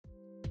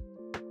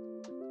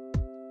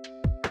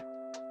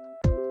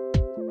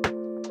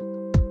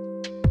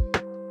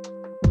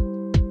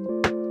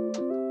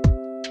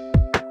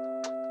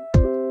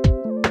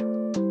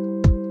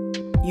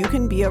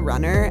be a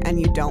runner and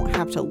you don't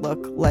have to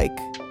look like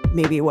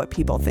maybe what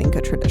people think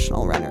a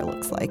traditional runner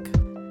looks like.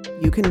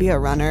 You can be a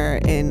runner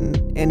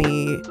in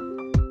any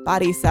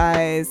body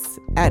size,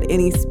 at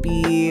any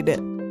speed.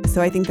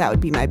 So I think that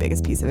would be my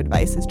biggest piece of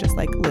advice, is just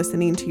like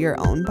listening to your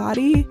own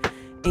body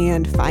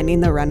and finding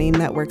the running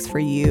that works for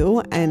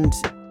you. And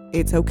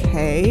it's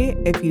okay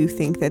if you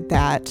think that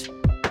that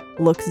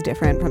looks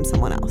different from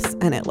someone else,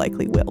 and it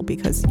likely will,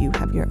 because you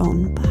have your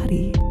own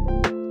body.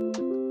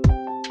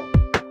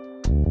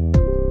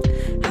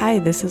 Hi,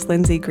 this is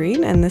Lindsay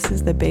Green, and this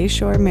is the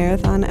Bayshore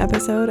Marathon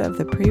episode of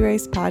the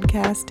Pre-Race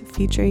Podcast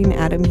featuring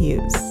Adam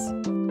Hughes.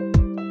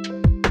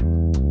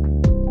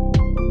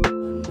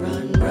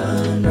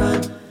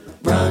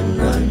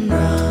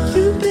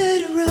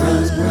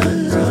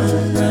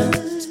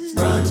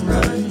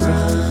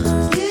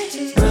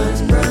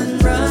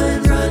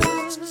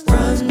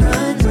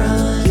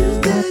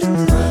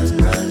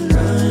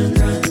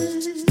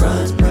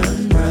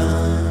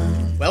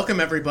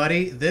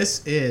 Everybody,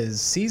 this is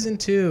season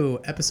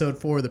 2, episode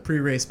 4 of the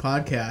Pre-Race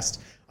Podcast.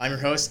 I'm your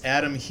host,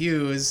 Adam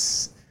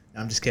Hughes.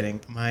 No, I'm just kidding.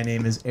 My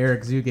name is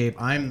Eric Zugabe.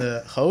 I'm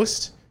the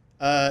host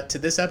to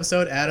this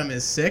episode. Adam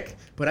is sick,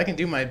 but I can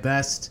do my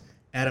best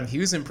Adam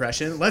Hughes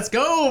impression. Let's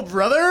go,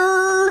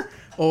 brother!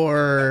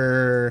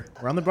 Or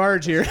we're on the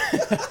barge here.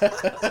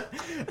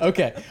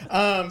 Okay,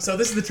 so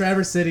this is the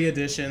Traverse City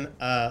edition,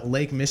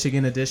 Lake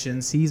Michigan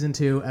edition, season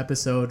 2,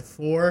 episode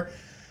 4.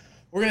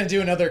 We're going to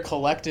do another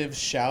collective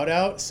shout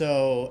out.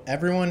 So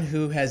everyone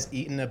who has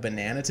eaten a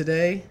banana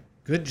today,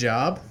 good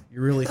job.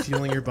 You're really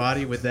fueling your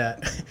body with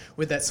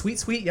that sweet,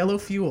 sweet yellow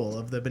fuel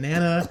of the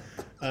banana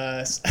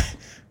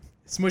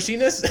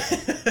smushiness.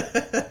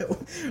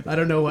 I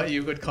don't know what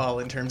you would call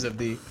in terms of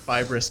the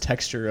fibrous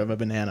texture of a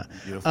banana.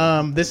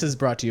 This is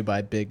brought to you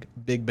by Big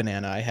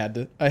Banana. I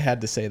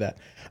had to say that.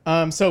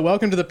 So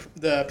welcome to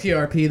the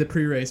PRP, the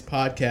Pre-Race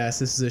Podcast.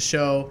 This is a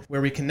show where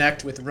we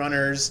connect with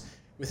runners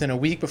within a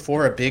week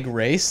before a big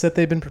race that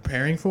they've been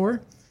preparing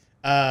for.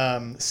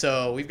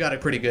 So we've got a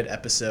pretty good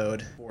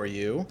episode for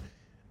you.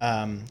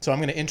 So I'm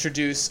going to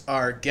introduce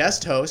our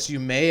guest host. You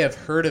may have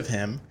heard of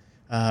him.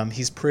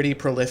 He's pretty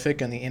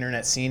prolific on the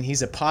internet scene.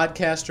 He's a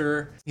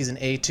podcaster. He's an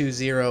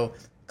A20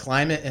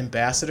 climate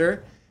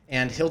ambassador,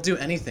 and he'll do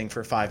anything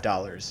for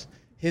 $5.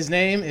 His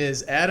name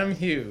is Adam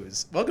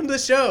Hughes. Welcome to the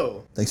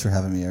show. Thanks for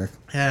having me, Eric.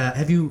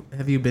 Have you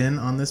been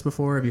on this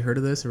before? Have you heard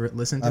of this or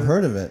listened to it? I've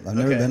heard of it. I've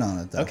never been on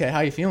it, though. Okay, how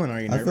are you feeling? Are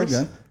you nervous? I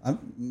feel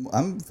good.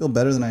 I feel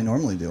better than I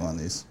normally do on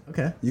these.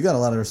 Okay. You got a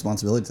lot of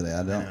responsibility today.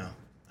 I don't.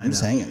 I'm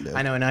just hanging, dude.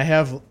 I know, and I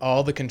have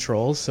all the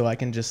controls, so I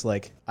can just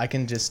mess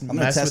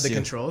with the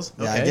controls.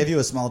 Yeah, okay. I gave you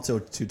a small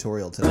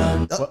tutorial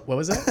today. What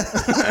was that?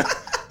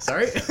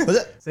 Sorry.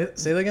 Was it?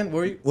 Say that again.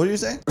 What were you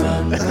saying?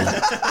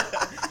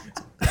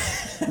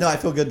 No, I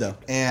feel good though,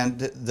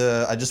 and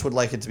I just would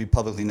like it to be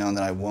publicly known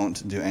that I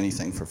won't do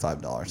anything for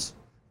 $5,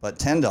 but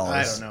 $10.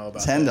 I don't know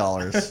about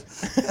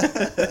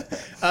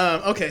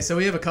 $10. Okay, so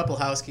we have a couple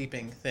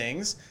housekeeping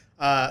things.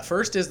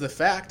 First is the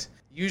fact.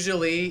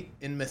 Usually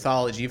in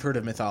mythology, you've heard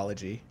of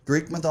mythology.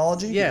 Greek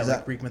mythology?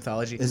 Yeah, Greek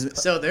mythology.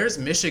 So there's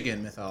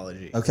Michigan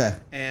mythology. Okay.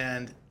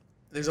 And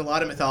there's a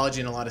lot of mythology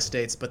in a lot of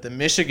states, but the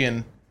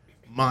Michigan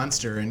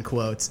monster, in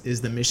quotes,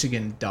 is the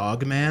Michigan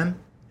Dog Man.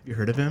 Have you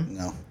heard of him?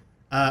 No.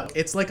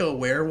 It's like a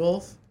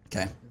werewolf.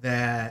 Okay.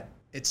 That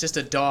it's just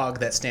a dog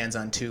that stands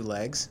on 2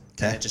 legs.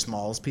 Okay. And it just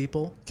mauls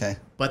people. Okay.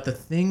 But the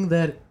thing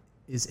that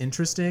is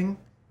interesting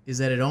is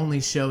that it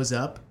only shows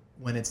up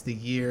when it's the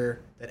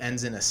year that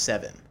ends in a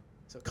 7.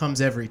 So it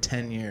comes every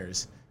 10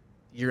 years,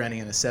 year ending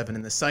in a 7.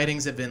 And the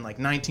sightings have been like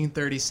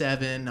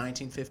 1937,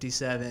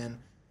 1957.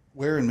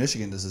 Where in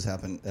Michigan does this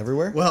happen?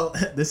 Everywhere? Well,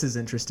 this is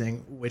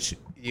interesting, which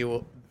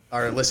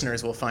our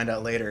listeners will find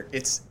out later.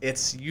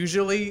 It's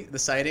usually the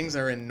sightings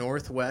are in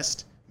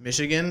northwest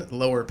Michigan,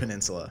 Lower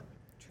Peninsula,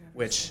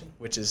 which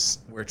is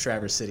where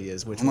Traverse City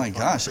is. Which oh my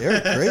gosh,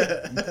 Eric,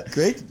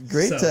 great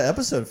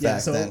episode fact. Yeah,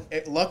 so then.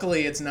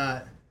 Luckily it's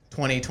not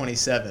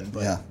 2027,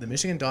 but yeah. The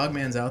Michigan Dog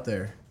Man's out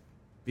there.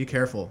 Be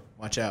careful.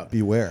 Watch out.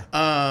 Beware.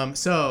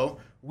 So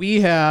we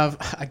have.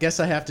 I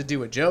guess I have to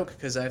do a joke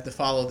because I have to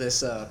follow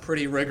this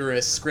pretty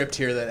rigorous script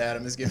here that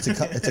Adam is giving.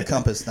 It's a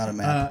compass, not a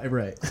map.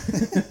 Right.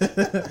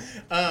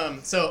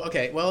 So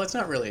okay. Well, it's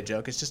not really a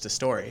joke. It's just a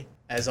story,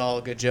 as all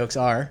good jokes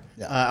are.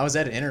 Yeah. I was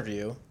at an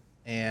interview.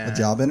 And a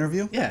job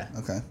interview? Yeah.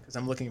 Okay. Because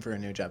I'm looking for a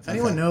new job. If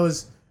anyone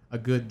knows a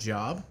good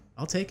job,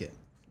 I'll take it.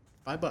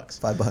 $5.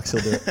 $5,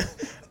 he'll do it.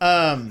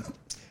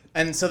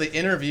 And so the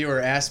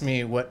interviewer asked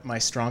me what my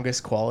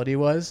strongest quality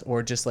was,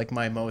 or just like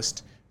my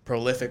most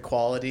prolific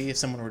quality. If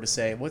someone were to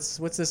say, "What's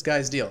this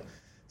guy's deal?"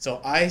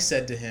 So I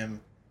said to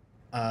him,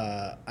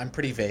 "I'm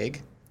pretty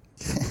vague."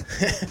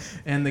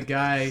 And the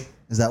guy.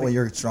 Is that what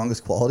your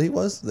strongest quality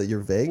was? That you're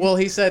vague? Well,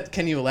 he said,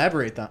 "Can you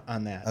elaborate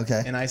on that?"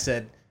 Okay. And I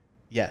said,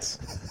 "Yes."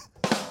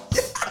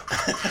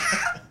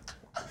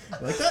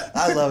 Like that?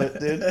 I love it,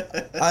 dude.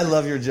 I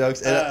love your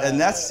jokes, and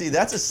that's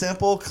a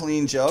simple,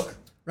 clean joke.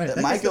 Right.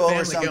 That might go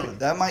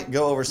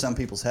over some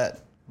people's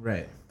head.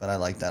 Right. But I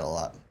like that a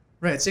lot.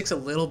 Right. It takes a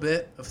little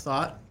bit of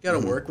thought. You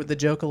got to work with the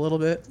joke a little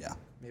bit. Yeah.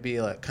 maybe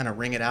like kind of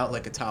wring it out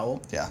like a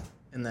towel. Yeah.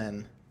 And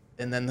then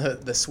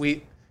the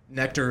sweet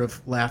nectar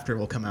of laughter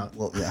will come out.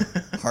 Well, yeah.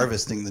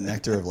 Harvesting the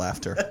nectar of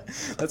laughter.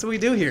 That's what we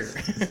do here.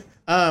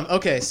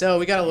 Okay, so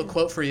we got a little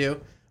quote for you,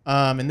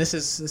 and this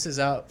is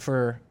out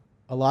for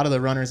a lot of the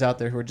runners out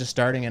there who are just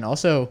starting, and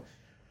also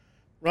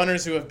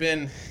runners who have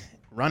been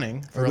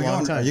running for a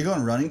long time. Are you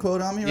going running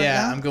quote on me right now?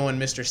 Yeah, I'm going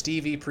Mr.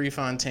 Stevie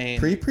Prefontaine.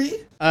 Pre?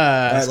 Steve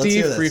let's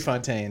hear this.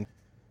 Prefontaine.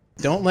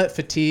 Don't let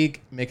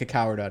fatigue make a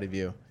coward out of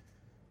you.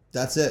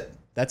 That's it.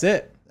 That's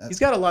it. He's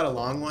got a lot of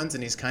long ones,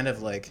 and he's kind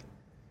of like,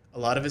 a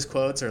lot of his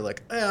quotes are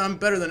like, I'm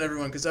better than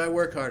everyone because I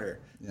work harder.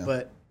 Yeah.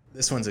 But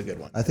this one's a good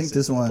one. I think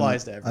this one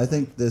applies to everyone. I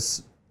think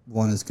this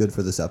one is good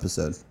for this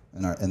episode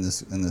and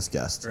this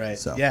guest. Right.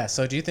 So. Yeah.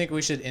 So do you think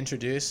we should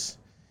introduce?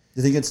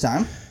 You think it's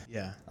time?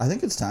 Yeah. I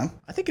think it's time.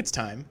 I think it's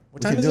time.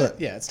 What We time can is do it?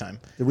 it. Yeah, it's time.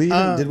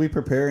 Did we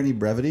prepare any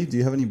brevity? Do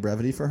you have any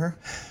brevity for her?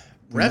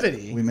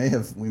 Brevity? We may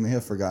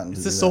have forgotten It's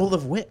to the do soul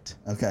of wit.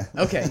 that. Okay.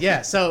 Okay,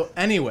 yeah. So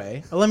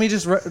anyway, let me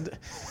just.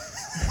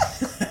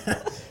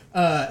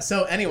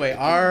 So anyway,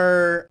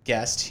 our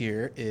guest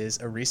here is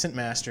a recent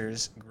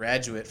master's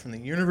graduate from the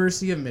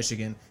University of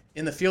Michigan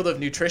in the field of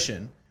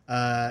nutrition.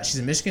 She's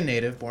a Michigan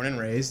native, born and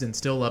raised, and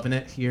still loving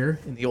it here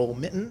in the old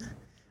mitten.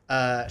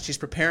 She's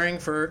preparing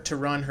to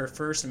run her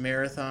first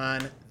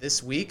marathon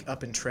this week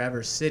up in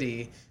Traverse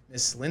City.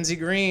 Miss Lindsay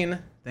Green,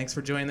 thanks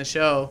for joining the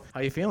show.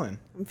 How you feeling?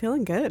 I'm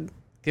feeling good.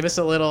 Give us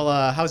a little.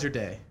 How's your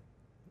day?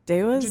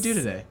 What'd What'd you do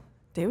today?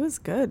 Day was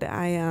good.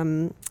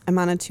 I'm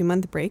on a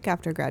 2-month break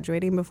after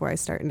graduating before I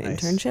start an Nice.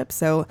 internship.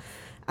 So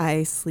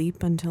I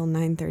sleep until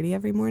 9:30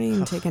 every morning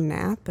and take a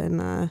nap.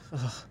 And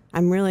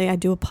I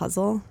do a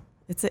puzzle.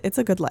 It's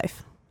a good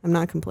life. I'm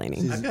not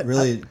complaining. She's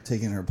really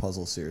taking her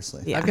puzzle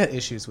seriously. Yeah. I've got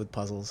issues with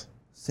puzzles.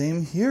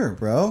 Same here,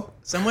 bro.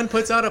 Someone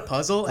puts out a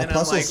puzzle, and I'm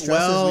puzzle like, stresses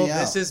well, me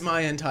out. this is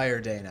my entire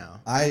day now.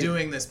 I'm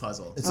doing this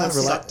puzzle. It's I'm not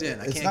sucked in.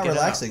 I It's can't not get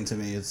relaxing to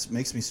me. It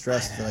makes me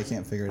stressed that I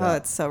can't figure it Oh, out.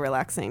 it's so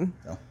relaxing.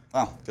 So,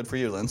 wow, good for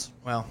you, Linz. It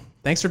out. Well,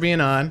 thanks for being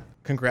on.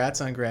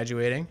 Congrats on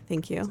graduating.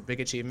 Thank you.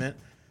 Big achievement.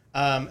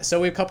 So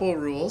we have a couple of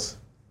rules.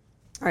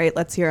 All right,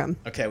 let's hear them.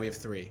 Okay, we have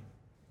 3.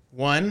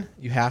 1,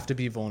 you have to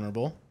be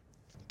vulnerable.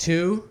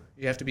 2,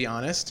 you have to be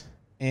honest.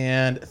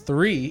 And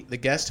 3, the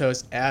guest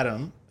host,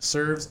 Adam,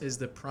 serves as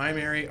the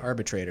primary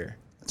arbitrator.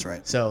 That's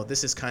right. So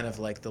this is kind of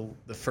like the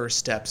first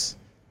steps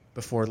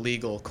before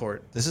legal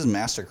court. This is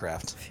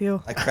mastercraft.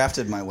 Phew. I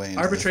crafted my way into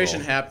Arbitration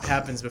this role.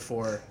 happens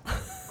before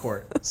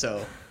court.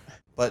 So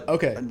But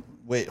Okay.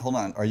 Wait, hold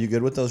on. Are you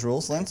good with those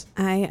rules, Linz?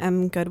 I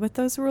am good with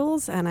those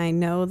rules, and I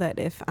know that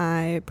if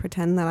I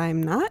pretend that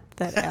I'm not,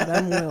 that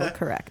Adam will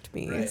correct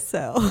me. Right.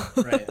 So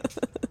right.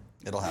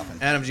 It'll happen.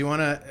 Adam, do you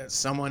want to?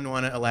 Someone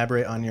want to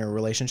elaborate on your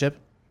relationship?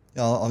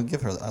 Yeah, I'll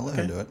give her. I'll let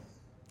her do it.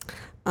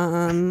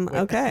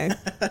 okay.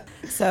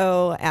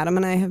 So Adam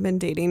and I have been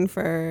dating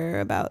for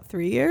about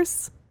 3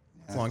 years,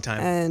 It's a long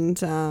time. and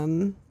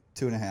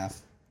 2.5.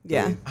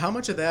 yeah, How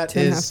much of that 2.5,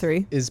 is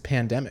 3. is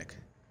pandemic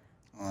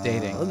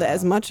dating?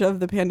 as much of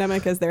the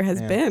pandemic as there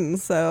has been.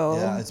 So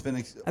Yeah, it's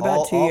been About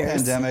all 2 years.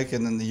 pandemic,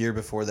 and then the year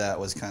before that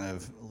was kind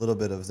of a little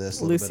bit of this,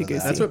 a little bit of Loosey-goosey.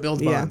 that. That's what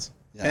builds Yeah. bonds.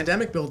 Yeah.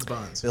 Pandemic builds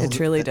bonds. It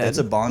truly did. It's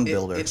a bond It,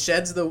 builder. it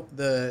sheds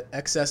the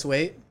excess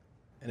weight,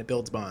 and it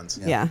builds bonds.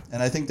 Yeah.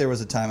 And I think there was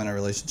a time in our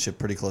relationship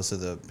pretty close to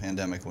the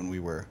pandemic when we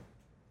were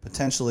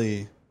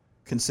potentially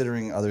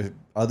considering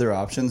other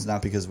options,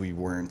 not because we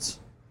weren't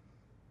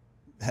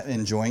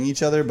enjoying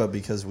each other, but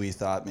because we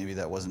thought maybe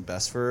that wasn't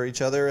best for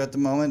each other at the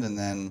moment. And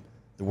then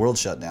the world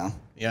shut down.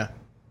 Yeah.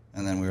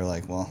 And then we were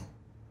like, well,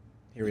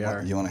 Here we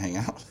are. you want to hang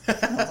out?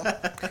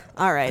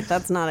 All right,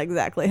 that's not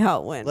exactly how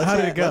it went. How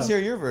did it go? Let's hear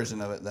your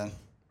version of it then.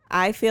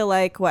 I feel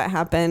like what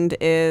happened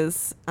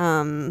is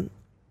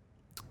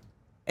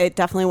it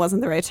definitely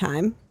wasn't the right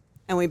time,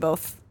 and we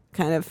both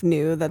kind of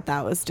knew that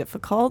that was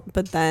difficult.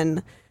 But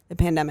then the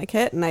pandemic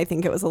hit, and I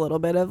think it was a little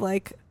bit of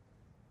like,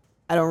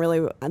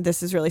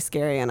 this is really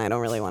scary, and I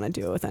don't really want to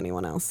do it with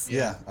anyone else.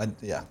 Yeah.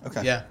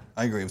 Okay. Yeah.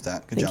 I agree with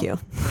that. Good Thank job.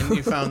 you. And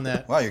you found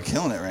that. Wow, you're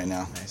killing it right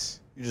now. Nice.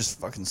 You're just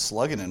fucking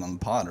slugging it on the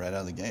pod right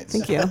out of the gates.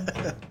 Thank you.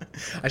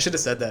 I should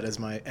have said that as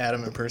my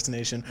Adam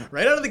impersonation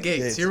right out of the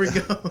gates. Here we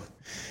go.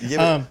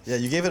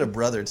 You gave it a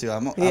brother too.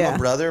 I'm Yeah. a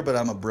brother, but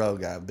I'm a bro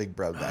guy, a big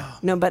bro guy.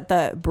 No, but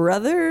the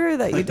brother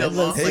that you Like the did was,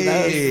 long-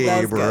 Hey,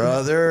 that was good.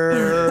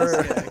 brother.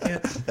 I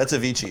can't. That's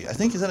Avicii. I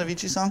think, is that a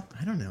Avicii song?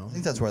 I don't know. I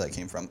think that's where that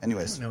came from.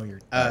 Anyways, No, you're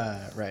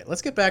right.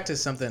 Let's get back to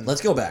something.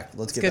 let's go back.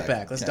 Let's get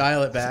back. Let's Okay.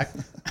 dial it back.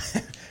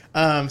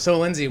 So,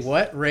 Lindsay,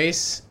 what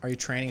race are you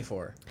training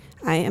for?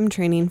 I am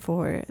training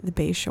for the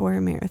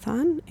Bayshore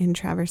Marathon in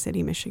Traverse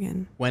City,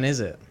 Michigan, When is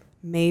it?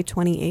 May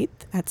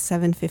 28th at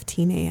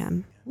 7:15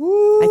 a.m.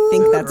 I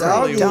think that's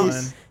Early right.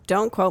 one.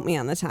 Don't quote me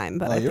on the time,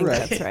 but Oh, I you're think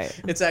right. that's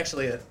right. It's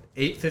actually at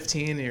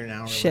 8:15. You're an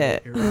hour.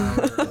 Shit. Late. You're an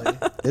hour early.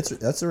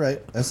 That's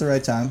the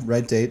right time,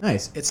 right date.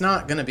 Nice. It's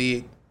not gonna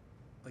be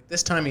like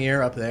this time of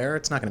year up there.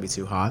 It's not gonna be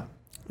too hot.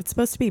 It's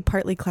supposed to be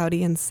partly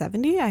cloudy and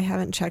 70. I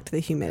haven't checked the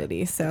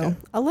humidity, so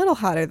a little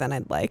hotter than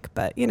I'd like,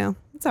 but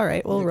it's all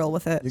right. We'll roll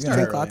with it. You're gonna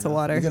Drink have- lots of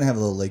water. You're gonna have a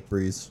little lake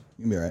breeze.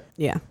 You'll be all right.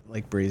 Yeah.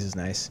 Lake breeze is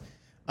nice.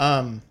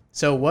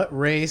 So what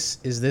race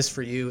is this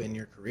for you in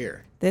your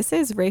career? This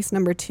is race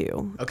number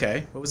 2.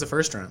 Okay. What was the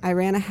first run? I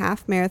ran a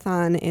half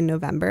marathon in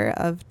November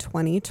of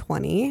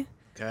 2020.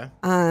 Okay.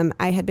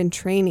 I had been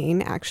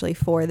training actually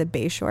for the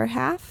Bayshore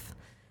half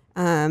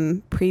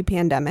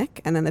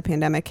pre-pandemic, and then the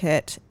pandemic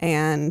hit,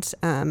 and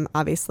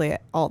obviously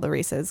all the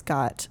races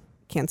got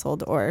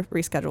canceled or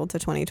rescheduled to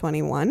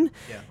 2021.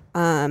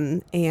 Yeah.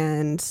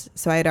 And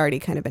so I had already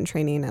kind of been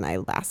training, and I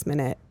last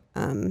minute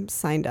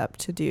signed up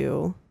to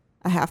do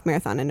a half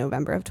marathon in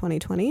November of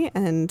 2020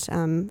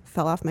 and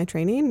fell off my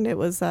training. It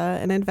was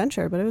an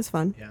adventure, but it was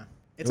fun. Yeah.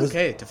 It's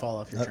okay to fall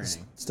off your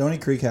training. Stony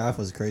Creek half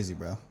was crazy,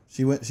 bro.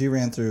 She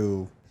ran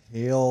through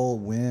hail,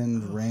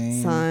 wind,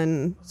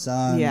 rain,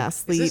 sun. Yeah,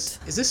 sleet.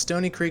 Is this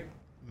Stony Creek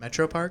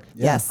Metro Park?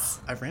 Yeah. Yes.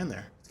 I've ran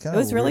there. It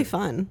was really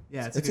fun.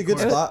 Yeah, It's a good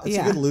spot. It's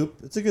a good loop.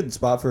 It's a good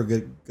spot for a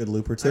good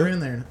loop or I two. ran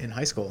there in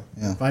high school.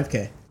 Yeah.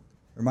 5K.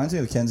 Reminds me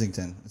of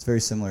Kensington. It's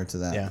very similar to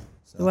that. Yeah.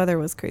 The weather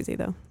was crazy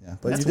though. Yeah,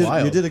 but That's you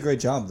wild. did a great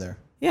job there.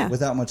 Yeah.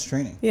 Without much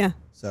training. Yeah.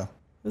 So. It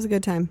was a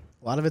good time.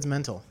 A lot of it's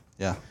mental.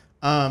 Yeah.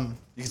 Um,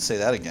 You can say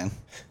that again.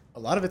 a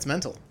lot of it's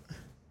mental.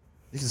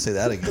 You can say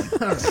that again.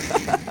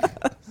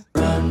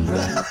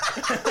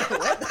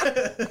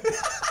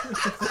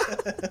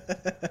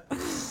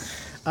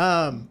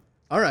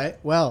 All right.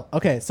 Well,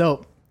 okay.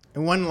 So,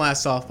 one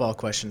last softball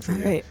question for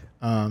you. Right.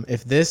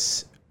 If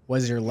this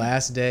was your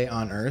last day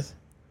on Earth,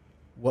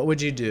 what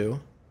would you do,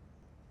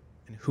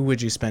 and who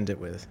would you spend it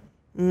with?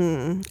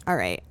 All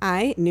right.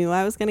 I knew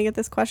I was going to get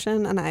this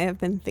question, and I have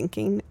been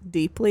thinking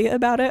deeply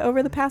about it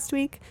over the past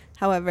week.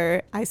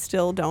 However, I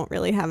still don't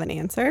really have an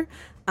answer.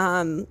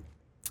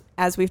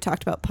 As we've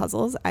talked about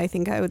puzzles, I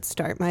think I would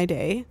start my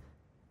day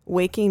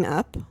waking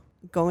up,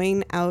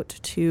 going out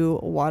to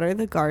water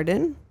the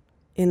garden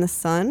in the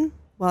sun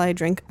while I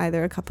drink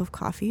either a cup of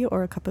coffee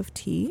or a cup of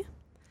tea.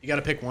 You got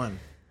to pick one.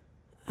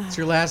 It's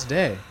your last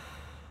day.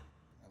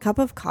 Cup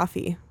of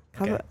coffee.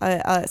 Okay.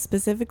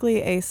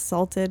 Specifically a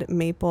salted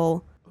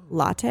maple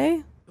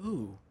latte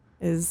Ooh.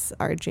 is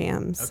our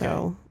jam.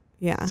 So,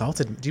 yeah.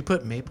 Salted. Do you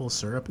put maple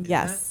syrup in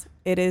Yes.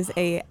 It is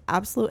a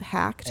absolute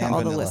hack to And all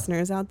the vanilla.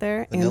 listeners out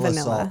there. Vanilla and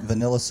vanilla. salt.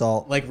 Vanilla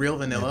salt. that? Like real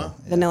vanilla?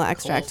 Vanilla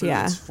extract, Whole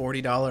yeah.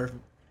 Foods, $40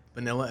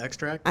 vanilla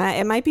extract?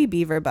 It might be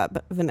beaver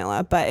butt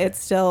vanilla, but it's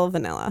still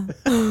vanilla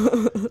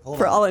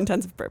for all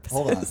intents and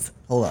purposes.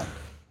 Hold on.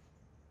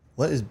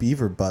 What is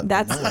beaver butt?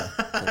 That's vanilla?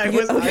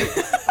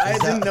 I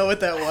didn't know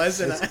what that was.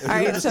 And Are All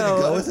you right, just gonna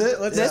so go with it?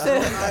 this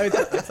is- I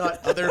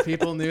thought other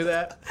people knew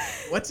that.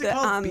 What's it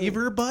called?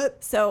 Beaver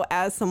butt? So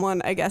as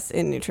someone, I guess,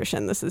 in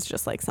nutrition, this is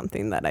just like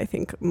something that I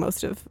think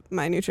most of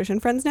my nutrition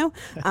friends know.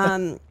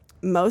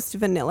 Most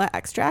vanilla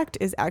extract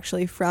is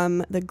actually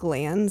from the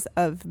glands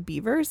of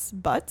beavers'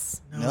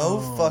 butts.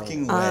 No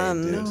fucking way,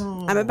 dude.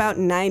 I'm about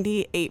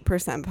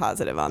 98%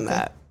 positive on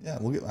that. Yeah,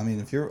 I mean,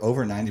 if you're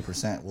over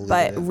 90%, we'll leave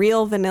But it in.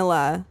 real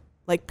vanilla,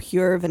 like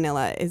pure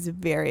vanilla, is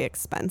very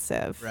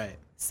expensive. Right.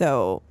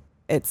 So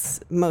it's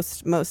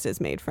most is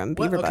made from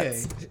beaver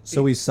butts.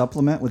 So we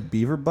supplement with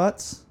beaver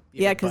butts?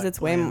 Yeah, because butt it's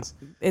way glands.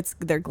 it's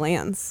their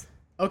glands.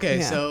 Okay,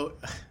 Yeah. so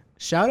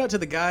shout out to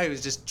the guy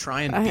who's just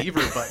trying beaver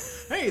butt.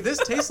 Hey, this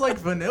tastes like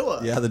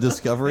vanilla. Yeah, the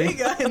discovery. Hey,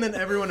 guy, and then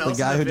everyone else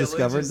guy in who the village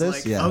discovered is this?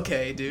 like, Yeah.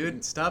 okay,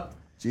 dude, stop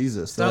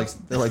Jesus. Stop.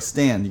 They're like,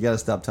 Stan, you got to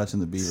stop touching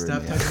the beaver.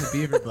 touching the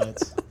beaver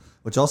butts.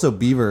 Which also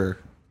beaver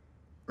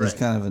is Right.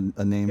 kind of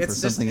a name It's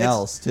for just- something it's-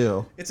 else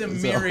too. It's a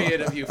myriad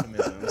of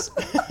euphemisms.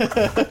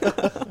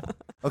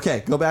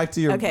 Okay, go back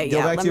to your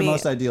let me-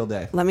 most ideal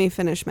day. Let me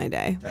finish my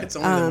day. It's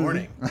only the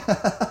morning.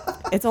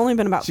 It's only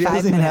been about She 5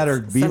 hasn't minutes even had her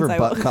beaver since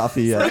butt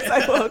coffee yet.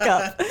 I woke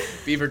up.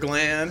 Beaver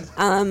gland.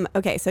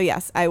 Okay, so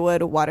yes, I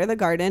would water the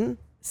garden.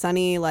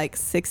 Sunny, like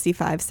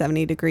 65,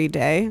 70 degree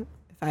day,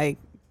 if I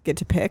get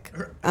to pick.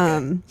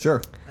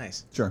 Sure,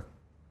 Nice. sure.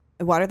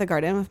 I water the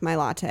garden with my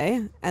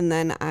latte, and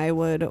then I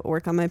would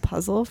work on my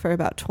puzzle for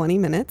about 20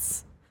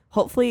 minutes.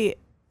 Hopefully,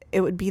 it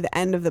would be the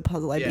end of the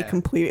puzzle. I'd be Yeah.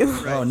 completely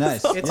Oh,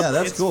 nice. It's, Yeah,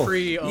 that's it's cool.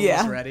 free,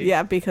 almost ready.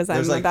 Yeah, because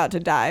There's I'm like about to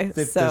die.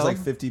 There's so like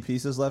 50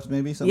 pieces left,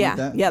 maybe something yeah, like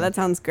that. yeah, that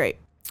sounds great.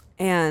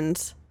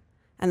 And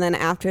then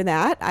after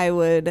that, I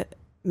would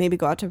maybe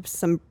go out to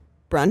some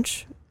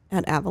brunch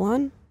at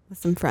Avalon with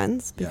some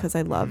friends because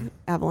I love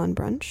Avalon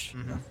brunch.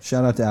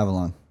 Shout out to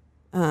Avalon.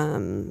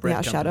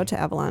 Yeah, shout out to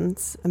Avalon.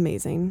 It's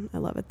amazing. I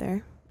love it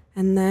there.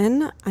 And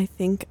then I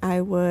think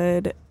I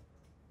would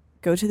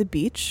go to the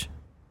beach.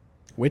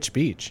 Which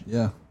beach?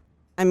 Yeah,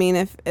 I mean,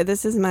 if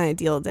this is my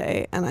ideal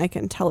day and I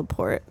can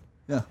teleport,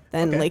 yeah.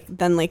 then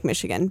Okay. Lake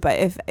Michigan. But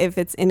if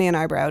it's in Ann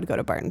Arbor, I would go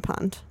to Barton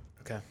Pond.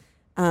 Okay.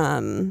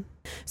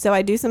 So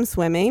I do some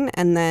swimming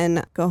and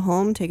then go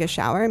home, take a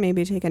shower,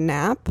 maybe take a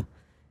nap,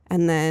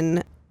 and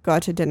then go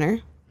out to dinner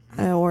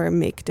or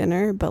make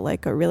dinner, but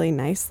like a really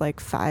nice, like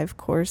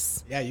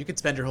 5-course. Yeah, you could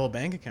spend your whole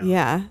bank account.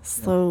 Yeah,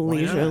 slow, Why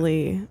not?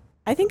 leisurely.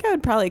 I think I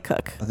would probably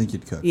cook. I think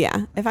you'd cook.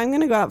 Yeah, if I'm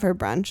gonna go out for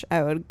brunch,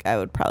 I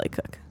would probably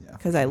cook Yeah.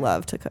 because I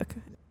love to cook,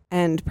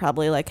 and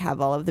probably like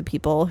have all of the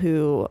people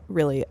who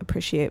really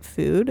appreciate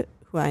food,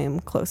 who I am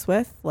close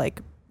with,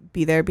 like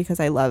be there because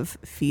I love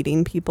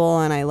feeding people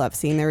and I love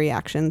seeing their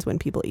reactions when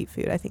people eat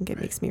food. I think it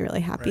makes me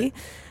really happy.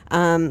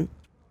 Right.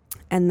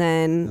 And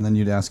then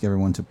you'd ask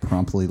everyone to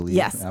promptly leave.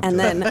 yes, after. and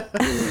then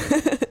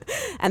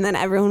and then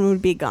everyone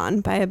would be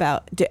gone by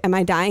about. Am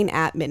I dying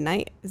at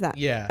midnight? Is that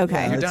Yeah.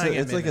 Okay. You're It's, dying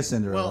at it's like a midnight.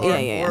 Cinderella. Well,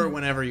 Yeah. or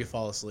whenever you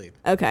fall asleep.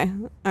 Okay.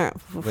 All right.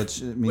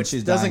 Which means Which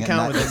she's doesn't dying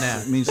count at with a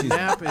nap. means The she's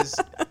nap is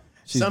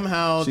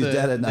somehow she's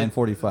dead at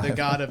 9:45. The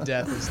god of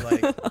death is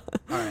like, all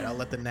right, I'll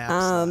let the nap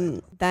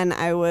slide. Then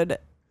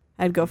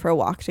I'd go for a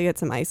walk to get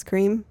some ice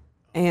cream,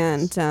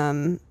 and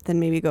then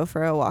maybe go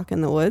for a walk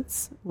in the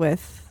woods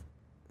with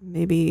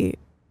maybe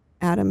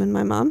Adam and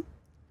my mom,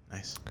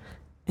 Nice.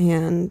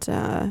 and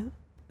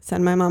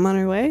send my mom on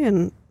her way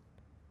and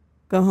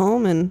go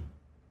home and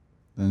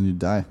Then you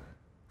die.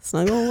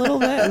 snuggle a little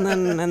bit, and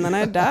then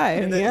I'd die.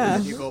 And then Yeah.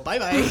 you go,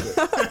 bye-bye.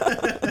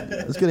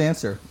 That's a good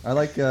answer. I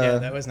like. Yeah,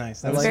 that was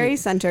nice. That I was like- Very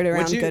centered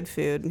around you- good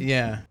food.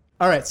 Yeah.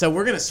 All right, so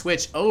we're going to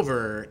switch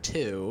over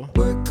to...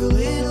 Work a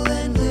little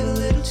and live a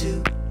little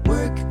too.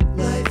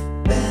 Work-life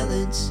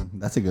balance.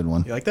 That's a good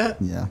one. You like that?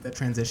 Yeah. That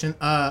transition?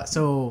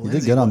 So You did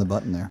Lindsay, good on the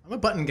button there. I'm a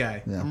button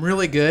guy. Yeah. I'm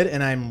really good,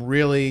 and I'm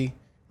really...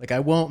 Like, I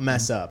won't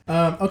mess up.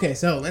 Okay,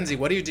 so, Lindsay,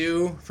 what do you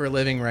do for a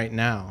living right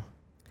now?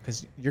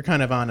 Because you're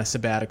kind of on a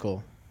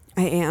sabbatical.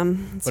 I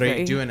am. It's But are you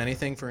very- doing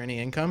anything for any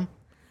income?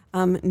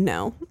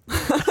 No.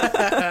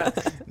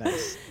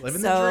 Nice.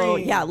 Living the So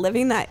dream. yeah,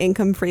 living that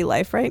income-free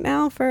life right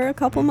now for a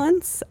couple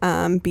months,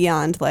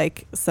 beyond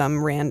like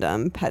some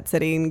random pet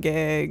sitting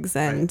gigs,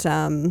 and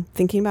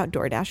thinking about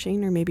door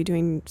dashing or maybe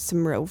doing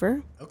some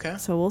Rover. Okay.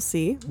 So we'll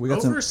see. We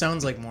got Rover some.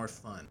 sounds like more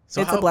fun.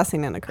 So It's a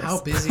blessing and a curse.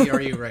 How busy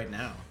are you right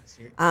now?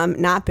 So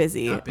Not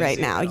busy Not busy right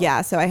at now. all.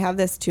 Yeah. So I have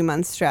this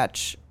 2-month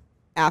stretch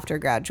after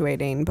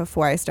graduating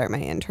before I start my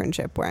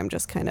internship where I'm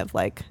just kind of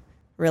like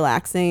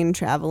relaxing,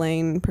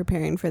 traveling,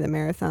 preparing for the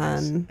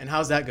marathon. And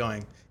how's that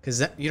going?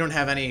 Because you don't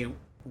have any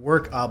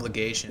work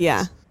obligations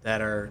Yeah. that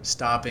are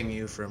stopping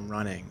you from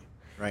running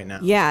right now.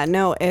 Yeah.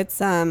 No, it's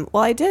well,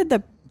 I did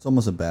the It's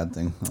almost a bad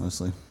thing,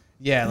 honestly,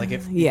 Yeah, like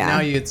if Yeah. now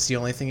it's the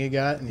only thing you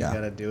got and Yeah. you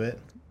got to do it.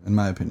 in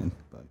my opinion.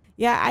 But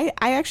Yeah,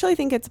 I actually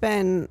think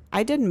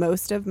I did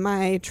most of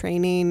my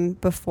training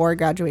before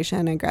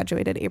graduation. I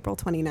graduated April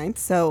 29th.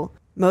 So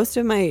most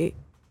of I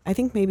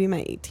think maybe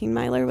my 18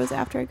 miler was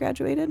after I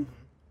graduated.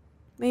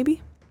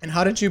 Maybe. And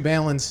how did you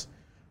balance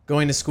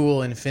going to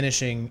school and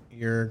finishing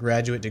your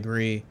graduate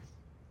degree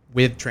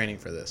with training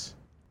for this?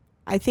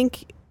 I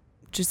think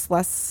just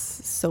less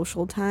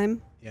social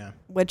time, Yeah.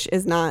 which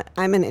is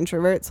I'm an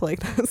introvert. So like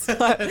that's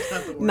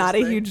not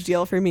a thing. huge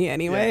deal for me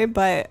anyway. Yeah.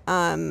 But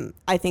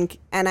I think,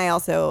 and I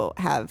also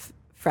have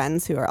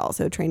friends who are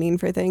also training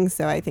for things.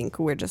 So I think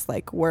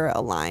we're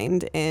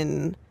aligned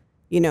in,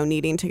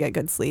 needing to get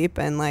good sleep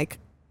and like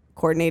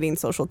coordinating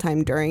social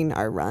time during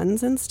our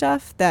runs and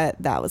stuff. That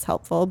was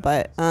helpful.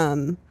 But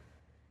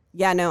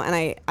yeah, no.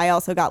 And I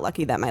also got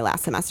lucky that my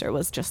last semester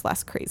was just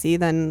less crazy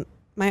than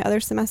my other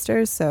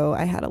semesters. So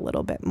I had a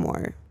little bit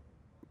more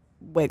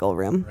wiggle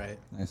room. Right.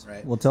 nice.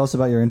 Right. Well, tell us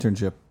about your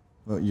internship.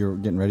 What you're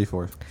getting ready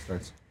for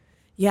starts.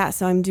 Yeah,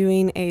 so I'm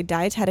doing a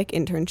dietetic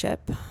internship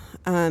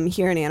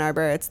here in Ann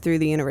Arbor. It's through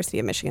the University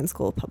of Michigan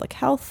School of Public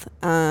Health.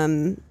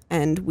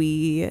 And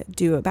we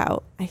do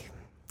about,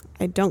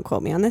 I don't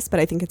quote me on this, but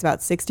I think it's about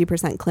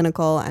 60%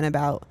 clinical and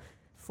about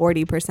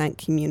 40%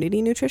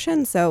 community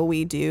nutrition. So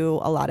we do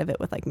a lot of it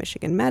with like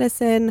Michigan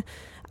Medicine,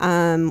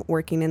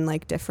 working in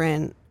like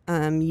different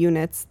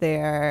units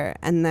there.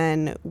 And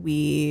then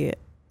we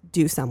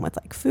do some with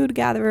like food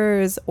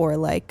gatherers or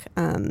like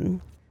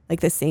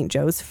the St.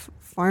 Joe's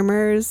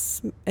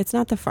farmers. It's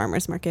not the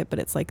farmers market, but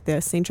it's like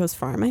the St. Joe's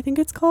farm, I think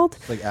it's called.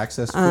 It's like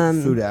access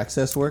food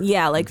access work.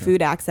 Yeah, like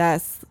food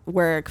access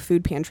work,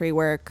 food pantry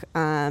work,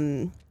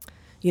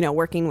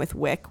 working with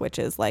WIC, which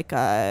is like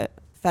a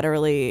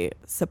federally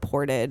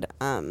supported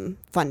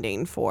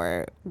funding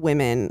for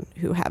women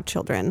who have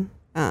children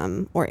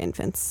or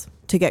infants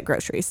to get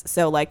groceries.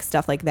 So like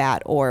stuff like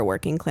that, or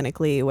working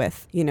clinically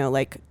with,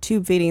 like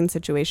tube feeding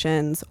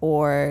situations,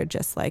 or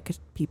just like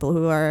people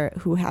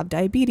who have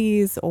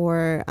diabetes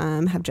or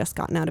have just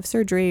gotten out of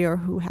surgery, or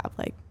who have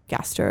like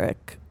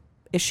gastric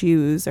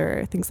issues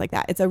or things like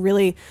that. It's a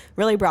really,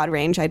 really broad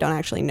range. I don't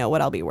actually know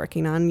what I'll be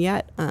working on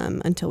yet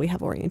until we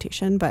have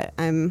orientation, but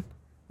I'm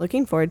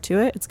looking forward to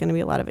it. It's going to be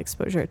a lot of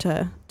exposure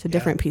to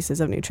different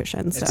pieces of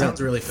nutrition. It So sounds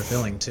really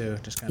fulfing too.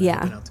 Just kind of Yeah.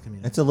 helping out the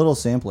community. It's a little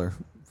sampler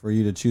for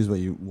you to choose what's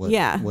A you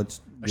ultimately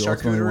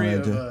charcuterie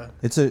want to of, do.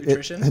 It's a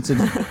nutrition? it's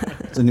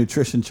a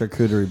nutrition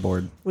charcuterie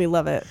board. we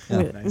love it.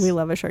 Yeah. We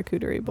love a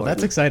charcuterie board. Well,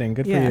 that's exciting.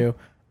 Good Yeah. for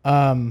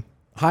you.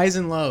 Highs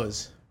and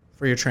lows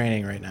for your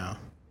training right now.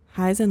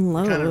 Highs and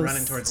lows. Kind of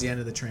running towards the end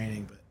of the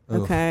training, but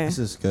Ooh, Okay. This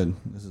is good.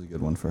 This is a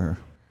good one for her.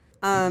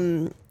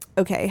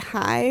 Okay.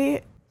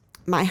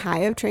 My high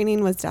of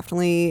training was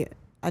definitely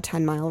a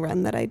 10-mile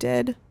run that I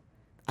did.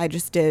 I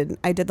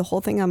did the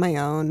whole thing on my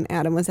own.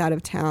 Adam was out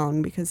of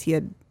town because he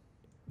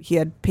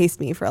had paced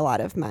me for a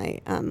lot of my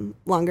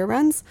longer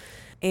runs.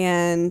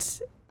 And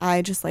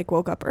I just like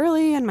woke up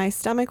early and my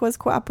stomach was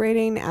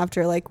cooperating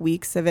after like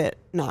weeks of it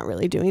not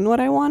really doing what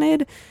I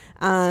wanted.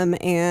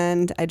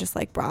 And I just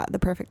like brought the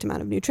perfect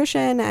amount of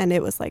nutrition, and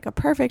it was like a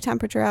perfect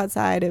temperature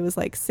outside. It was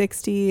like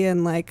 60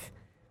 and like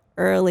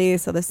early,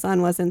 so the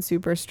sun wasn't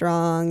super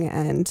strong,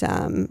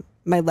 and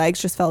my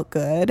legs just felt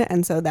good.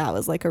 And so that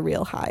was like a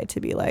real high to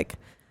be like,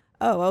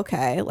 oh,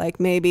 okay, like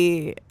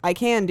maybe I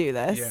can do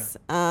this.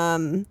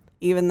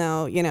 Even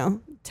though,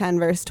 10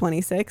 versus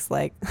 26,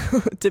 like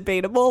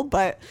debatable,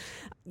 but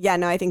yeah,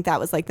 no, I think that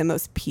was like the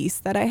most peace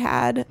that I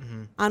had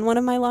on one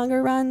of my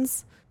longer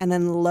runs. And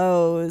then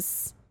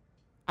lows,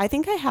 I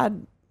think I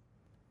had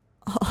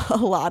a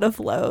lot of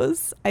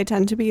lows. I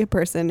tend to be a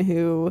person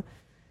who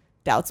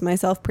doubts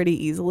myself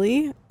pretty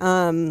easily.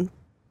 But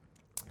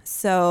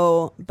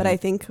I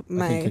think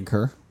I can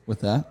concur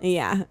with that.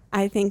 Yeah,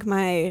 I think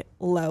my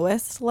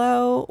lowest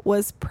low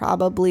was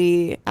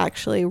probably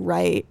actually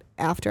right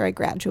after I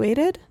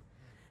graduated.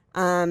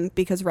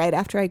 Because right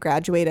after I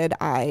graduated,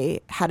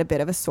 I had a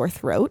bit of a sore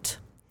throat,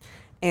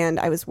 and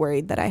I was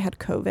worried that I had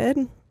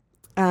COVID.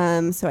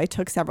 So I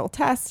took several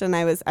tests, and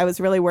I was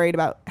really worried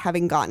about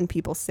having gotten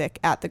people sick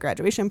at the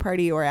graduation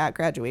party or at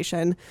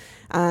graduation.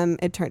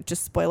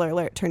 Just spoiler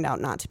alert, turned out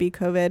not to be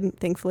COVID.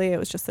 Thankfully, it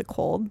was just a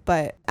cold.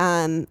 But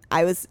I'm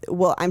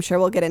sure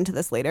we'll get into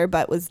this later,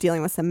 but was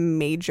dealing with some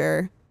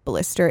major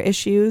blister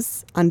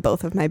issues on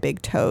both of my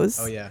big toes.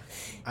 Oh yeah,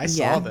 I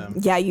saw them.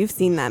 Yeah, you've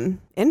seen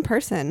them in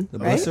person. The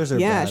right? blisters are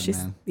bad,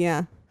 man.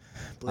 Yeah.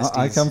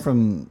 I come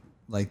from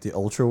like the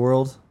ultra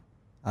world.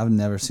 I've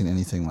never seen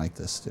anything like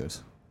this, dude.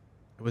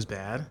 It was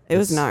bad. It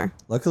was gnar.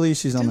 Luckily,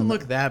 she's on Didn't the.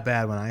 look that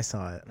bad when I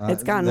saw it.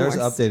 It's gotten There's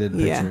worse. updated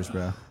Yeah. pictures,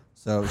 bro.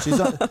 So she's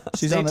on.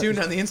 She's Stay on tuned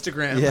on the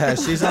Instagram. Yeah,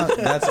 she's on.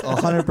 That's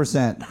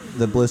 100%.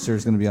 The blister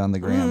is going to be on the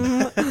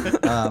gram.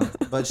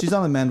 But she's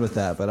on the mend with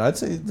that. But I'd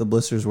say the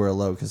blisters were a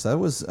low because that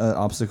was an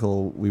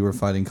obstacle we were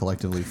fighting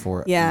collectively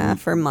for. Yeah,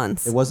 for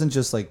months. It wasn't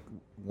just like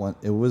one.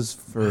 It was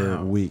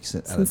for weeks.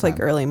 Since like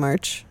early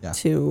March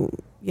to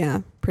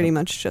pretty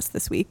much just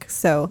this week.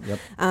 So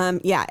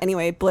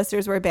anyway,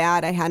 blisters were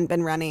bad. I hadn't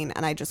been running,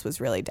 and I just was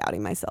really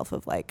doubting myself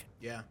of like,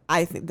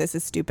 I think this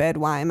is stupid.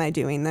 Why am I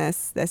doing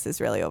this? This is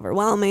really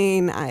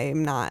overwhelming.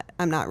 I'm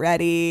not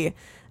ready.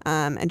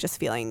 And just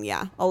feeling,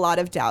 a lot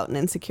of doubt and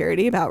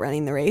insecurity about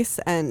running the race.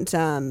 And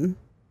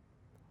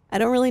I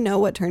don't really know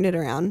what turned it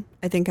around.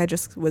 I think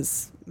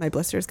my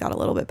blisters got a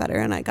little bit better,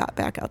 and I got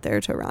back out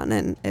there to run,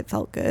 and it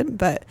felt good.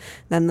 But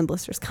then the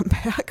blisters come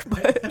back.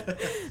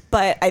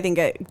 But I think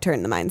it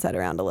turned the mindset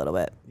around a little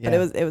bit. Yeah.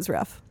 But it was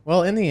rough.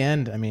 Well, in the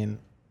end, I mean,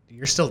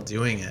 you're still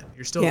doing it.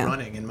 You're still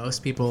running, and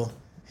most people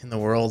in the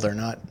world are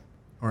not,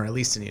 or at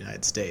least in the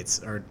United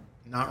States, are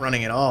not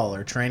running at all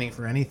or training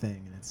for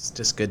anything. And it's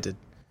just good to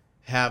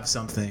have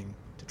something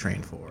to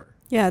train for.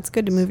 Yeah, it's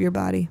good to move your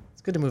body.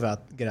 It's good to move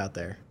out, get out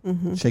there.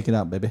 Mm-hmm. Shake it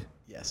out, baby.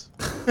 Yes.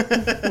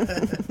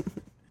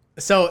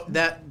 So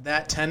that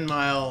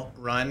 10-mile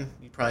run,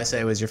 you'd probably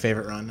say was your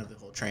favorite run of the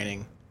whole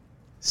training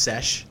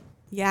sesh.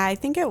 Yeah, I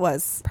think it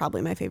was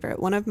probably my favorite.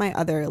 One of my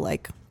other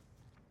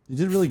You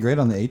did really great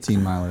on the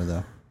 18-miler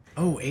though.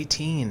 Oh,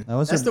 18.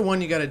 That's the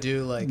one you got to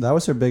do like. That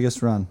was her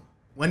biggest run.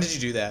 When did you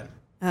do that?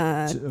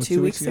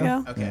 2 weeks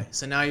ago. Okay,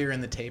 so now you're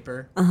in the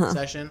taper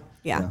session.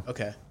 Yeah.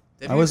 Okay.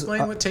 Have you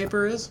explained what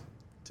taper is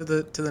to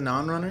the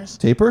non-runners?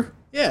 Taper?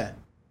 Yeah.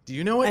 Do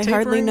you know what I taper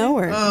hardly is? know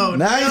her. Oh,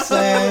 Nice,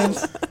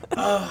 Lance.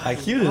 I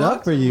queued it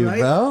up for you, right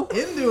bro.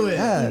 into it.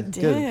 Yeah, did.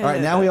 good. All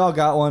right, now we all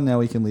got one. Now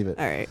we can leave it.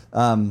 All right.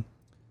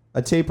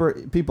 A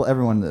taper,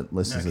 everyone that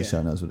listens to the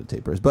show knows what a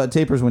taper is. But a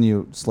taper is when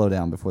you slow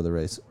down before the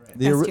race.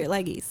 Test your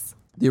leggies.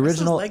 The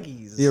original, That's those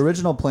leggies. the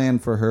original plan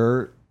for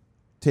her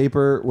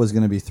taper was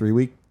going to be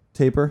 3-week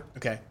taper,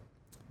 Okay.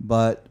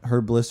 but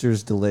her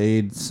blisters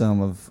delayed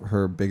some of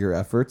her bigger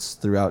efforts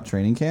throughout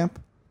training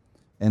camp,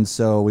 and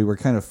so we were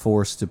kind of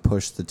forced to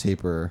push the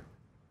taper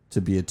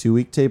to be a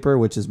 2-week taper,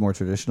 which is more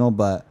traditional.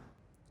 But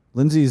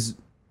Lindsay's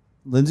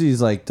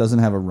like doesn't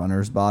have a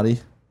runner's body.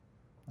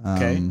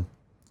 Okay.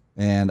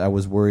 And I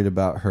was worried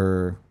about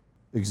her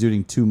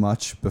exuding too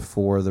much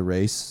before the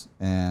race,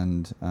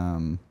 and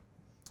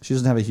she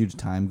doesn't have a huge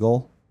time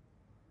goal.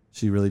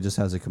 She really just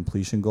has a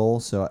completion goal.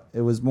 So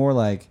it was more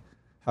like,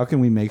 how can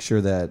we make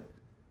sure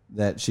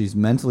that she's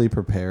mentally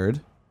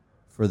prepared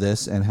for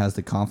this and has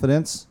the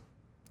confidence,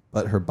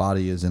 but her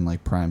body is in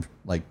like prime,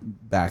 like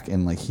back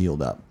and like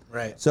healed up.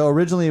 Right. So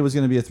originally it was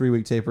going to be a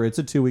 3-week taper. It's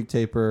a 2-week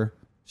taper.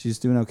 She's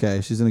doing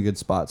okay. She's in a good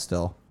spot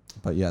still.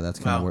 But yeah, that's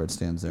kind of where it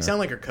stands there. You sound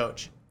like her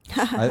coach.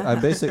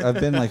 I've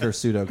been like her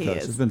pseudo coach.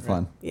 It's been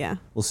fun. Yeah.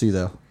 We'll see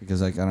though,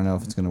 because like I don't know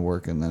if it's going to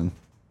work, and then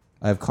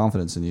I have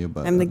confidence in you.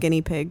 But I'm the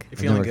guinea pig. You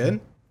feeling good?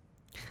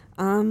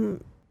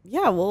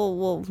 Yeah,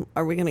 we'll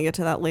are we going to get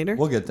to that later?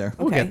 we'll get there.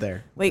 We'll get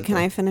there. Wait, can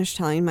I finish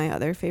telling my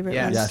other favorite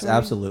Yes. run Yes, story?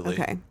 absolutely.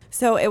 Okay.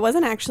 So it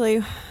wasn't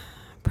actually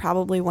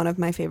probably one of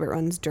my favorite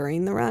runs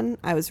during the run.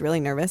 I was really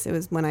nervous. It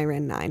was when I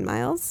ran 9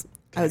 miles.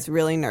 I was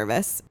really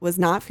nervous, was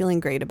not feeling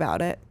great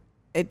about it.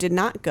 it did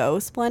not go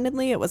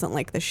splendidly. It wasn't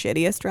like the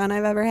shittiest run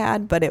I've ever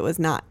had, but it was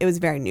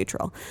very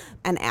neutral.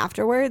 And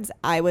afterwards,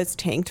 I was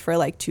tanked for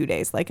like 2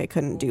 days. Like I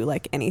couldn't do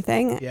like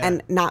anything. Yeah.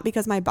 And not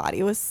because my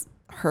body was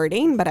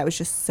hurting, but I was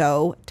just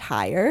so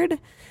tired.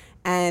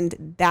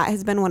 And that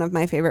has been one of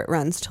my favorite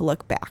runs to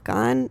look back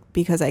on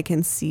because I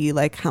can see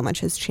like how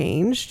much has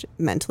changed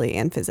mentally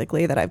and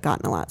physically, that I've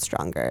gotten a lot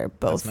stronger,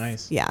 both, That's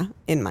nice. yeah,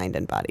 in mind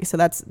and body. So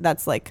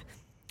that's like,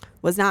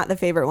 was not the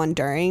favorite one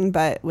during,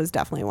 but was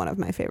definitely one of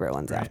my favorite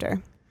ones Right.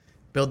 after.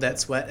 Build that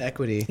sweat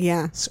equity.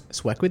 Yeah.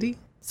 Swequity?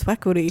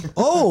 Swequity.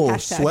 Oh,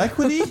 Hashtag.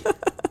 Swequity?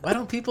 Why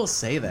don't people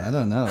say I that?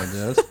 don't know,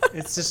 dude.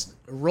 It's just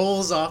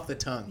rolls off the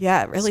tongue.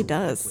 Yeah, it really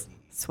does.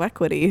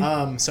 Swequity.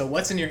 So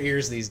what's in your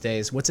ears these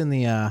days? What's in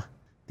the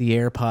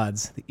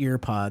AirPods, the ear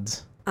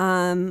pods?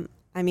 I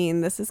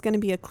mean, this is going to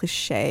be a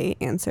cliche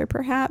answer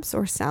perhaps,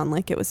 or sound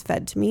like it was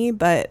fed to me,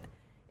 but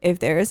if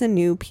there is a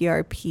new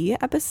PRP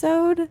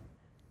episode,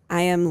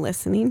 I am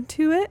listening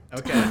to it.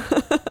 Okay.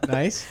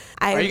 Nice.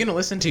 I- Are you going to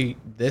listen to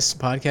this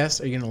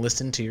podcast? Are you going to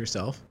listen to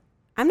yourself?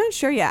 I'm not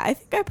sure yet. I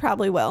think I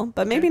probably will,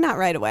 but maybe not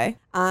right away.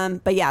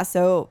 But yeah,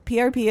 so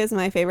PRP is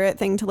my favorite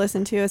thing to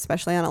listen to,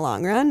 especially on a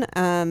long run.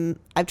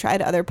 I've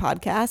tried other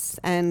podcasts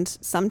and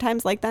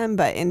sometimes like them,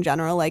 but in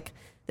general, like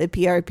the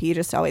PRP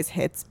just always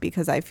hits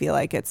because I feel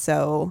like it's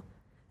so,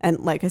 and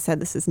like I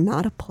said, this is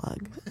not a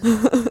plug,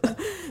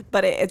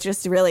 but it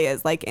just really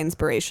is like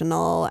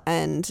inspirational,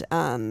 and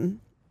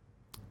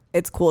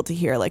it's cool to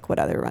hear like what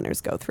other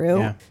runners go through.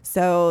 Yeah.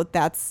 So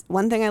that's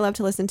one thing I love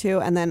to listen to.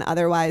 And then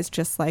otherwise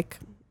just like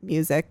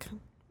music.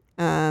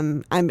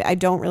 I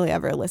don't really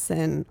ever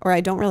listen, or I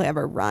don't really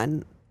ever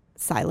run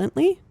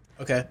silently,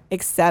 Okay.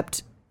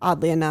 except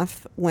oddly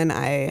enough when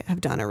I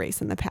have done a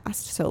race in the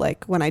past. So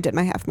like when I did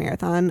my half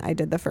marathon, I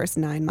did the first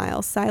 9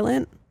 miles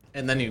silent.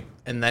 And then you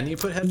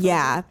put headphones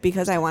Yeah, in?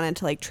 because I wanted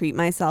to like treat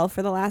myself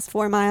for the last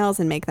 4 miles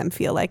and make them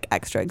feel like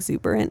extra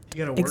exuberant.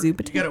 You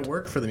gotta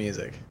work for the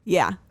music.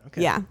 Yeah.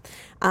 Okay. Yeah.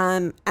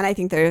 And I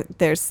think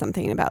there's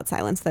something about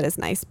silence that is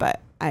nice,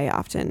 but I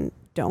often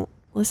don't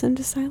listen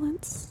to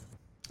silence.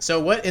 So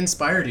what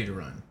inspired you to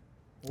run?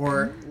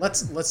 Or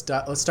let's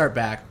start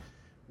back.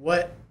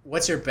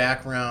 What's your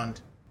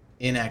background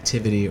in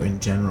activity or in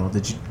general?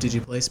 Did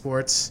you play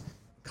sports?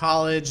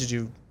 College? Did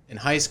you in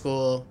high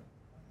school,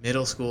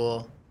 middle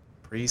school,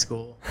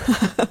 preschool?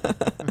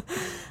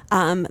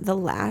 The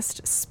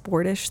last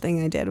sportish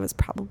thing I did was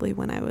probably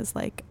when I was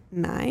like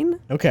 9.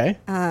 Okay.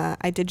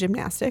 I did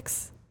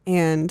gymnastics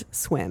and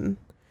swim.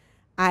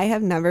 I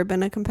have never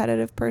been a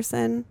competitive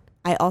person.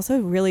 I also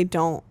really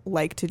don't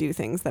like to do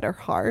things that are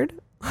hard.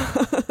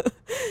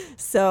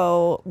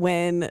 So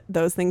when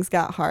those things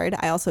got hard,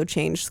 I also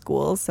changed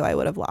schools, so I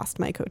would have lost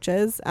my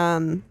coaches.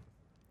 And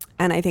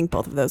I think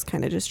both of those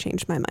kind of just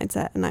changed my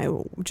mindset, and I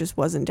just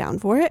wasn't down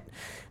for it.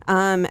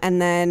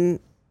 And then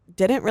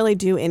didn't really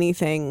do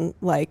anything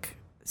like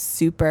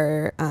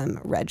super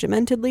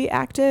regimentedly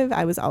active.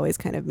 I was always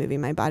kind of moving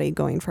my body,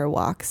 going for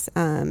walks,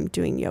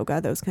 doing yoga,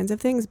 those kinds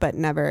of things, but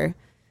never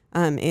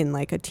in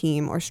like a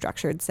team or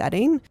structured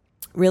setting,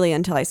 really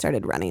until I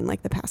started running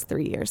like the past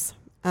 3 years.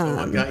 So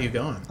what got you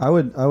going? I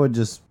would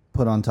just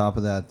put on top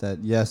of that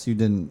yes, you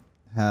didn't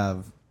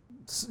have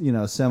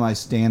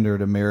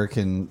semi-standard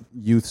American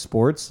youth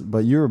sports, but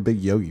you were a big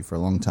yogi for a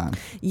long time.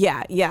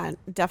 Yeah,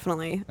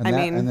 definitely.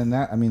 And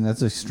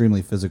that's an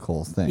extremely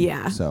physical thing.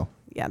 Yeah. So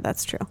Yeah,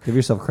 that's true. give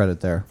yourself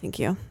credit there. Thank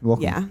you. You're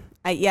welcome.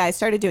 Yeah. I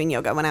started doing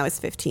yoga when I was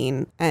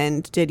 15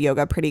 and did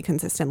yoga pretty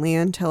consistently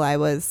until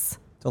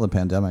Till the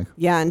pandemic.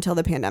 until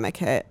the pandemic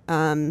hit.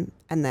 And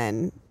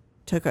then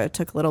took a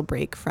little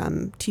break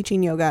from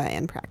teaching yoga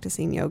and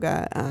practicing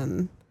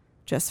yoga.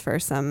 Just for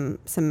some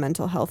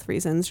mental health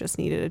reasons, just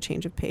needed a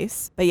change of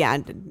pace. But yeah,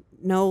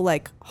 no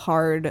like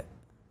hard,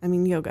 I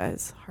mean, yoga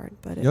is hard,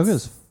 but Yoga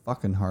is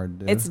fucking hard,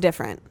 dude. it's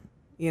different.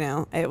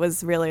 It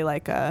was really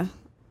like a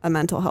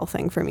mental health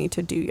thing for me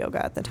to do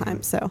yoga at the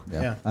time. So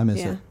Yeah. I miss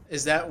yeah. it.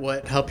 Is that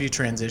what helped you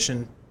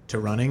transition to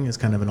running as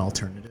kind of an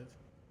alternative?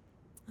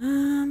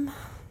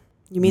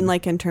 You mean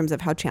like in terms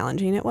of how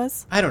challenging it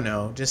was? I don't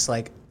know. Just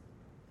like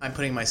I'm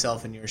putting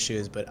myself in your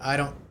shoes, but I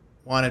don't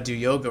want to do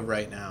yoga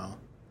right now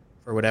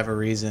for whatever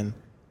reason.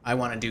 I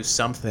want to do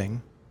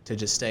something to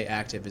just stay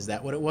active. Is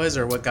that what it was,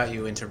 or what got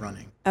you into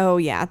running? Oh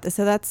yeah.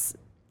 So that's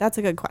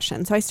a good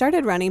question. So I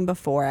started running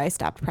before I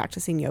stopped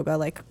practicing yoga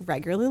like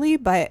regularly,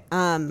 but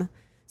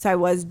so I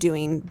was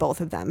doing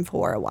both of them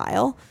for a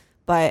while,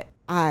 but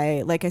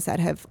I, like I said,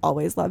 have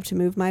always loved to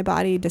move my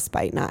body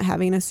despite not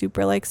having a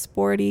super like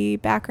sporty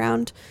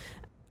background.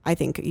 I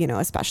think,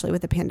 especially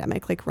with the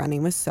pandemic, like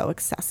running was so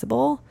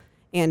accessible,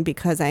 and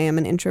because I am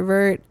an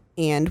introvert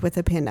and with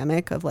the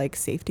pandemic of like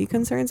safety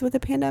concerns with the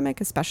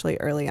pandemic, especially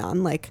early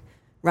on, like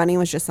running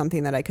was just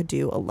something that I could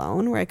do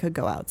alone, where I could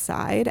go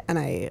outside, and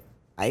I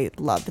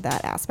loved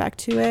that aspect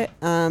to it.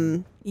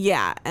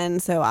 Yeah.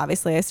 And so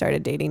obviously I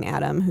started dating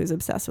Adam, who's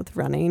obsessed with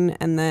running.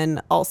 And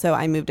then also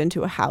I moved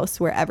into a house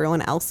where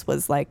everyone else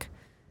was like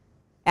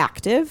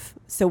active.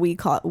 So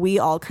we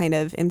all kind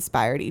of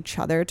inspired each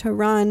other to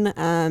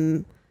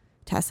run.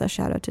 Tessa.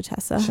 Shout out to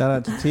Tessa. Shout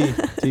out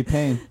to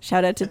T-Pain.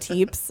 Shout out to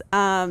Teeps.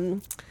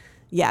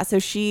 Yeah, so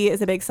she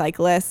is a big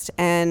cyclist,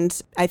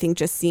 and I think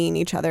just seeing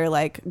each other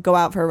like go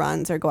out for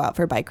runs or go out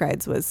for bike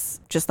rides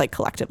was just like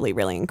collectively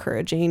really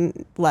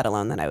encouraging, let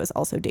alone that I was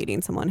also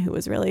dating someone who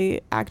was really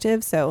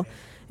active. So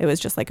it was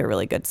just like a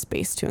really good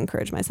space to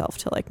encourage myself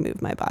to like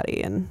move my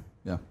body and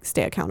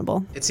stay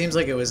accountable. It seems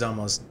like it was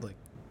almost like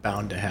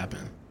bound to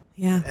happen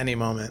Yeah. any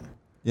moment.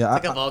 Yeah,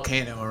 Like a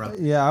volcano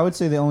erupting. Yeah, I would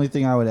say the only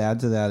thing I would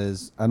add to that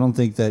is I don't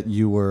think that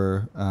you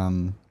were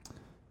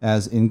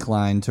as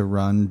inclined to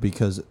run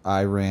because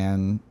I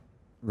ran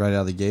right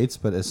out of the gates,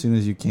 but as soon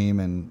as you came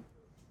and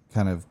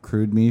kind of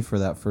crewed me for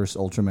that first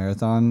ultra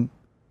marathon,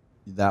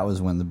 that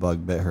was when the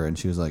bug bit her and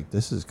she was like,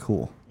 this is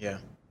cool. Yeah.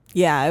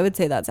 Yeah, I would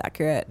say that's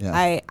accurate.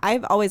 Yeah.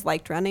 I've always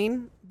liked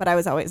running, but I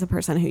was always a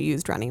person who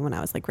used running when I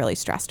was like really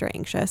stressed or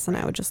anxious, and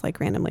I would just like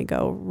randomly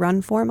go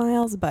run 4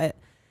 miles. But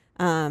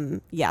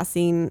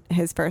seeing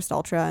his first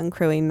ultra and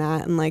crewing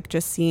that and like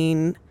just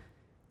seeing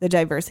the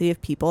diversity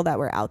of people that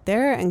were out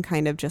there and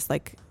kind of just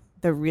like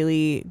the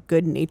really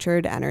good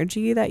natured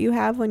energy that you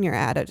have when you're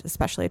at it,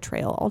 especially a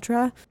trail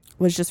ultra,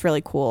 was just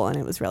really cool. And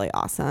it was really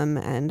awesome.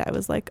 And I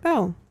was like,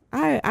 oh,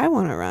 I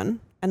want to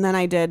run. And then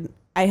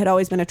I had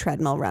always been a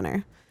treadmill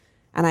runner.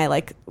 And I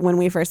like, when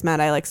we first met,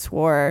 I like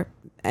swore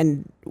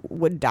and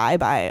would die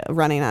by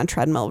running on a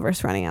treadmill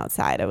versus running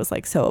outside. I was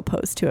like so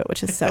opposed to it,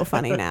 which is so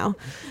funny now.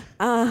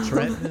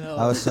 Treadmill.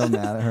 I was so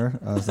mad at her.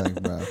 I was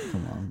like, bro,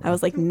 come on. Bro. I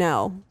was like,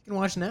 no. You can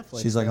watch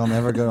Netflix. She's like, I'll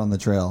never go on the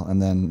trail.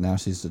 And then now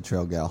she's the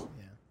trail gal.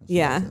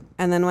 Yeah.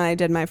 And then when I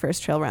did my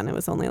first trail run, it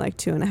was only like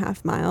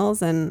 2.5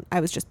 miles, and I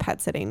was just pet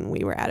sitting.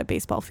 We were at a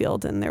baseball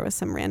field and there was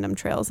some random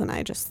trails, and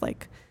I just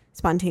like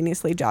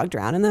spontaneously jogged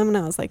around in them. And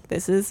I was like,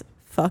 this is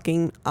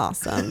fucking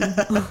awesome. And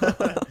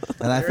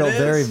I There felt it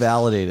very is.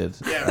 validated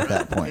Yeah, at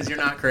that point. Because you're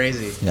not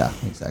crazy. Yeah,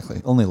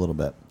 exactly. Only a little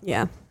bit.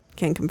 Yeah.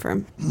 Can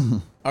confirm.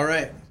 All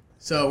right.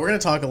 So we're going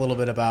to talk a little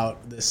bit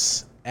about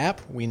this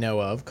app we know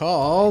of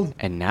called...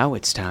 And now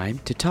it's time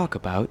to talk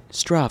about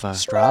Strava.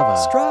 Strava.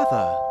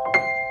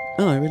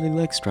 Oh, I really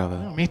like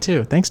Strava. Oh, me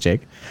too. Thanks,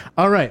 Jake.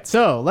 All right.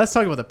 So let's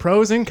talk about the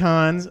pros and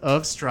cons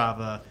of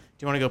Strava. Do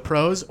you want to go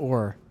pros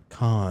or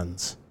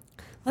cons?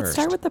 Let's first?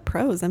 start with the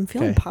pros. I'm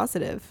feeling Okay.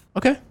 positive.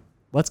 Okay.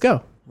 Let's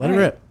go. Let it All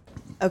right. rip.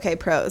 Okay,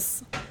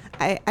 pros.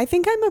 I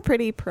think I'm a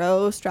pretty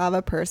pro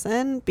Strava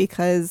person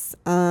because,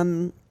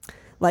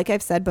 like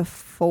I've said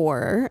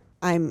before,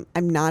 I'm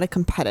not a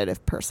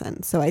competitive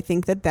person. So I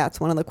think that that's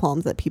one of the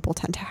qualms that people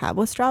tend to have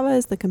with Strava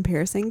is the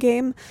comparison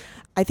game.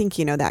 I think,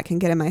 that can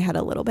get in my head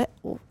a little bit.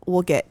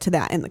 We'll get to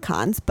that in the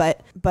cons,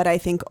 but I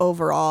think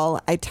overall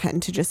I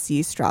tend to just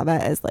see Strava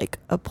as like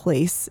a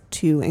place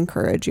to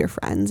encourage your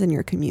friends and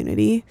your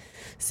community.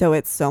 So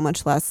it's so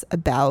much less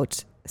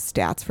about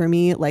stats for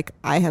me. Like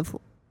I have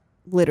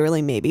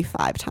literally maybe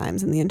 5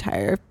 times in the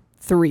entire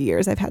 3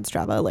 years I've had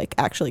Strava, like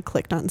actually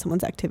clicked on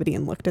someone's activity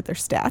and looked at their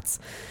stats,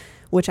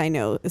 which I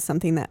know is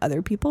something that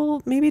other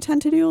people maybe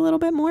tend to do a little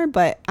bit more.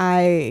 But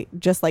I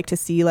just like to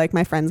see like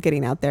my friends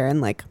getting out there and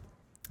like,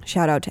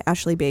 shout out to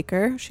Ashley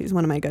Baker. She's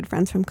one of my good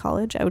friends from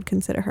college. I would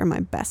consider her my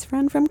best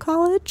friend from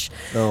college.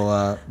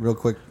 So, real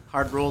quick,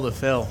 Hard rule to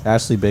fill.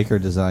 Ashley Baker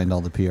designed all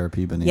the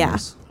PRP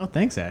bananas. Oh,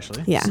 thanks,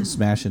 Ashley. Yeah.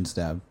 Smash and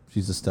stab.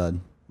 She's a stud.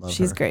 Love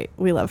She's her. great.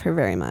 We love her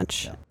very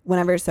much.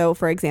 Yeah.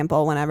 For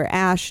example, whenever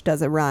Ash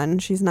does a run,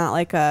 she's not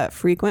like a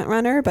frequent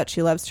runner, but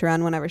she loves to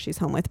run whenever she's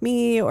home with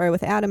me or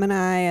with Adam and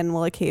I, and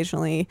we'll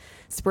occasionally,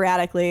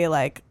 sporadically,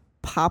 like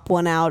pop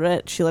one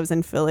out. She lives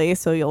in Philly,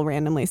 so you'll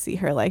randomly see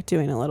her like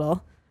doing a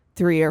little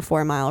 3 or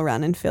 4 mile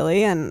run in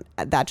Philly, and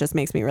that just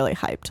makes me really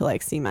hyped to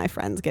like see my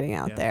friends getting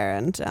out there.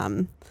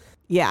 And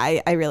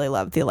I really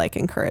love the like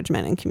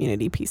encouragement and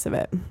community piece of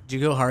it. Did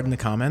you go hard in the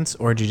comments,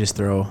 or did you just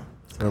throw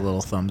a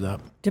little thumbs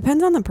up?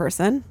 Depends on the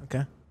person.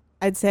 Okay.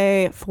 I'd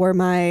say for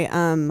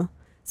my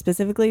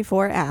specifically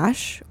for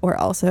Ash, or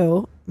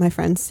also my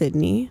friend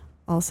Sydney,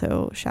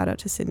 also shout out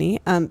to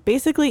Sydney.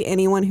 Basically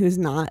anyone who's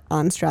not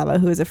on Strava,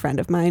 who is a friend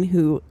of mine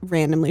who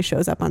randomly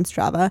shows up on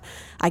Strava,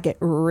 I get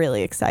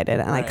really excited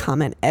and I Right.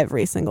 comment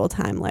every single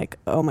time like,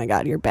 oh my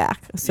God, you're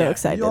back. So Yeah.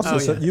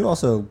 excited. You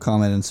also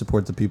comment and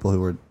support the people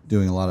who are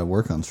doing a lot of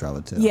work on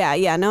Strava too.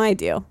 Yeah, no, I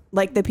do.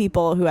 Like the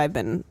people who I've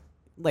been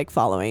like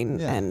following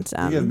Yeah. and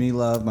You give me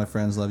love, my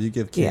friends love. You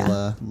give Yeah.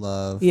 Kayla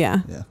love.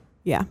 Yeah. Yeah.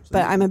 yeah.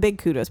 But I'm a big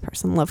kudos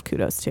person. Love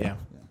kudos too. Yeah.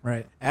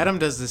 Right. Adam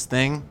does this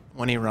thing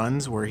when he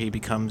runs where he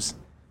becomes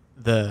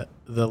the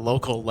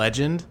local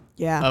legend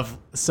Yeah. of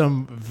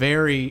some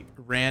very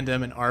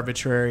random and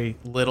arbitrary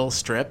little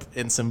strip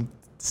in some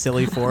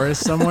silly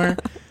forest somewhere.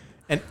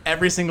 And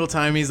every single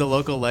time he's a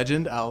local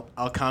legend, I'll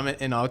comment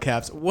in all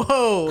caps,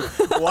 "Whoa,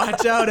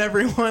 watch out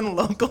everyone,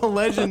 local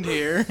legend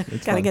here.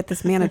 Gotta get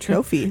this man a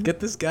trophy. Get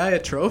this guy a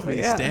trophy.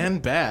 Yeah.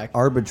 Stand back."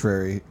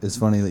 Arbitrary is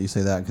funny that you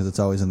say that because it's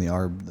always in the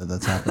arb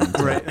that's happening.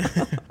 too. Right.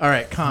 All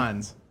right,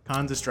 cons.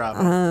 Cons of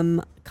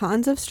Strava.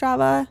 Cons of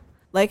Strava,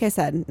 like I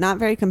said, not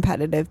very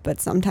competitive, but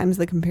sometimes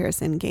the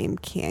comparison game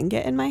can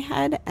get in my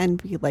head.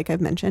 And like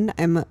I've mentioned,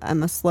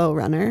 I'm a slow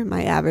runner.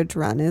 My average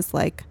run is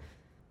like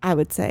I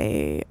would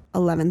say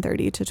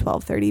 11:30 to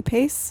 12:30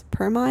 pace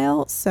per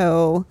mile.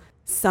 So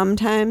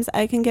sometimes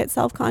I can get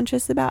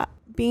self-conscious about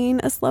being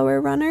a slower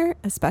runner,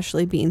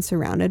 especially being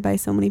surrounded by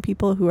so many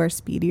people who are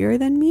speedier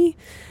than me.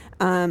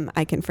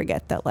 I can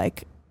forget that,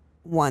 like,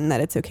 one, that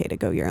it's okay to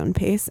go your own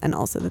pace, and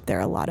also that there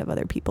are a lot of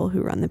other people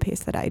who run the pace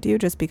that I do,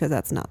 just because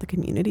that's not the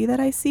community that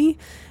I see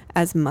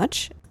as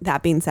much.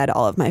 That being said,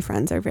 all of my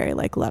friends are very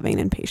like loving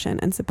and patient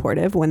and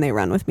supportive when they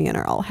run with me, and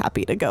are all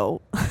happy to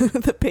go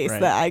the pace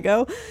that I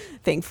go,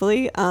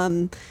 thankfully.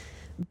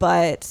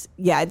 But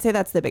yeah, I'd say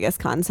that's the biggest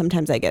con.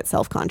 Sometimes I get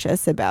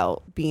self-conscious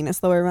about being a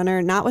slower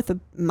runner, not with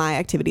my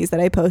activities that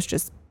I post,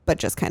 but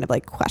just kind of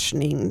like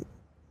questioning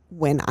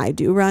when I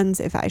do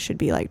runs, if I should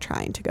be like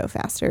trying to go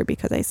faster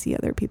because I see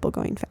other people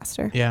going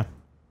faster. Yeah.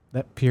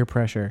 That peer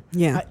pressure.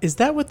 Yeah. Is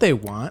that what they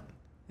want?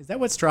 Is that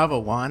what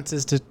Strava wants,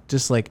 is to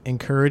just like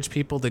encourage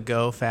people to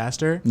go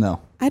faster? No,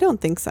 I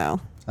don't think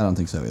so. I don't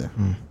think so either.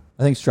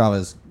 I think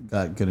Strava's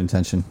got good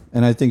intention,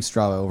 and I think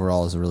Strava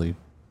overall is a really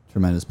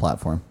tremendous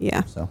platform.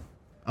 Yeah. So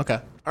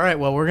Okay. All right.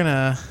 Well, we're going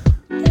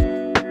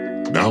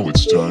to... Now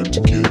it's time to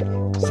get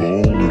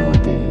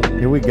vulnerable.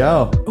 here we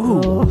go.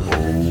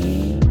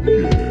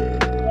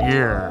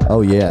 Yeah.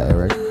 Oh yeah,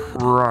 Eric.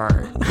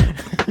 Right.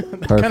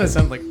 Perfect. Kind of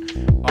sounds like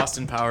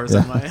Austin Powers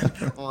on my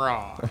end.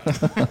 Raw.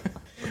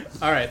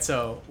 All right.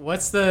 So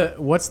what's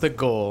the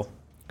goal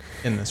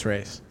in this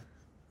race?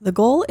 The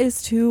goal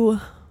is to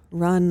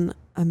run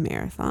a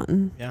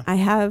marathon. Yeah. I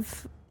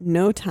have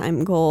no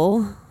time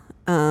goal,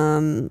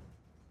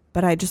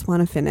 but I just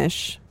want to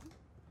finish.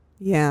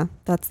 Yeah,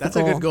 that's the That's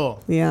goal. a good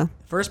goal. Yeah.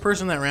 First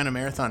person that ran a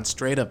marathon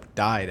straight up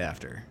died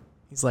after.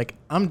 He's like,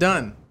 I'm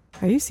done.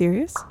 Are you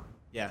serious?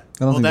 Yeah.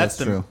 I don't think that's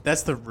the true.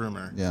 That's the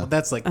rumor. Yeah. Well,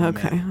 that's like the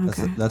Okay. myth.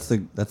 Okay. That's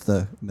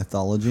the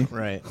mythology.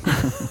 Right.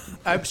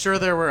 I'm sure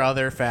there were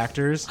other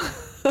factors,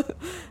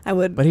 I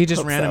would. but he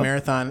just hope ran so. a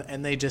marathon,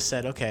 and they just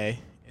said, okay,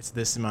 it's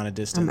this amount of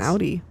distance. I'm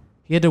outie.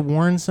 He had to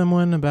warn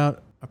someone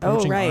about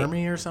approaching right.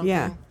 army or something.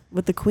 Yeah,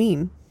 with the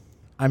queen.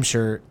 I'm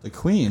sure. The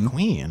Queen.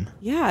 Queen.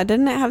 Yeah,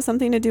 didn't it have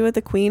something to do with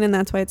the queen, and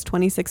that's why it's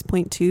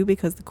 26.2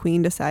 because the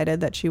queen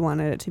decided that she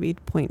wanted it to be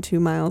 0.2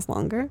 miles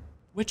longer?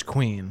 Which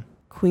queen?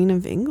 Queen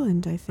of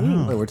England, I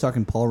think. Wait, we're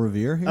talking Paul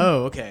Revere here.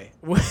 Oh, okay.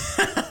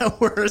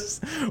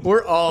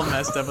 we're all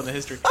messed up on the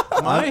history.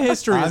 My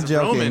history I'm is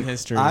joking. Roman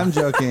history. I'm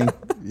joking.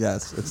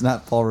 Yes, it's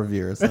not Paul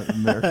Revere. It's not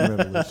American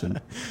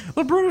Revolution.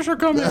 The British are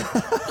coming.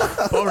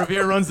 Paul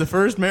Revere runs the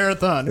first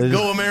marathon. Go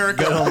They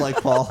America. don't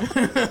like Paul.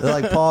 They're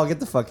like, Paul, get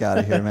the fuck out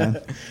of here,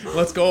 man.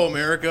 Let's go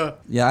America.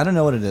 Yeah, I don't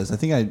know what it is. I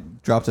think I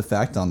dropped a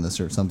fact on this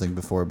or something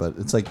before, but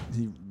it's like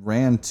he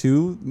ran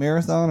 2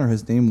 marathon, or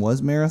his name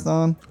was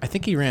Marathon. I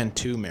think he ran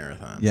 2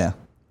 marathons. Yeah.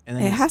 And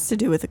then It has to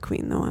do with the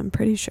queen, though, I'm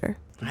pretty sure.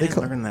 I didn't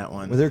learn that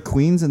one. Were there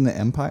queens in the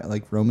empire,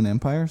 like Roman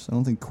empires? I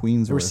don't think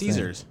queens There were were a thing.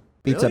 Caesars.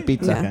 Pizza, Really?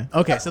 pizza. Yeah.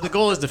 Okay, so the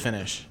goal is to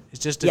finish.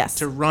 It's just Yes.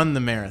 to run the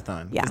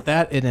marathon. Yeah. 'Cause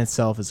that in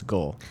itself is a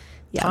goal.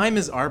 Yeah. Time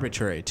is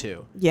arbitrary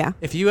too. Yeah.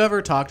 If you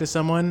ever talk to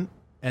someone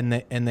and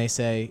they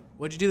say,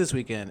 "What'd you do this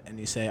weekend?" and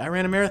you say, "I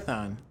ran a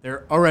marathon,"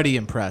 they're already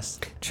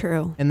impressed.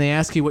 True. And they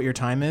ask you what your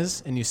time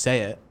is, and you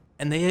say it,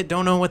 and they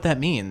don't know what that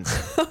means.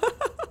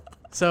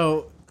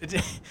 So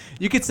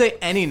you could say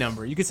any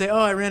number. You could say, "Oh,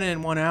 I ran it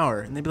in 1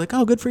 hour," and they'd be like,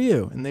 "Oh, good for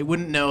you," and they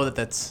wouldn't know that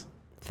that's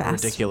a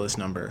Fast. ridiculous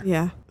number.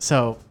 Yeah.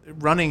 So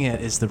running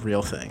it is the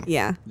real thing.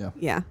 Yeah. Yeah.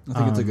 Yeah. I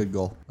think it's a good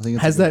goal. I think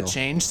it's Has a good that goal.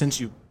 changed since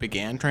you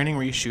began training?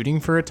 Were you shooting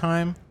for a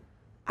time?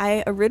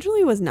 I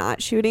originally was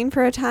not shooting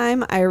for a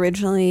time.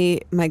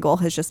 My goal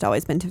has just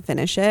always been to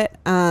finish it.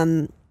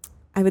 I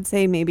would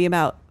say maybe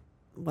about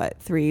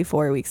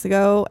 3-4 weeks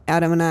ago,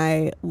 Adam and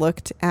I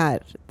looked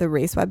at the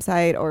race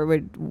website,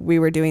 or we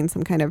were doing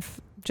some kind of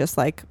just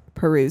like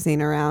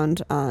perusing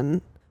around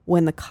on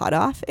when the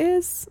cutoff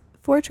is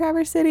for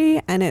Traverse City,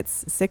 and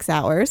it's 6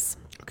 hours.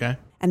 Okay.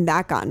 And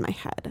that got in my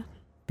head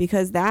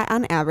because that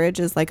on average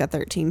is like a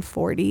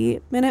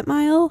 13:40 minute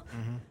mile,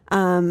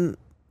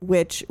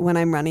 which when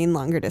I'm running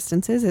longer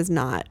distances is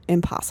not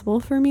impossible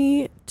for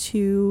me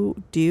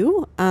to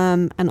do.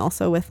 And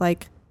also with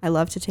like, I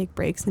love to take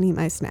breaks and eat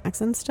my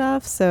snacks and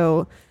stuff.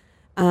 So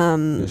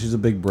Yeah, she's a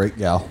big break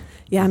gal.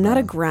 yeah, I'm not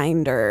a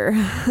grinder.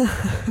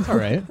 All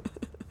right.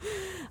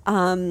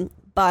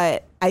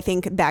 But I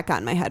think that got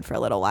in my head for a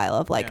little while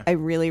of like, Yeah. I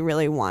really,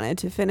 really wanted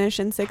to finish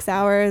in 6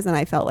 hours. And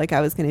I felt like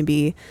I was going to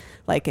be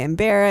like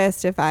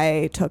embarrassed if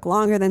I took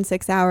longer than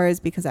 6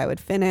 hours because I would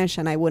finish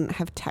and I wouldn't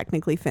have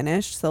technically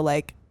finished. So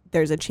like,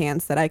 there's a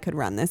chance that I could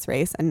run this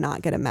race and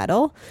not get a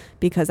medal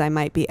because I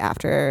might be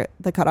after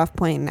the cutoff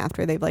point and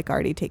after they've like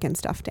already taken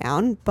stuff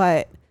down.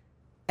 But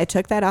I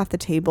took that off the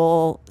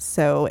table.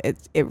 So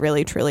it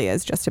really truly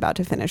is just about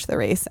to finish the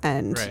race.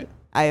 And Right.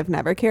 I have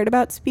never cared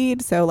about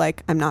speed. So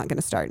like, I'm not going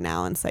to start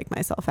now and psych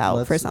myself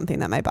out for something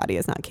that my body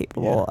is not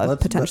capable of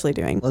potentially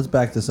doing. Let's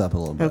back this up a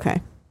little bit.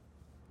 Okay.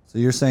 So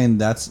you're saying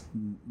that's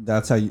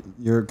how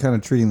you're kind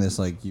of treating this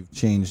like you've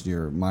changed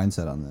your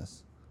mindset on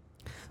this.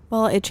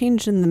 Well, it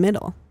changed in the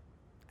middle.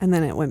 and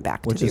then it went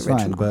back which to the is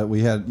original. fine. But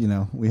we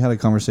had a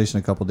conversation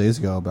a couple days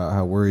ago about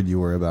how worried you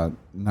were about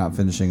not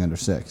finishing under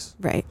 6.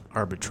 Right.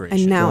 Arbitration.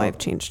 And now So- I've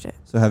changed it.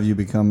 So have you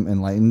become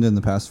enlightened in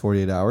the past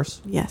 48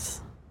 hours?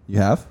 Yes. You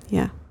have?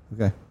 Yeah.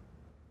 Okay.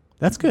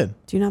 That's good.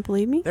 Do you not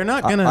believe me? They're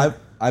not gonna.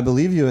 I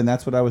believe you, and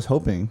that's what I was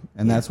hoping,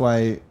 and Yeah. that's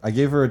why I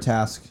gave her a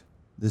task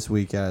this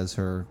week as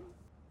her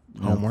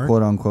Homework?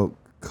 quote unquote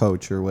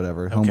coach or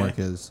whatever. Okay. Homework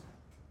is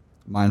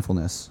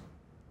mindfulness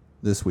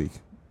this week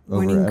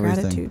Morning over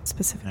everything. gratitude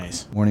specifically.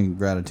 Nice. Morning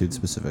gratitude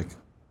specific.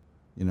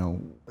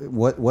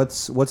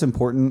 What's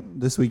important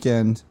this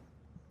weekend?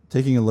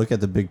 Taking a look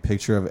at the big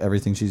picture of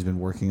everything she's been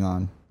working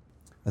on.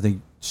 I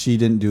think she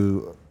didn't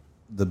do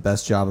the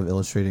best job of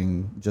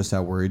illustrating just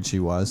how worried she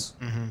was.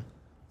 Mm-hmm.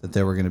 That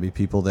there were going to be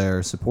people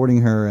there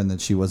supporting her, and that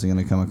she wasn't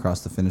going to come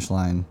across the finish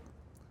line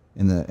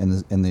in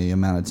the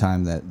amount of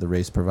time that the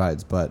race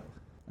provides. But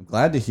I'm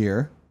glad to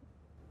hear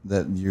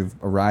that you've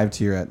arrived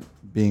here at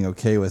being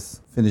okay with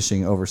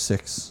finishing over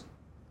 6.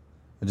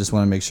 I just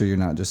want to make sure you're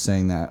not just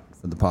saying that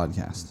for the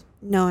podcast.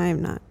 No, I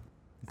am not.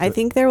 I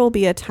think there will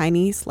be a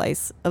tiny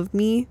slice of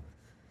me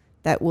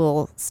that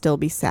will still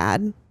be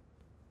sad.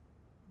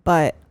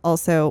 But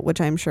also,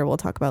 which I'm sure we'll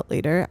talk about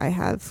later, I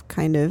have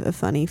kind of a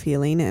funny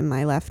feeling in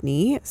my left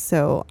knee.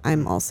 So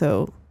I'm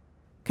also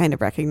kind of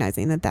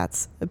recognizing that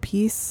that's a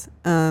piece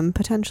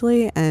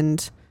potentially.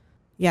 And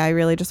yeah, I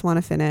really just want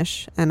to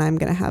finish. And I'm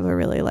going to have a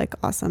really like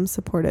awesome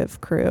supportive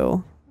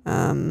crew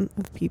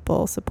of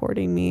people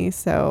supporting me.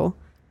 So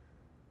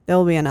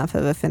there'll be enough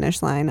of a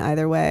finish line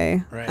either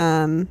way. Right.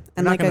 And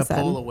You're not like I gonna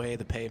said, pull away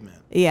the pavement.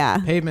 yeah,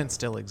 Pavement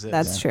still exists.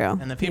 that's true.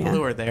 And the people Yeah.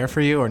 who are there for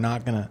you are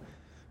not gonna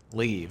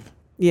leave.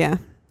 Yeah.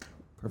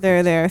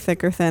 They're there,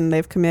 thick or thin.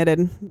 They've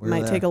committed. We're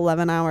Might there. take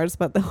 11 hours,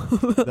 but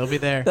They'll be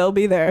there. they'll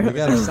be there. We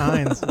got There's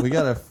signs. we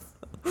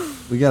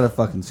got a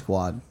fucking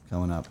squad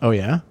coming up. Oh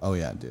yeah. Oh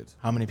yeah, dude.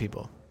 How many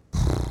people?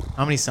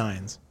 How many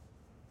signs?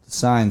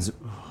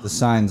 The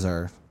signs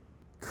are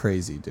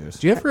crazy, dude.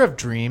 Do you ever have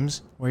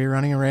dreams where you're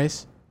running a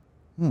race?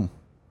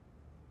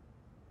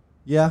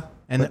 Yeah.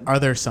 And are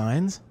there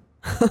signs?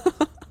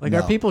 Like, No.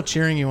 are people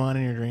cheering you on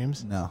in your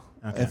dreams? No.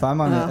 Okay. If I'm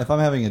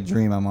having a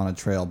dream, I'm on a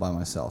trail by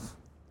myself.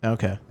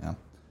 Okay. Yeah.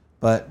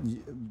 But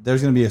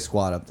there's going to be a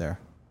squad up there.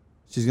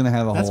 She's going to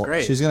have That's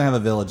great. She's going to have a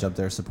village up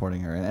there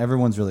supporting her, and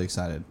everyone's really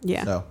excited.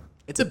 Yeah. So,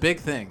 It's a big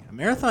thing. A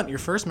marathon, your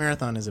first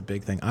marathon is a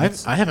big thing. I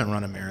haven't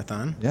run a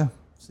marathon. yeah.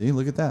 See,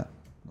 look at that.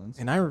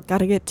 And I Got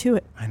to get to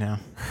it. know.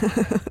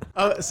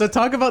 So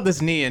talk about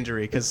this knee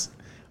injury, because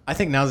I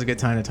think now's a good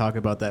time to talk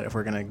about that if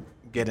we're going to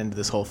get into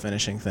this whole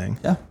finishing thing.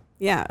 Yeah.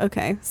 Yeah.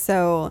 Okay.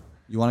 So,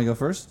 You want to go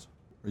first?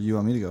 Or you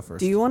want me to go first?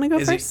 do you want to go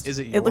Is it- first? is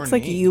it It your looks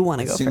like knee? you want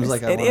to It go seems first.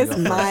 like I It wanna is go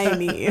my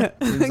knee.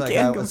 Seems like,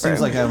 Can it seems confirm.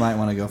 like I might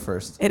want to go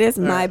first. It is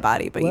my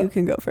body, but you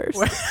can go first.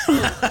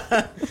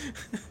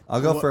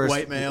 I'll go first.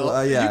 White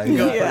male. Yeah. You can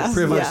go Yeah.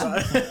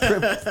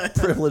 Privileged,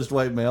 privileged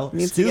white male.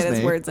 Needs Excuse to get me.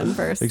 his words in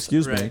first.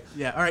 Excuse me. Right.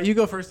 Yeah. All right. You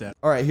go first, Dad.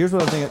 All right, here's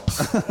what I'm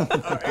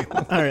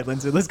thinking. All right,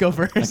 Lindsay. Let's go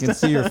first. I can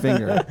see your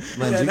finger.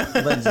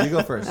 Lindsay, you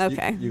go first.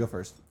 Okay. You go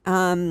first.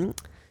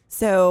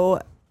 So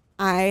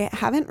I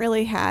haven't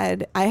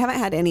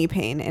had any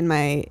pain in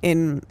my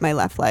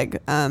left leg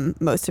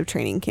most of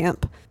training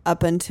camp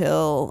up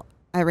until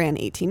I ran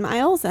 18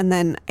 miles, and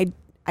then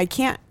I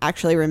can't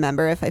actually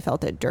remember if I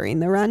felt it during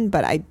the run,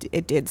 but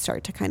it did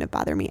start to kind of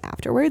bother me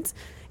afterwards.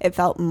 It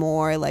felt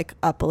more like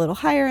up a little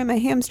higher in my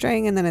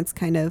hamstring, and then it's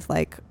kind of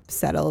like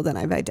settled, and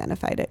I've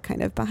identified it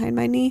kind of behind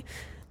my knee,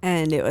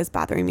 and it was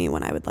bothering me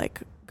when I would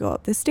like go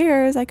up the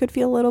stairs. I could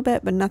feel a little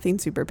bit, but nothing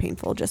super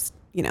painful, just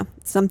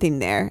something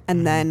there.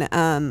 And then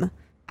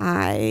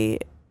I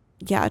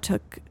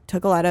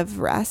took a lot of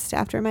rest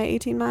after my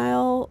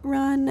 18-mile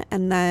run,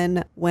 and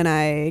then when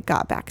I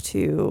got back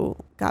to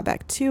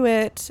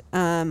it,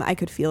 I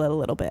could feel it a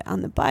little bit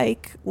on the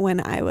bike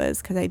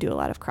because I do a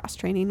lot of cross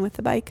training with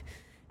the bike.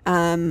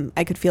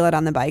 I could feel it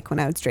on the bike when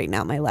I would straighten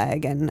out my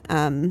leg, and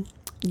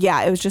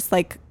it was just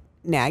like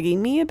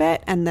nagging me a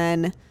bit. And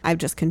then I've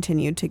just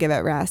continued to give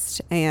it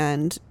rest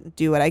and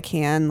do what I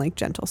can, like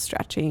gentle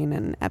stretching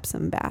and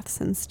Epsom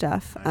baths and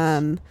stuff.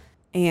 Nice.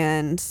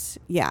 And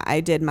yeah,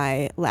 I did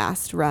my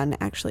last run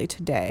actually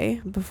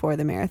today before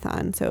the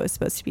marathon. So it was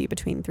supposed to be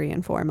between 3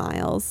 and 4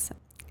 miles,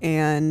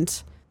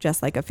 and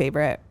just like a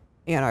favorite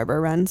Ann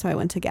Arbor run. So I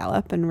went to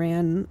Gallup and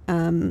ran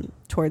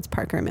towards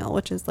Parker Mill,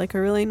 which is like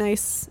a really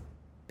nice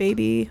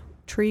baby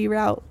tree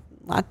route.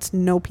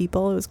 No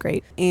people. It was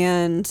great.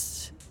 And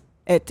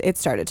it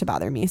started to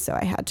bother me. So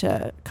I had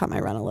to cut my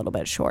run a little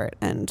bit short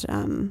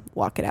and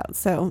walk it out.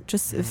 So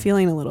just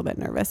feeling a little bit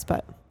nervous,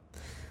 but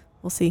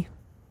we'll see.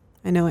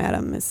 I know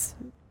Adam is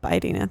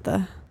biting at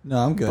the No,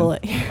 I'm good.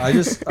 bullet. I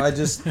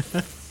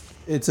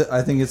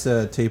think it's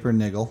a taper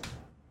niggle.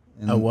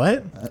 And A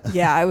what?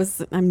 Yeah,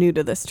 I'm new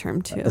to this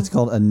term too. It's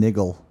called a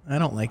niggle. I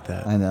don't like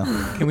that. I know.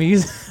 Can we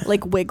use?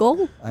 Like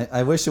wiggle?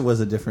 I wish it was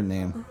a different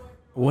name.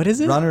 What is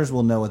it? Runners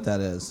will know what that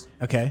is.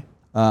 Okay.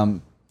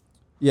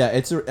 Yeah,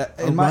 it's A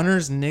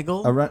runner's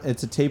niggle.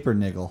 It's a taper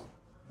niggle,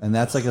 and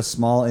that's like a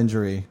small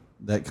injury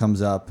that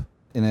comes up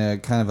in a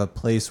kind of a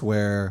place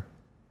where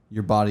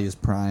your body is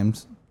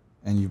primed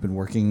and you've been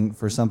working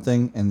for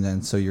something, and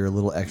then so you're a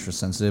little extra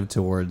sensitive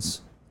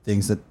towards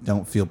things that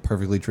don't feel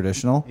perfectly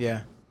traditional.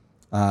 Yeah.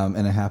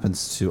 And it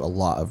happens to a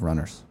lot of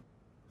runners.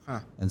 Huh.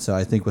 And so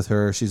I think with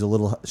her, she's a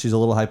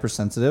little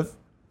hypersensitive.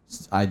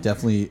 I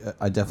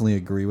definitely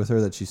agree with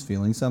her that she's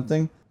feeling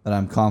something, but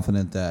I'm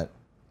confident that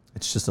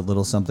it's just a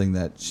little something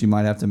that she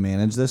might have to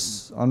manage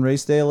this on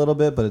race day a little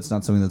bit, but it's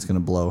not something that's going to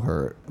blow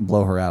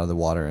her out of the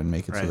water and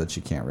make it so Right. that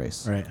she can't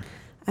race. Right.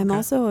 I'm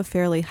also a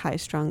fairly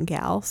high-strung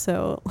gal,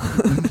 so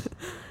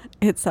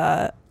it's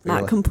not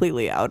Fairly.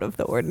 completely out of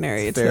the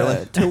ordinary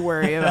Fairly. to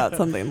worry about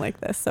something like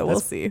this. So we'll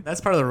see.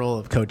 That's part of the role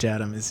of Coach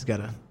Adam is he's got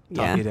to talk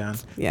Yeah. you down.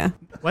 Yeah.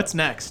 What's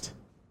next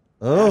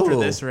Oh, after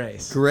this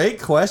race?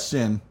 great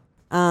question.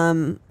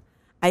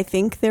 I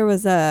think there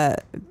was a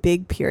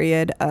big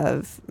period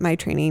of my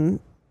training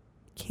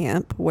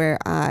camp where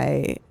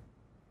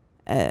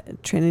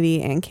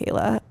Trinity and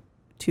Kayla,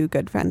 two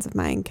good friends of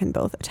mine, can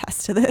both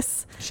attest to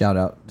this. Shout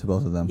out to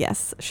both of them.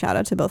 Yes, shout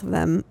out to both of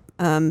them.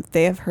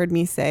 They have heard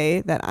me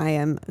say that I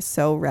am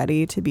so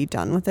ready to be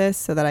done with this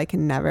so that I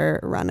can never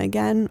run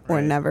again or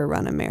Right. never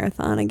run a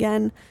marathon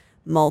again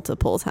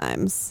multiple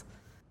times.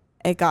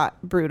 It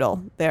got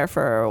brutal there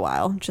for a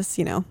while, just,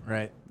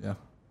 Right. Yeah.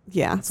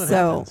 yeah. what So,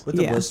 happens. With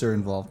the yeah. blister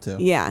involved too.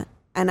 Yeah.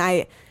 And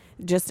I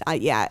just,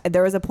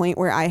 there was a point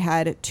where I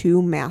had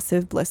 2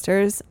 massive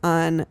blisters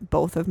on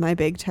both of my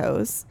big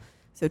toes.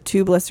 So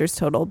 2 blisters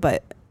total,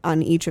 but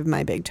on each of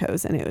my big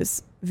toes. And it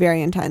was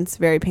very intense,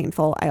 very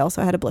painful. I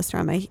also had a blister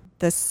on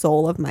the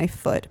sole of my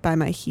foot by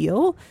my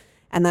heel.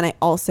 And then I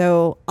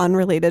also,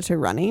 unrelated to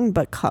running,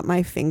 but cut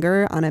my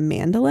finger on a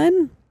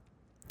mandolin,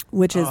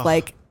 which is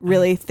like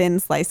really thin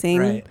slicing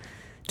Right.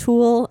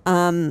 tool.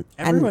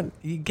 Everyone,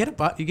 you get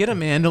a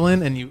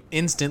mandolin and you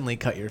instantly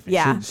cut your finger.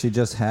 Yeah. She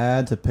just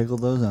had to pickle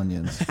those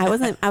onions. I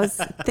was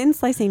thin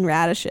slicing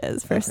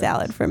radishes for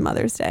salad for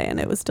Mother's Day, and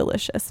it was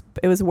delicious.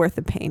 It was worth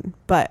the pain,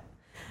 but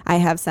I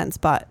have since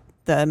bought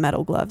the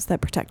metal gloves that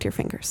protect your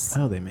fingers.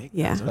 Oh, they make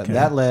Yeah. those. But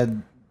Okay.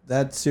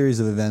 that series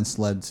of events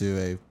led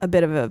to A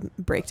bit of a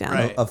breakdown.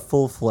 Right. a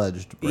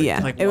full-fledged break. Yeah,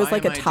 Like, it was why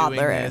like am a I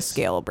toddler doing this?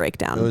 scale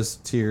breakdown. It was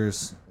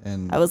tears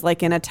and I was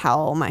like in a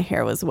towel, my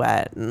hair was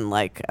wet, and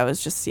like I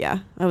was just I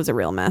was a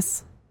real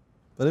mess.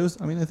 but it was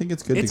I think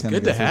it's good It's to kind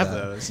good of to have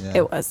those. Yeah.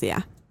 It was,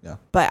 yeah. Yeah.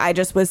 But I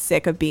just was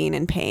sick of being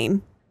in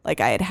pain.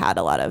 Like I had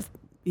a lot of,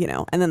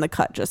 and then the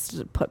cut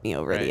just put me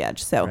over Right. the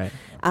edge. So, Right.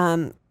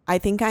 I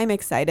think I'm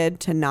excited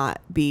to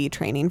not be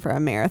training for a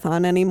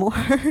marathon anymore.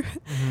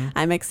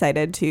 I'm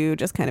excited to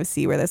just kind of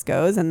see where this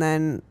goes and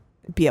then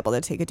be able to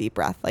take a deep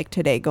breath. Like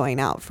today, going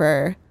out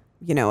for,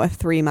 a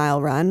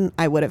 3-mile run,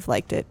 I would have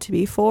liked it to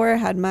be 4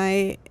 had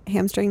my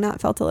hamstring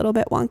not felt a little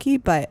bit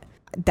wonky. But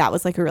that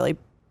was like a really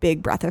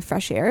big breath of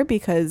fresh air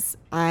because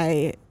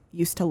I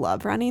used to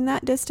love running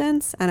that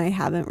distance and I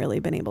haven't really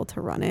been able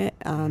to run it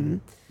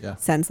Yeah.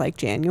 since like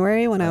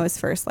January when I was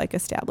first like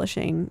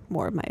establishing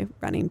more of my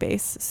running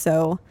base.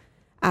 So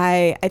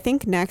I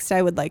think next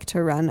I would like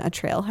to run a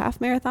trail half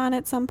marathon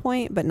at some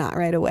point, but not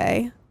right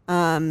away.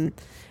 And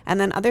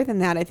then other than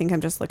that, I think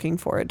I'm just looking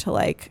forward to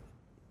like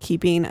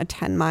keeping a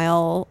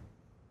 10-mile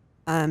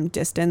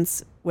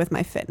distance with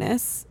my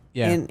fitness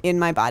Yeah. in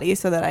my body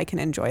so that I can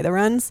enjoy the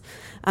runs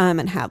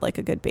and have like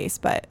a good base,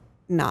 but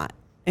not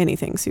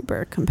anything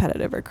super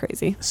competitive or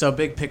crazy. So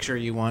big picture,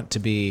 you want to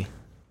be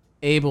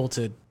able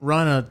to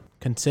run a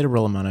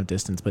considerable amount of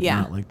distance, but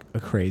Yeah. not like a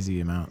crazy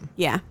amount.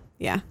 Yeah.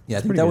 Yeah. Yeah,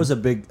 I think pretty that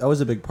good.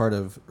 was a big part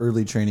of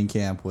early training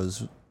camp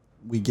was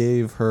we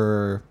gave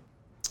her,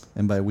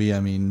 and by we I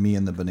mean me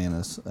and the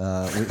bananas.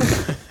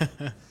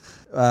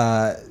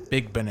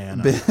 Big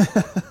banana.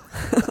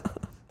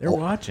 They're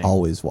watching.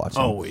 Always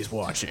watching. Always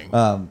watching.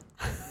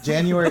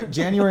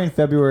 January and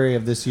February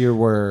of this year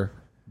were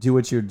do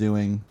what you're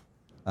doing,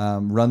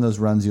 run those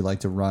runs you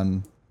like to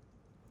run,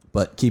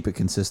 but keep it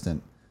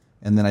consistent.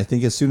 And then I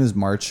think as soon as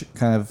March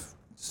kind of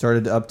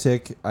started to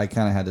uptick, I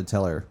kind of had to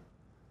tell her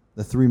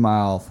the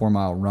 3-mile,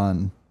 4-mile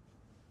run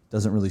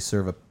doesn't really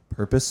serve a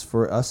purpose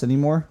for us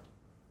anymore.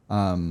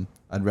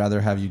 I'd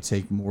rather have you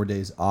take more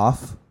days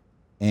off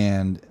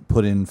and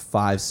put in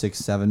 5, 6,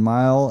 7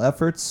 mile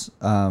efforts.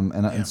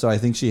 And so I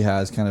think she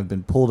has kind of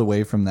been pulled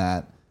away from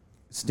that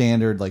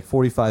standard like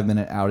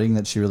 45-minute outing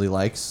that she really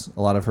likes.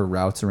 A lot of her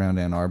routes around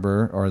Ann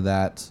Arbor are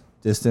that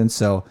distance.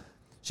 So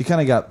she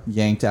kind of got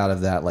yanked out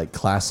of that like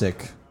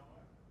classic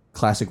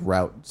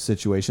route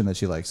situation that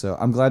she likes. So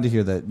I'm glad to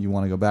hear that you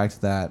want to go back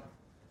to that.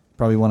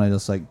 Probably want to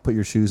just like put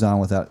your shoes on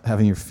without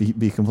having your feet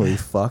be completely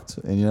fucked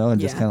and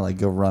just Yeah. kind of like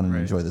go run and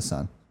Right. enjoy the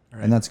sun.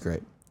 Right. And that's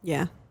great.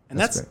 Yeah. And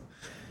That's that's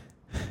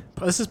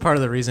this is part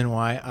of the reason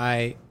why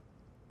I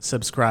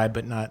subscribe,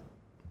 but not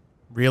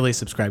really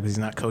subscribe because he's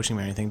not coaching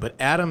me or anything. But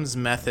Adam's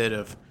method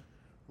of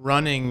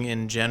running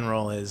in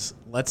general is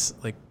let's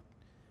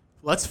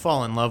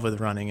fall in love with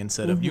running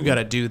instead of you got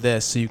to do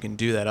this so you can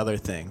do that other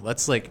thing.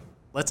 Let's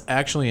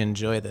actually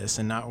enjoy this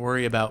and not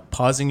worry about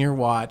pausing your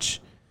watch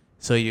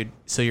so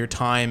your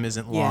time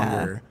isn't Yeah.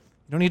 longer.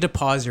 You don't need to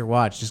pause your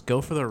watch. Just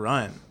go for the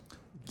run.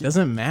 It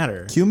doesn't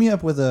matter. Cue me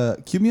up with a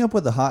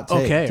hot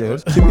take, Okay.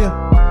 dude. Cue me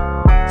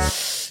up.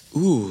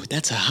 Ooh,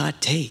 that's a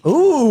hot take.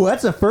 Ooh,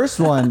 that's the first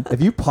one.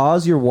 If you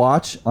pause your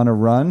watch on a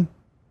run,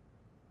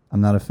 I'm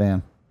not a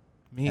fan.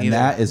 Me And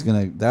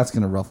either. that's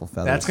gonna ruffle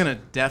feathers. That's gonna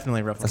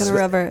definitely ruffle. It's gonna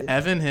rubber.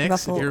 Evan Hicks,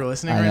 ruffle- if you're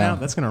listening I right know. now,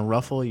 that's gonna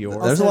ruffle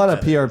your. There's a lot of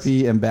feathers.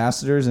 PRP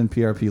ambassadors and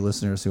PRP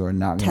listeners who are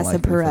not gonna Tessa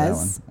like me for that one.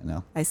 Perez. I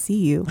know. I see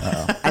you.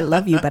 I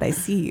love you, but I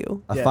see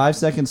you. A Yeah. 5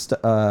 second Just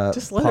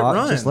let it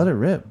run. Just let it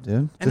rip,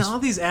 dude. And Just, all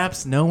these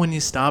apps know when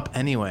you stop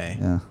anyway.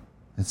 yeah,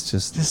 it's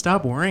just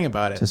Stop worrying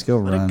about it. just go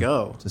Let run. it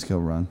go. Just go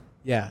run.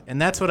 Yeah, and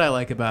that's what I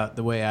like about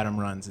the way Adam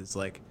runs. Is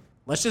like,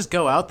 let's just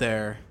go out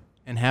there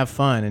and have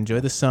fun, enjoy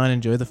the sun,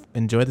 enjoy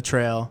the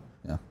trail,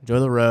 Yeah. enjoy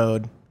the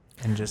road,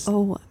 and just.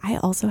 Oh, I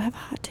also have a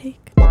hot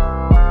take.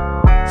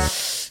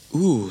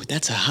 Ooh,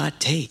 that's a hot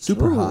take.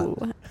 Super hot.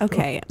 Ooh.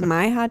 Okay,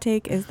 my hot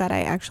take is that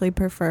I actually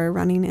prefer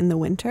running in the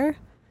winter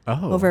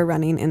Oh, over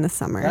running in the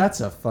summer. That's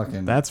a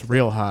fucking. that's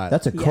real hot.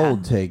 That's a Yeah.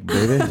 cold take,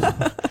 baby.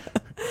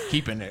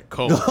 Keeping it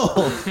cold.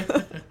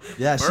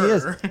 Yeah, she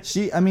Burr.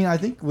 is. I mean, I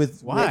think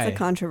with Why? It's a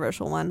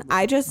controversial one.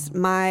 I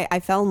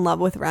fell in love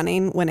with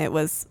running when it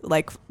was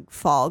like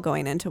fall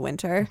going into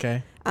winter.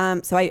 Okay.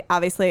 So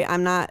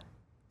I'm not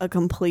a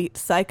complete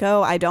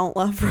psycho. I don't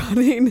love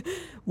running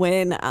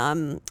when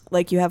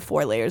like you have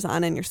 4 layers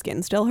on and your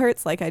skin still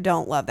hurts. Like I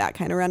don't love that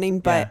kind of running,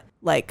 but Yeah.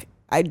 like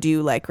I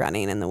do like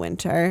running in the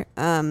winter.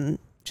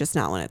 Just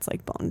not when it's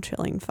like bone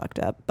chilling fucked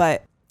up.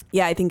 But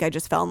yeah, I think I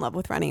just fell in love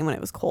with running when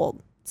it was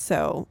cold.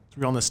 So It's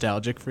real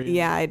nostalgic for you.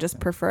 yeah, I just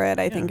prefer it.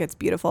 I think it's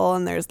beautiful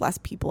and there's less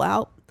people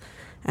out.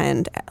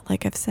 And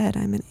like I've said,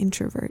 I'm an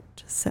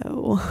introvert.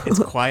 So It's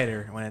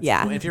quieter when it's.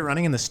 Yeah. If you're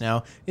running in the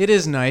snow, it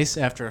is nice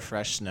after a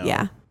fresh snow.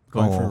 yeah,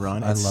 Going for a Oh,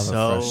 run. I It's love a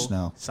so fresh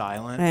snow.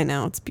 silent. I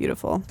know. It's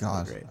beautiful.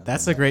 God, Great.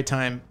 That's a great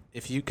time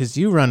because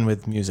you run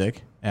with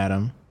music,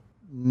 Adam.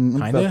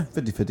 Kinda? about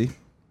 50-50.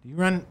 You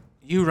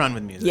run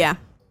with music. Yeah.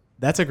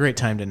 That's a great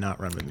time to not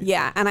run with music.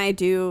 Yeah. And I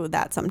do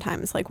that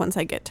sometimes. Like once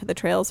I get to the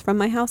trails from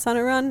my house on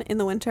a run in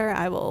the winter,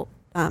 I will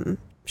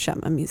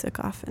shut my music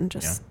off and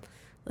just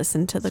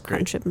listen to the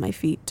crunch of my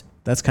feet.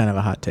 That's kind of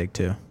a hot take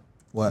too.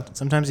 What?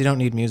 Sometimes you don't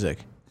need music.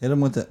 Hit him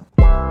with it.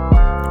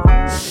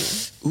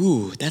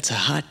 Ooh, that's a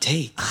hot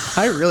take.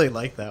 I really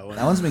like that one.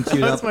 That one's been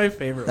queued That's up. my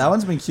favorite That one.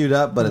 one's been queued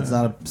up, but it's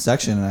not a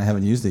section, and I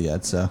haven't used it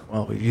yet. So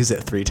Well, we've used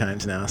it 3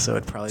 times now, so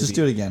it'd probably just be,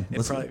 do it again. It'd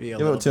Let's probably be a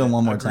give little it to him bit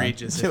one more time.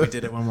 egregious Do if we it.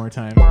 did it one more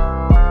time.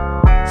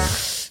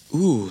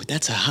 Ooh,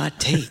 that's a hot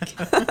take.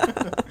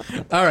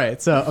 All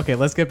right, so okay,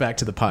 let's get back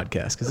to the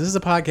podcast because this is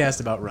a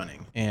podcast about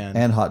running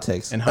And hot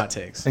takes. and hot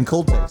takes. And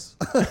cold takes.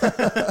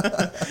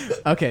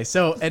 Okay,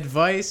 so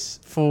advice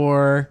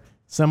for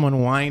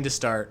someone wanting to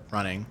start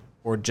running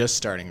or just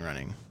starting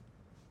running.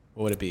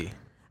 What would it be?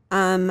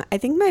 I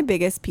think my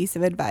biggest piece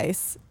of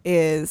advice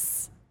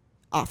is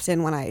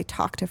often when I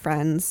talk to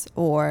friends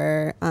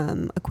or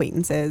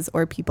acquaintances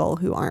or people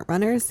who aren't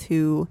runners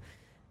who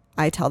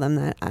I tell them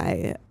that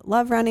I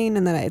love running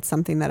and that it's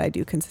something that I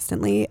do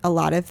consistently.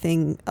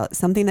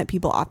 Something that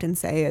people often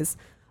say is,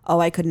 oh,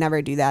 I could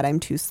never do that. I'm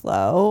too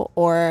slow.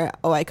 Or,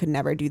 oh, I could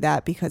never do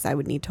that because I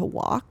would need to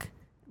walk.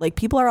 Like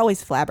people are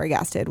always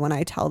flabbergasted when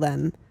I tell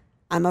them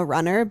I'm a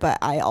runner, but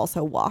I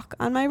also walk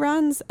on my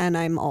runs and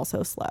I'm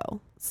also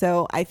slow.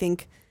 So I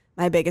think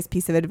my biggest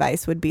piece of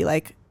advice would be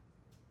like,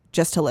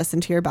 just to listen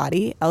to your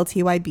body.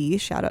 LTYB,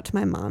 shout out to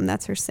my mom.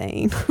 That's her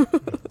saying.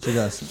 She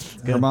does.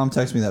 Her mom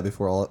texts me that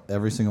before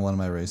every single one of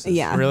my races.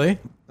 Yeah. Really?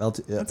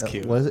 That's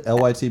cute. What is it?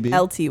 LYTB?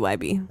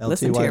 LTYB.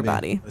 Listen to your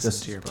body. Listen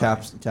Just to your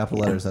body. capital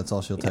letters. That's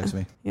all she'll text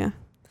me. Yeah.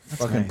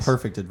 Fucking nice.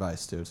 perfect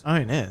advice, dude. Oh,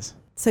 it is.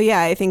 So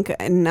yeah, I think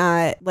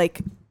not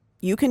like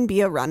you can be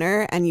a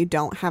runner and you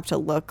don't have to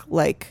look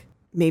like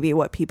maybe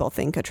what people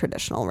think a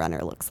traditional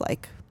runner looks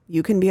like.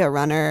 You can be a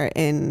runner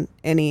in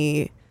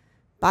any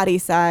body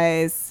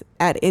size,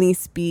 at any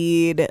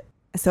speed.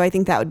 So I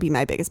think that would be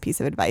my biggest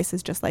piece of advice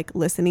is just like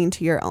listening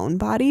to your own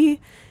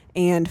body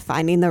and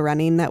finding the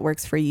running that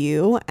works for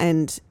you.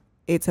 And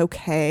it's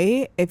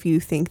okay if you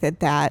think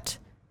that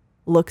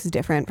looks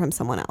different from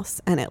someone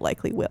else, and it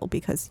likely will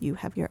because you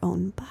have your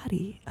own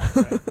body.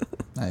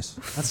 Nice.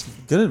 That's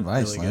Good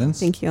advice, Really good. Lance.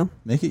 Thank you.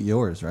 Make it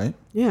yours, right?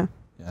 Yeah.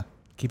 Yeah.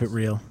 keep it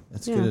real.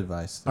 That's Yeah. good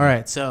advice. All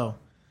right, so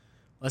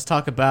let's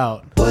talk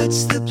about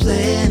What's the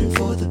plan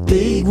for the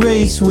big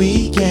Race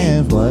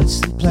weekend.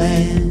 What's the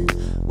plan?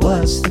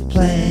 What's the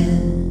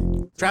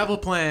plan? travel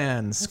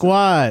plans,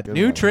 squad, Good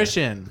one,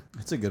 nutrition.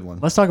 It's a good one.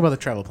 Let's talk about the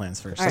travel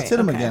plans first. All Let's right, hit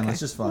them okay, again. okay. That's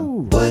just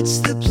fun. What's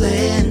the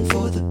plan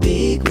for the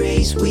big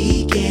race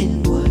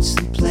weekend? What's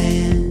the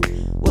plan?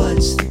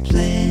 What's the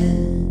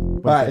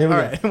plan? All right, here we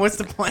All go. right, what's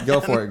the plan?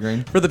 Go for it,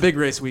 Green. For the big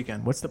race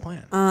weekend, what's the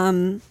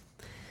plan?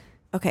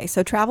 Okay,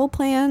 so travel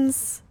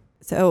plans.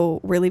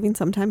 So we're leaving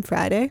sometime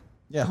Friday.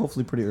 Yeah,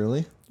 hopefully pretty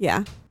early.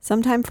 Yeah.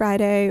 Sometime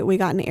Friday, we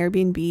got an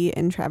Airbnb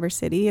in Traverse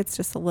City. It's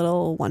just a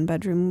little one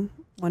bedroom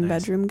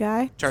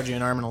guy. Charge you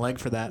an arm and a leg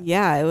for that.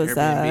 Yeah, it was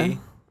Airbnb.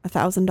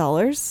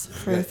 $1,000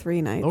 for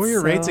 3 nights. Lower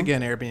your rates so-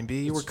 again,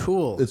 Airbnb. You were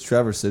cool. It's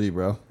Traverse City,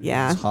 bro.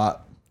 Yeah. It's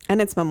hot.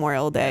 And it's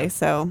Memorial Day,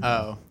 so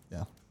Oh,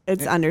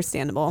 It's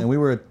understandable. And we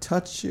were a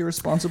touch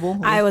irresponsible.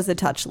 I was a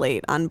touch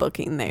late on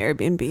booking the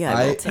Airbnb.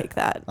 I will take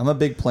that. I'm a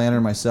big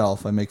planner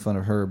myself. I make fun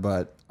of her,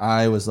 but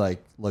I was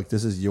like, look,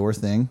 this is your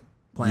thing.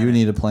 You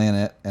need to plan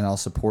it, and I'll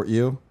support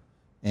you.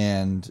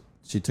 And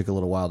she took a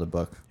little while to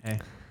book. Hey.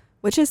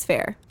 Which is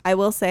fair. I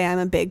will say I'm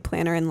a big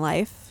planner in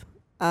life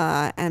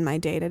and my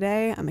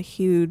day-to-day. I'm a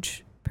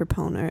huge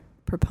proponent,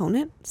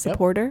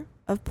 supporter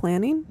of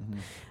planning.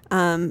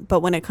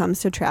 But when it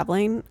comes to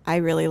traveling, I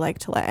really like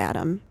to let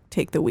Adam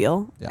take the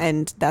wheel. Yeah.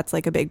 And that's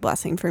like a big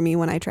blessing for me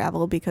when I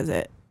travel because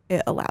it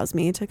allows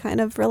me to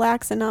kind of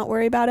relax and not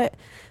worry about it.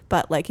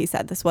 But like he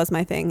said, this was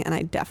my thing, and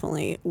I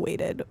definitely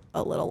waited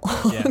a little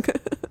long. Yeah.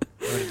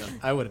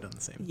 I would have done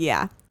the same.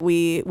 Yeah.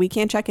 We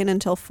can't check in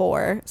until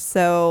 4.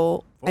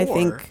 So I 4?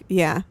 think,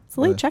 yeah, it's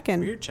a late check-in.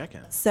 Weird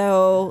check-in.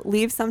 So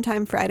leave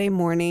sometime Friday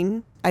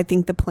morning. I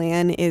think the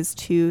plan is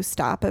to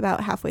stop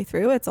about halfway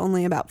through. It's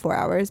only about 4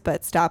 hours,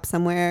 but stop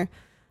somewhere,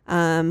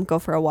 go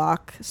for a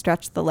walk,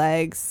 stretch the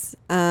legs,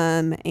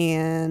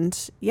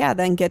 and yeah,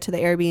 then get to the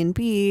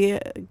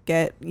Airbnb,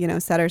 get,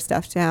 set our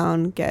stuff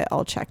down, get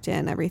all checked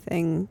in,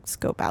 everything,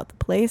 scope out the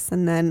place,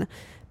 and then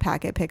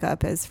packet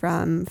pickup is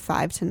from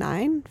 5 to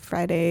 9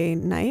 Friday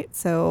night.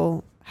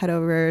 So head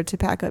over to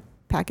packet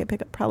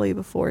pickup probably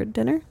before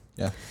dinner.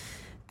 Yeah.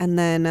 And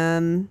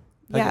then,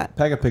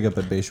 Packet pickup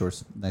at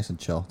Bayshore's nice and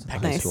chill. It's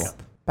Packet high Nice. school.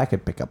 pickup.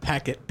 Packet pickup.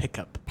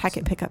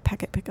 Packet pickup.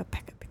 packet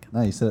pickup.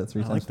 No, you said it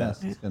 3 I times like that.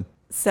 fast. It's good.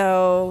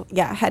 So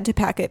yeah, head to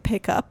packet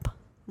pickup.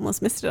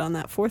 Almost missed it on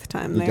that 4th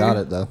time. You there. got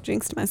it, though.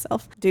 Jinxed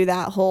myself. Do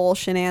that whole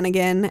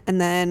shenanigan and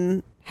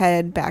then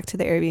head back to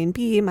the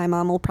Airbnb. My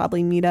mom will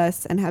probably meet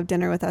us and have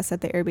dinner with us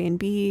at the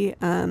Airbnb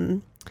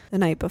the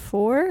night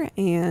before,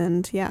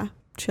 and yeah,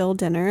 chill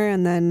dinner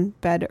and then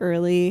bed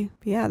early.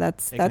 But yeah,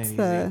 that's Taking it the, easy.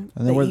 And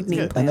the then we're evening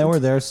Good. plan. and then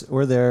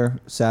we're there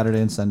Saturday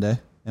and Sunday.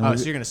 And Oh, we,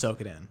 so you're going to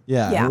soak it in.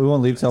 Yeah. we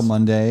won't leave till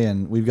Monday,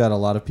 and we've got a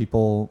lot of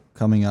people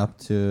coming up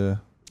to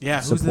Yeah,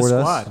 who's the support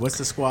us. squad? What's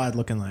the squad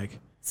looking like?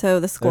 So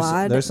the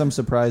squad. There's some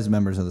surprise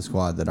members of the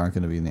squad that aren't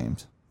going to be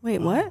named. Wait,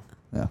 what?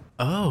 Yeah.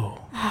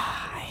 Oh,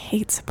 I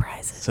hate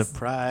surprises.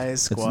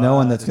 surprise squad. It's no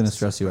one that's going to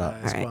stress you out.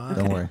 Surprise All right, squad.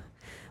 Don't okay. worry.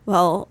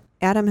 Well,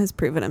 Adam has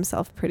proven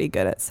himself pretty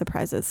good at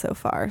surprises so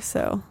far.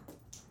 So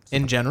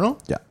In general?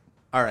 Yeah.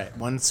 All right,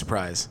 one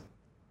surprise.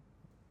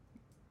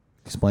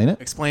 Explain it.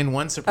 Explain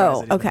one surprise.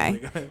 Oh, that you've okay.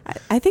 been really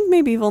good. I think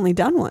maybe you've only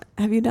done one.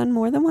 Have you done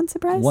more than one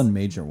surprise? One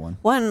major one.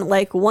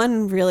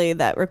 One really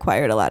that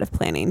required a lot of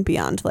planning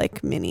beyond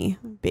like mini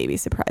baby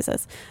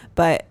surprises.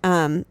 But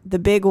the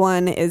big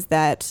one is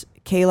that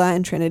Kayla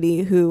and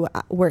Trinity, who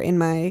were in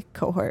my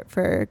cohort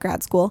for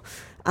grad school,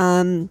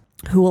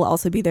 who will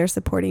also be there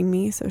supporting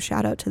me. So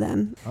shout out to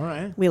them. All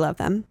right. We love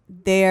them.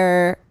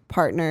 They're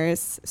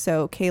partners.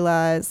 So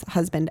Kayla's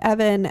husband,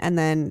 Evan, and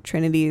then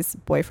Trinity's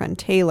boyfriend,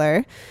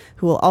 Taylor,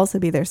 who will also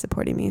be there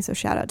supporting me. So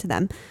shout out to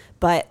them.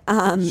 But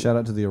Shout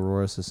out to the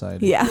Aurora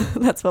Society. yeah,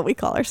 that's what we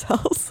call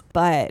ourselves.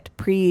 But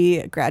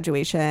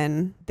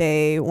pre-graduation,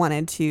 they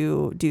wanted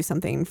to do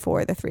something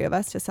for the 3 of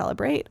us to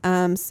celebrate.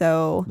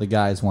 So The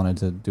guys wanted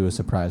to do a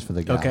surprise for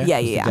the guys. Okay.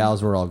 Yeah, 'cause yeah. The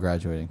gals were all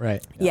graduating.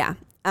 Right. yeah.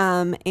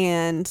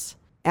 And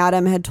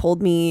Adam had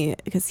told me,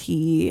 because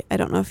I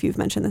don't know if you've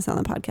mentioned this on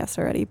the podcast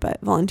already, but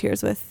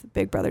volunteers with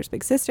Big Brothers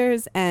Big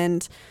Sisters,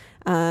 and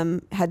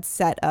had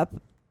set up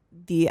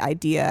the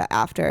idea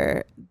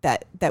after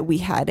that we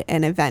had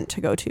an event to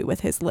go to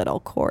with his little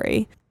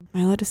Corey.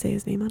 Am I allowed to say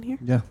his name on here?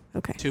 Yeah.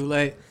 Okay. Too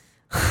late.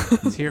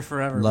 He's here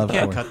forever. Love we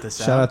can't Corey. cut this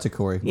Shout out. out to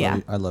Corey. Yeah.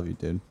 I love you,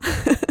 dude.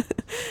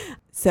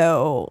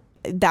 So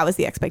that was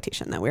the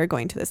expectation, that we were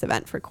going to this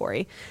event for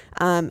Corey.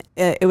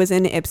 It was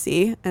in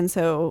Ipsy. And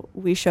so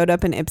we showed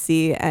up in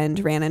Ipsy and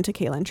ran into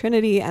Kayla and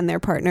Trinity and their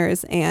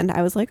partners. And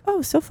I was like,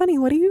 oh, so funny.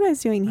 What are you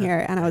guys doing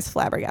here? And I was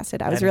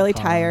flabbergasted. I was didn't really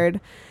call them.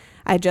 tired.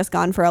 I'd just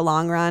gone for a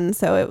long run.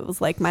 So it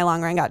was like my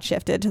long run got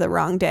shifted to the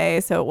wrong day.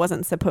 So it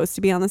wasn't supposed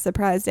to be on the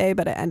surprise day,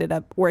 but it ended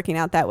up working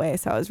out that way.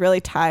 So I was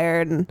really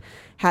tired. And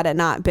had it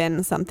not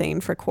been something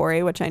for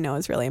Corey, which I know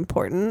is really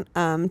important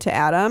to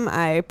Adam,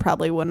 I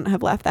probably wouldn't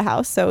have left the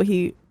house. So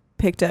he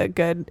picked a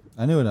good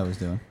I knew what I was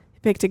doing.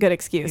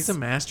 excuse. He's a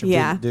master.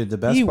 Yeah. Dude, the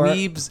best He part.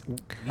 weaves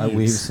I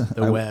weaves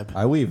the web.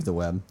 I weave the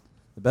web.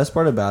 The best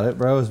part about it,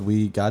 bro, is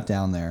we got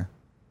down there.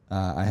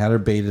 I had her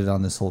baited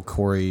on this whole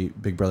Corey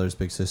Big Brothers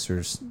Big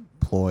Sisters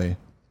ploy,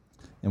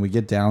 and we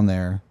get down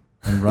there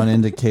and run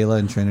into Kayla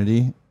and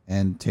Trinity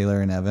and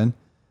Taylor and Evan,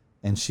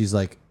 and she's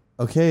like,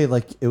 "Okay,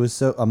 like it was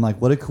so." I'm like,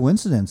 "What a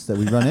coincidence that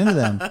we run into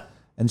them."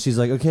 And she's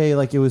like, "Okay,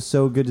 like it was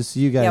so good to see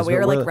you guys." Yeah, we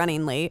but were like we're-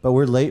 running late. but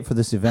we're late for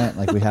this event.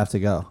 Like we have to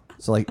go.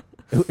 So like,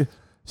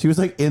 she was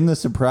like in the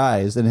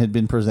surprise and had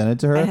been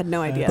presented to her. I had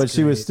no idea. But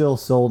she was Great. still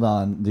sold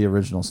on the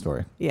original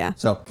story. Yeah.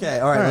 So okay,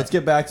 all right, let's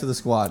get back to the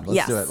squad. Let's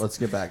Yes. do it. Let's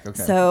get back.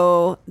 Okay.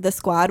 So the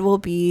squad will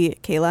be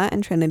Kayla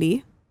and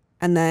Trinity.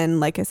 And then,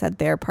 like I said,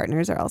 their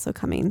partners are also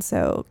coming.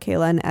 So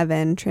Kayla and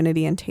Evan,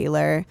 Trinity and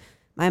Taylor.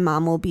 My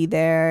mom will be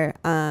there.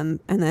 And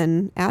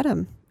then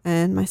Adam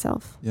and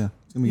myself. yeah,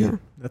 it's gonna be good.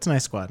 That's a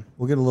nice squad.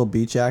 We'll get a little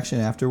beach action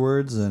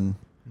afterwards and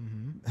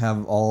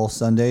have all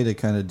Sunday to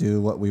kind of do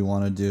what we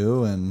want to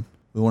do. And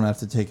we won't have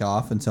to take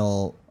off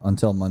until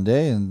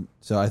Monday, and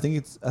so I think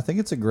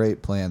it's a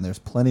great plan. There's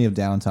plenty of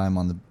downtime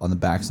on the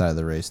backside of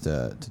the race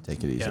to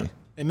take it easy. Yeah.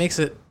 It makes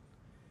it.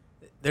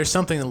 There's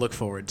something to look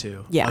forward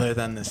to. Yeah. Other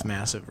than this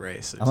massive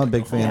race. I'm a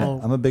big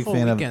fan. I'm a big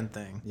fan of weekend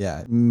thing.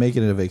 Yeah,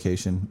 making it a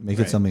vacation, make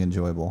it Right. something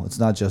enjoyable. It's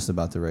not just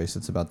about the race;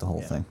 it's about the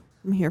whole thing.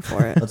 I'm here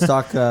for it. Let's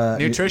talk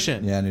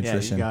Nutrition. Yeah, Yeah, you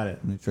nutrition. got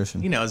it.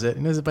 Nutrition. He knows it.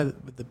 He knows it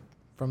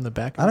from the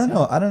back. Of I don't his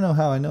know. head. I don't know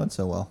how I know it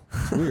so well.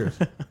 It's weird.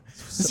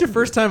 This is your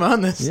first time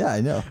on this. Yeah,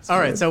 I know. All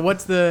right. So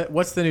what's the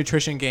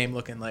nutrition game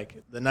looking like?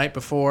 The night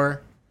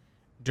before,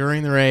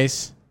 during the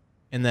race,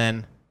 and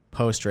then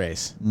post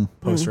race.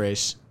 Post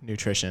race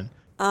nutrition.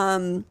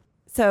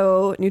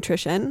 So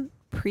nutrition,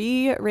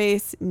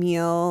 pre-race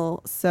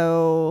meal.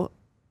 So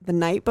the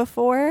night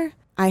before,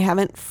 I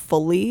haven't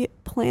fully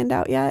planned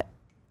out yet.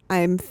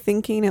 I'm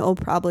thinking it will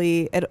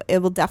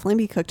definitely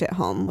be cooked at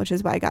home, which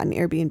is why I got an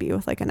Airbnb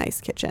with like a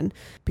nice kitchen,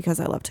 because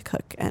I love to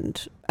cook.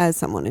 And as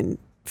someone in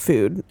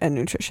food and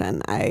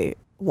nutrition, I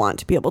want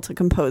to be able to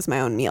compose my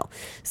own meal.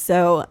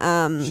 So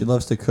She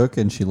loves to cook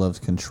and she loves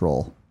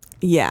control.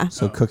 yeah.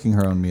 So cooking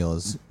her own meal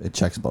it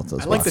checks both those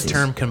I like the boxes.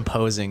 term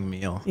composing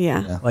meal.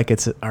 Yeah. Yeah. Like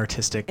it's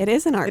artistic. It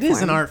is an art It form.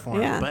 is an art form.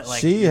 Yeah. But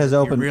like She has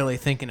you're opened- really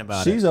thinking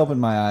about She's it.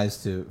 opened my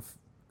eyes to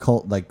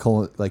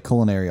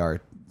culinary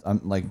art.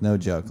 I'm like, no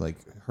joke. Like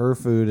her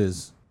food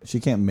she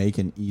can't make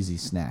an easy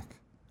snack.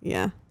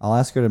 Yeah. I'll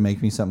ask her to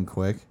make me something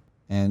quick,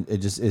 and it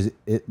just is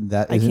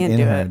that I isn't can't in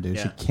do her, it. dude.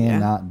 Yeah. She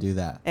cannot do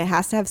that. It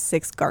has to have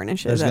 6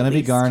 garnishes. There's at gonna be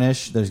least.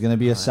 garnish. There's gonna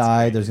be a that's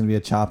side. great. There's gonna be a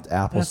chopped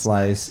apple That's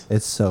slice. nice.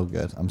 It's so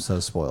good. I'm so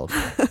spoiled.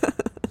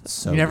 It's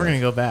so You're never good.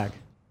 gonna go back.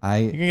 You're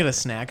I. gonna get a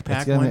snack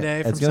pack gonna one be- day.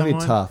 it's from gonna be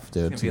someone. tough,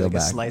 dude, It's to gonna go be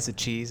like back. a slice of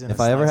cheese. And If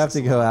a I ever slice have of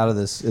to go out of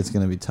this, it's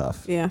gonna be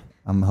tough. Yeah.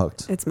 I'm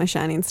hooked. It's my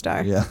shining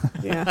star. Yeah.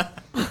 Yeah.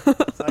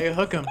 That's how you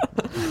hook 'em.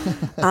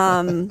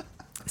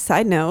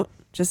 Side note,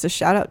 just a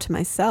shout out to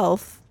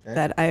myself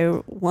that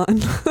I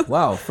won.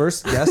 Wow.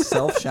 First guest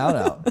self shout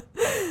out.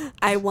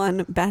 I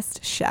won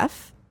Best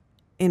Chef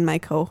in my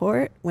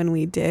cohort when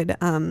we did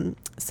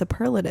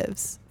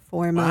superlatives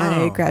for my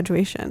Wow.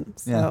 graduation.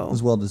 So Yeah, it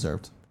was well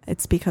deserved.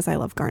 it's because I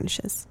love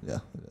garnishes. Yeah.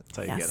 That's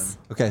how you get Yes.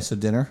 'em. Okay, so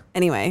dinner.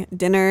 Anyway,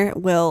 dinner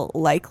will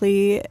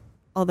likely,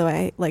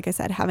 although like I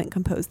said, haven't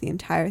composed the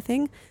entire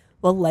thing,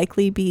 will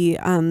likely be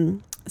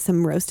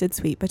some roasted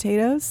sweet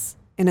potatoes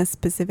in a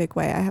specific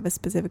way. I have a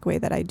specific way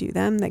that I do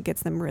them that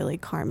gets them really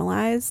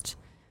caramelized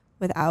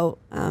without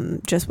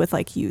just with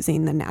like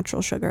using the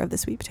natural sugar of the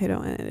sweet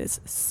potato, and it is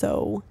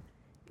so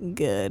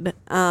good.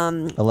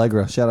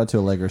 Allegra. Shout out to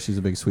Allegra. She's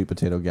a big sweet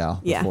potato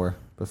gal. Yeah.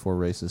 Before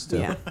races too.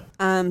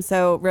 Yeah.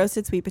 So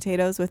roasted sweet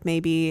potatoes with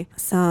maybe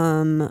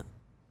some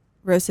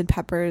roasted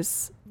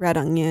peppers, red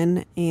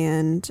onion,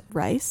 and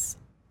rice,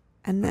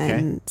 and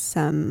then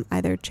some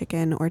either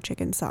chicken or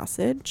chicken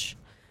sausage,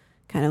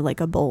 kind of like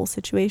a bowl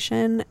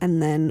situation,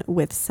 and then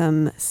with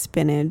some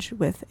spinach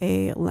with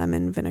a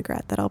lemon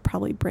vinaigrette that I'll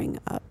probably bring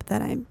up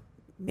that I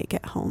make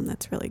at home.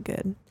 That's really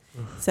good.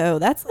 So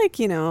that's like,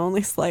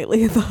 only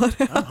slightly thought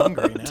out. I'm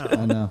hungry now.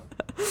 I know.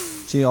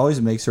 She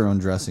always makes her own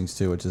dressings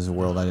too, which is a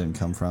world I didn't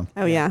come from.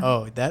 Oh yeah.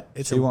 Oh,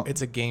 She won't-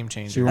 it's a game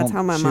changer. She That's won't-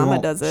 how my she mama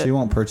won't- does it. She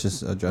won't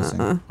purchase a dressing.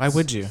 Why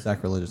would you?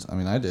 Sacrilegious. I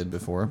mean, I did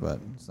before, but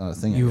it's not a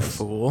thing. I You guess.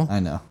 fool. I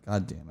know.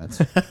 God damn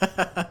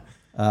it.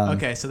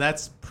 Okay, so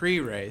that's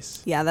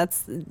pre-race. Yeah,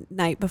 that's the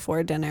night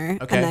before dinner.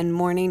 Okay. And then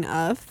morning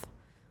of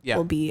Yeah.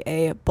 will be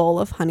a bowl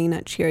of Honey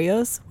Nut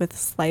Cheerios with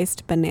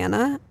sliced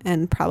banana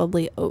and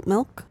probably oat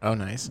milk. Oh,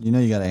 nice. You know,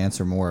 you got to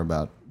answer more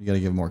about. You got to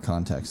give more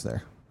context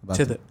there about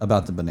To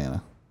about the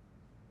banana.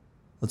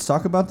 Let's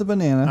talk about the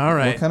banana. All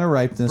right. What kind of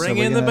ripeness? Bring are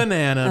we in the gonna-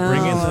 banana.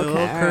 Bring in the Oh, little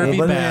okay, all curvy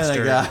right.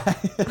 bastard.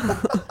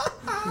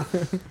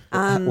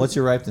 guy. What's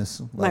your ripeness?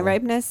 My level?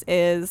 ripeness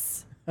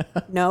is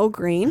no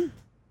green,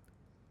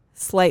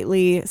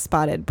 slightly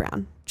spotted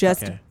brown.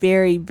 Just Okay.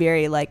 very,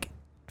 very like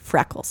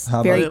freckles.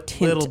 How very about-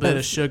 tint Little bit of-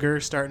 of sugar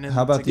starting in.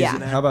 How about to these? get in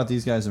there. How about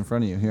these guys in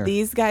front of you here?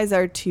 These guys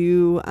are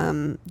too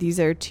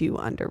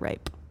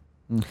underripe.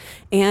 Mm.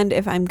 And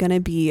if I'm gonna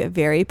be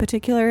very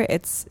particular,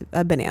 it's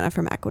a banana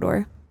from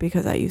Ecuador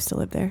because I used to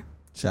live there.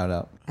 Shout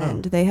out.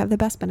 And they have the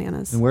best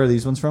bananas. And where are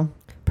these ones from?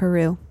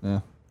 Peru.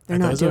 Yeah, They're Are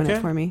not those doing okay?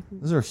 it for me.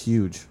 those are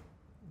huge.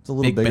 It's a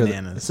little Big bigger.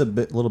 bananas. It's a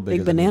little bigger.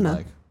 Big than you'd banana.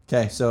 like.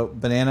 Okay, so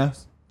banana,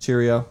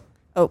 Cheerio.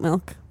 Oat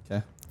milk.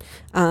 Okay.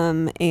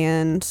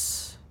 And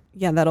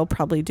yeah, that'll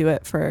probably do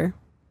it for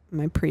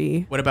my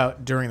What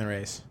about during the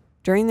race?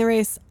 during the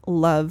race.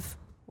 Love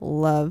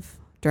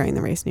during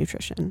the race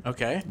nutrition.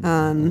 Okay.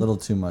 A little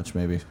too much,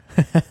 maybe.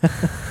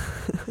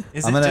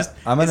 Is I'm it gonna- just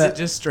I'm is gonna- it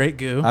just straight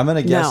goo? I'm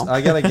gonna guess. No.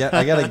 I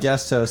gotta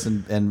guest host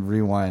and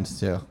rewind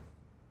too,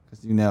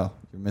 because you're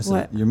missing.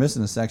 What? You're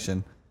missing a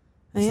section.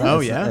 I It's am? not- Oh,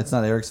 it's yeah? not- It's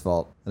not Eric's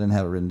fault. I didn't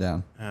have it written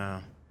down. Oh,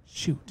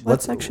 shoot.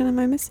 What section am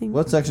I missing?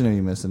 What section are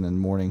you missing in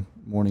morning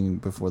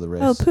before the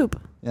race? Oh, poop.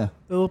 Yeah.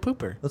 The little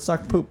pooper. Let's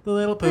talk poop. The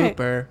little right.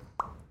 pooper.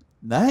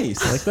 Nice.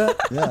 Like that?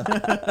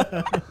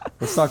 Yeah.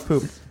 Let's talk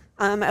poop.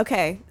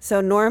 Okay, so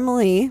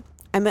normally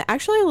I'm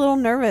actually a little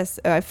nervous.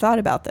 I've thought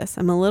about this.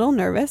 I'm a little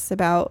nervous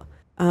about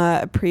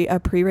A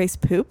pre-race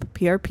poop,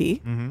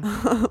 PRP.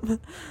 Mm-hmm.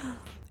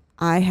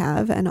 I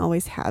have and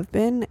always have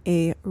been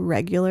a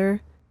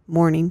regular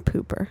morning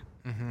pooper,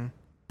 Mm-hmm.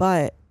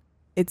 but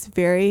it's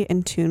very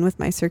in tune with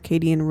my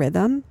circadian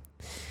rhythm.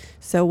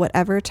 So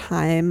whatever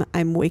time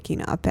I'm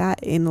waking up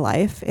at in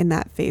life, in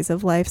that phase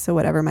of life, so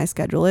whatever my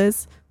schedule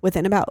is,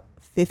 within about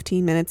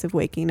 15 minutes of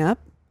waking up,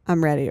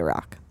 I'm ready to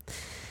rock.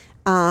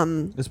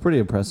 It's pretty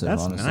impressive,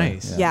 That's honestly.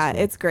 nice. Yeah,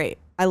 it's great.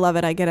 I love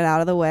it. I get it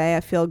out of the way.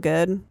 I feel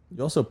good.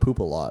 You also poop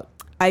a lot.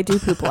 I do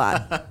poop a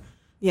lot.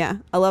 Yeah,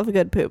 I love a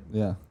good poop.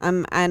 Yeah.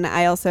 And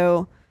I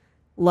also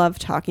love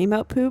talking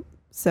about poop.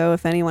 So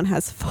if anyone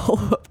has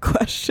follow-up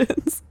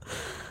questions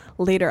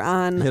later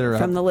on Hit her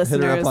from up. the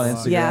Hit her listeners, up on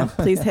Instagram. yeah,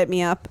 please hit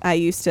me up. I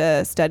used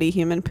to study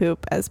human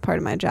poop as part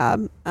of my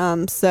job.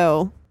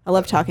 So I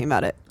love talking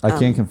about it. I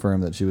can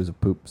confirm that she was a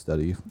poop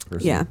study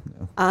person. Yeah.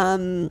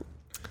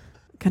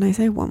 Can I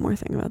say one more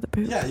thing about the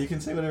poop? Yeah, you can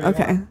say whatever you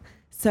Okay. want.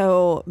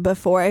 So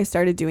before I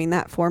started doing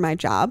that for my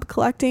job,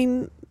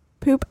 collecting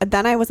poop,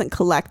 then I wasn't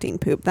collecting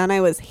poop. Then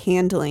I was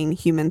handling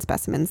human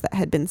specimens that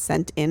had been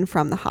sent in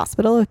from the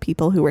hospital of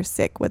people who were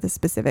sick with a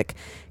specific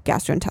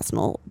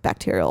gastrointestinal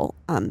bacterial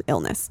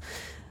illness.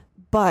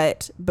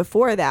 But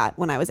before that,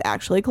 when I was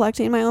actually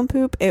collecting my own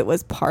poop, it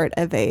was part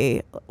of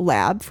a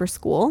lab for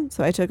school.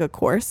 So I took a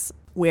course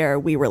where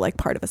we were like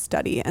part of a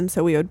study. And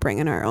so we would bring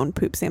in our own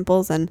poop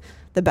samples. And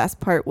the best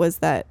part was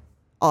that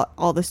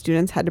all the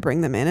students had to bring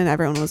them in, and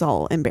everyone was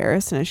all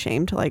embarrassed and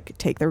ashamed to like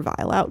take their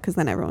vial out, because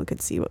then everyone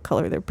could see what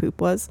color their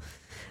poop was.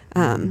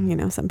 You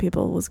know, some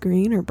people was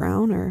green or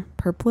brown or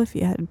purple if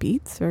you had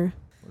beets or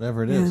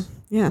Whatever it is.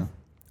 yeah.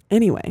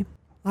 Anyway,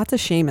 lots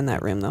of shame in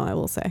that room, though, I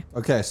will say.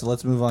 Okay, so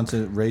let's move on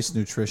to race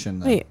nutrition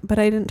then. Wait, but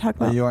I didn't talk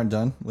Oh, about. you aren't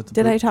done with the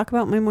Did poop? I talk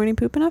about my morning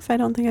poop enough? I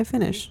don't think I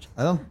finished.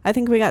 I don't. I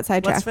think we got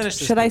sidetracked. finish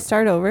this Should I poop.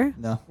 start over?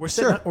 No. We're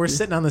sitting. Sure. We're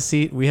sitting on the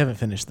seat. We haven't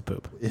finished the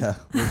poop. Yeah,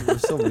 we're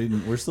still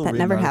reading. We're still That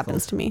reading never articles.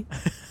 happens to me.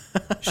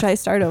 Should I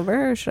start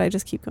over or should I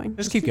just keep going?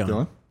 Just keep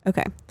going.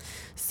 Okay.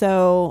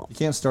 So You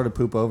can't start a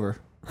poop over.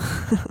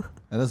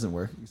 That doesn't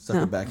work. You suck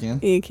No. it back in.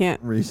 you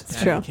can't. Read. It's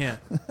Yeah, true. you can't.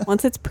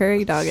 Once it's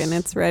prairie dogging,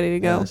 it's ready to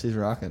go. Yeah, she's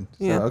rocking.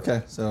 Yeah. So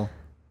okay, so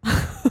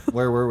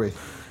where were we?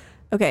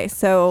 Okay,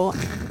 so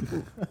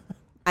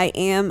I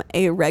am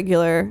a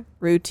regular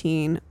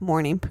routine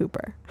morning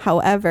pooper.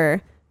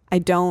 However,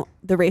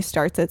 the race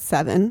starts at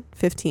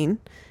 7:15.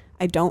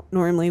 I don't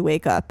normally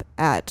wake up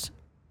at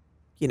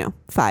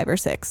 5 or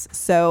 6.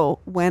 So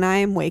when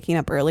I'm waking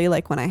up early,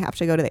 like when I have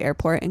to go to the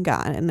airport and get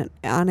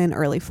on an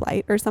early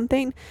flight or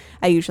something,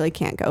 I usually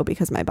can't go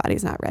because my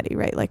body's not ready,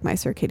 right? Like my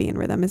circadian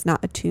rhythm is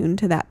not attuned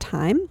to that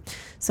time.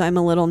 So I'm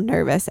a little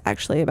nervous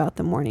actually about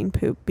the morning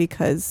poop,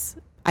 because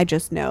I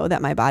just know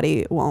that my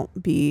body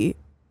won't be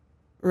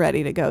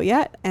ready to go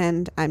yet.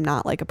 And I'm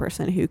not like a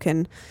person who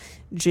can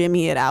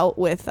jimmy it out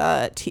with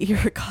tea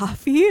or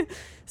coffee.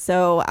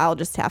 So I'll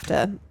just have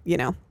to,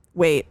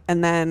 wait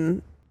and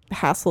then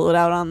hassle it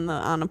out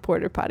on a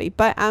porta potty.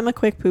 But I'm a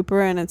quick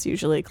pooper and it's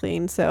usually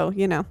clean. So,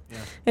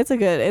 it's a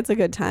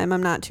good time.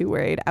 I'm not too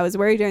worried. I was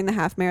worried during the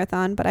half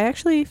marathon, but I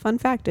actually, fun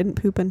fact, didn't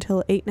poop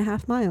until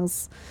 8.5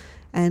 miles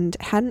and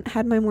hadn't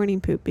had my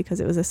morning poop because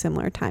it was a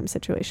similar time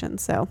situation.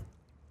 So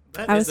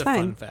That I is was a fine.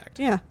 fun fact.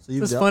 yeah. So It's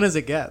you've as dealt, fun as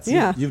it gets.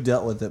 Yeah. you've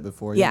dealt with it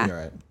before. Yeah, You'll be all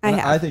right. I And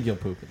have. I think you'll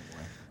poop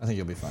anyway. I think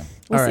you'll be fine.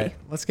 We'll All see. right,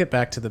 let's get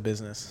back to the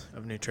business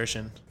of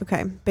nutrition.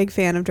 Okay. Big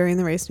fan of during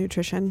the race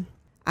nutrition.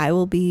 I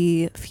will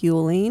be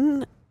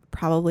fueling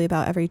probably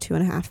about every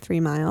 2.5, 3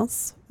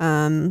 miles.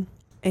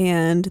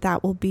 And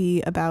that will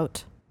be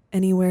about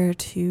anywhere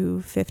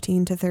to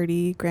 15 to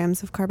 30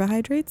 grams of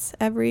carbohydrates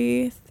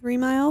every 3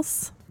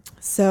 miles.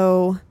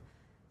 So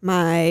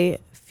my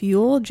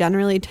fuel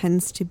generally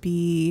tends to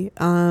be,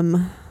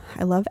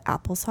 I love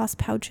applesauce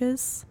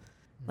pouches,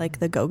 like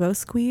the Go-Go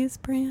Squeeze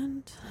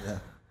brand. Yeah.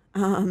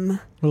 A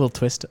little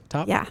twist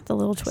top. Yeah, the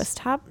little twist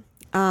top.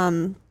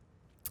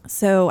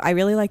 So I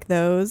really like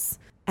those,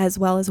 as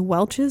well as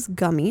Welch's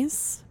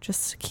gummies.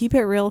 Just keep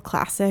it real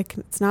classic.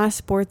 It's not a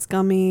sports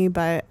gummy,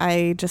 but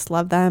I just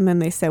love them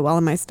and they sit well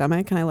in my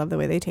stomach and I love the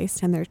way they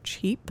taste and they're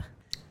cheap.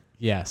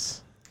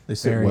 Yes. They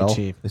sit Very well.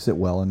 cheap. They sit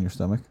well in your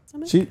stomach.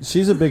 Stomach?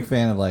 She's a big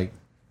fan of like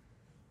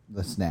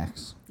the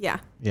snacks. Yeah,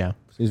 Yeah.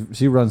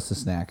 She runs to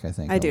snack. I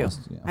think I do.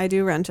 almost, yeah. I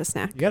do run to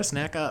snack. You got to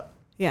snack up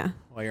Yeah.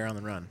 while you're on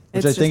the run.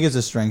 Which It's I think just- is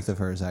a strength of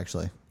hers,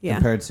 actually, Yeah.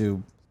 compared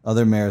to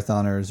other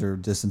marathoners or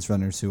distance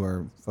runners who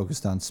are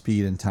focused on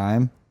speed and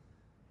time.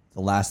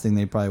 The last thing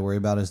they probably worry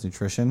about is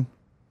nutrition.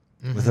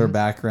 With her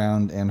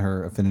background and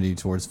her affinity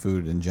towards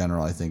food in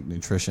general, I think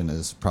nutrition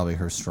is probably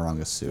her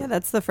strongest suit. Yeah,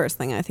 that's the first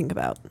thing I think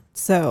about.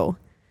 So,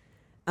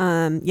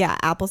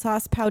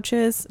 applesauce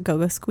pouches,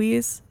 Go-Go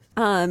Squeeze,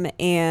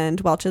 and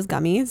Welch's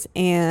gummies,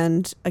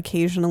 and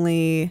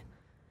occasionally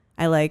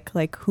I like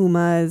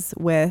Humas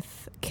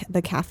with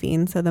the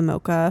caffeine, so the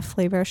mocha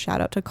flavor. Shout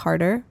out to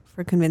Carter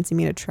for convincing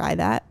me to try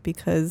that,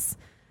 because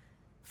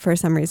for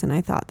some reason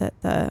I thought that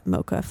the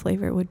mocha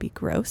flavor would be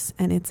gross,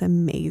 and it's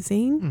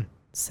amazing.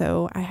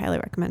 So I highly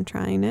recommend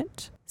trying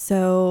it.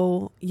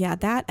 So yeah,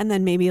 that, and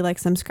then maybe like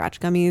some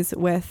Scratch gummies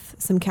with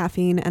some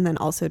caffeine, and then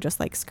also just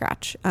like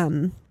Scratch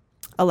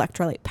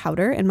electrolyte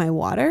powder in my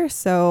water.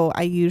 So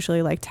I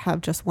usually like to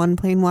have just one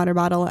plain water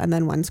bottle and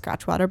then one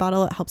Scratch water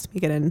bottle. It helps me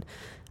get in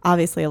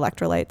obviously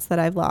electrolytes that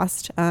I've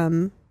lost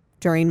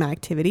during my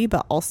activity,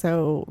 but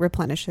also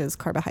replenishes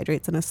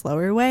carbohydrates in a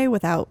slower way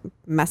without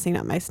messing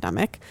up my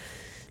stomach.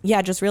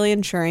 Yeah, just really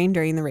ensuring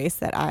during the race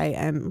that I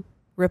am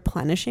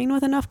replenishing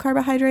with enough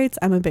carbohydrates.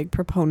 I'm a big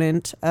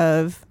proponent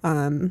of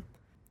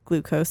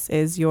glucose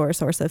is your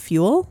source of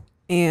fuel,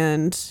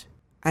 and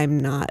I'm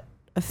not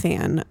a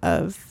fan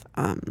of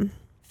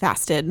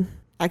fasted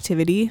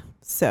activity.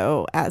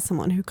 So as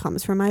someone who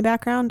comes from my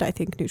background, I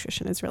think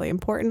nutrition is really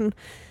important,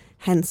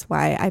 hence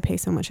why I pay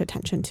so much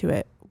attention to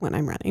it when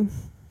I'm running.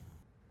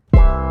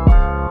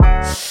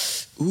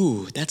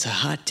 Ooh, that's a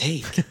hot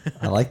take.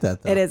 I like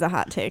that, though. It is a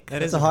hot take. That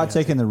It's is a hot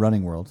take in the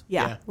running world.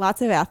 Yeah, Yeah.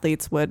 lots of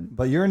athletes would.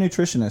 But you're a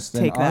nutritionist,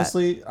 and Take that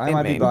honestly, I in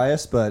might be vain.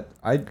 biased, but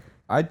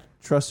I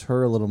trust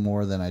her a little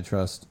more than I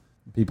trust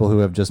people who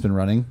have just been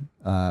running.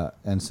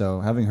 And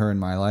so having her in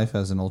my life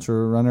as an ultra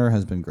runner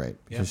has been great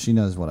because she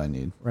knows what I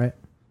need. Right.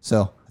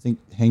 So I think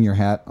hang your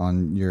hat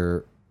on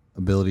your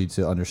ability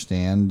to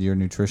understand your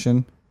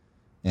nutrition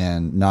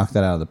and knock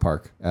that out of the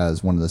park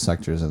as one of the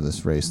sectors of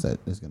this race that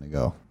is going to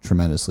go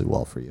tremendously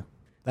well for you.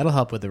 That'll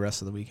help with the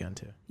rest of the weekend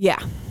too. Yeah.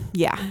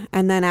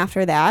 And then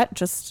after that,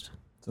 just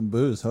Some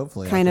booze,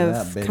 hopefully. kind after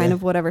of that, baby. kind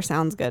of whatever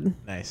sounds good.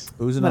 Nice.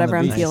 Boozing Whatever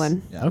on the I'm beach.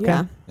 feeling. Yeah. Okay.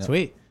 Yeah. Yep.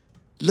 Sweet.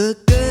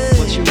 Look good,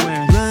 What you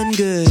wearing? run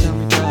good. Tell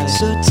me about it.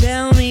 So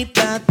tell me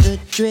about the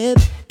drip,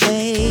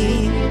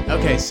 babe.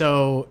 Okay,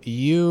 so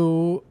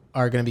you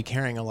are going to be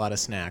carrying a lot of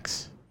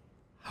snacks.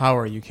 How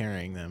are you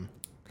carrying them?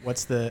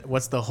 What's the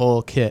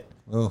whole kit?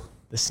 Oh,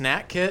 The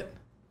snack kit,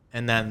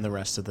 and then the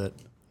rest of the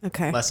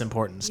Okay. less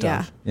important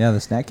stuff. yeah. The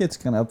snack kit's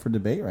kind of up for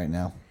debate right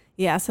now.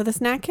 Yeah, so the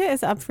snack kit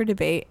is up for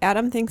debate.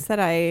 Adam thinks that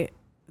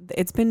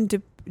it's been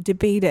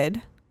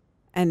debated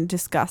and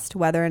discussed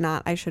whether or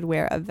not I should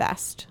wear a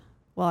vest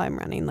while I'm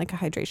running, like a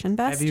hydration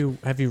vest.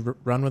 Have you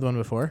run with one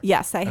before?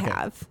 Yes, I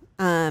have.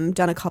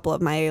 Done a couple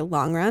of my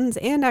long runs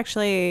and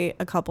actually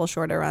a couple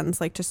shorter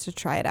runs, like just to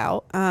try it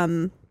out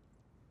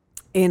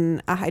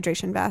in a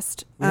hydration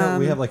vest. We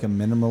have like a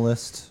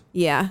minimalist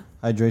Yeah.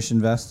 hydration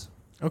vest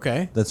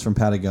Okay. that's from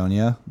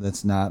Patagonia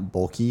that's not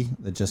bulky,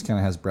 that just kind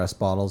of has breast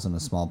bottles and a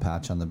small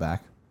patch on the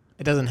back.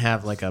 It doesn't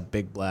have like a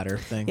big bladder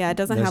thing. Yeah, it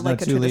doesn't There's have no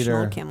like a 2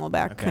 traditional liter.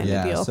 Camelback Okay. kind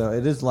Yeah, of deal. so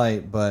it is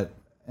light, but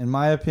in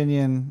my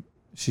opinion,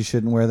 she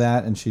shouldn't wear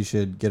that, and she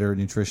should get her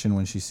nutrition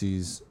when she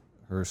sees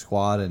her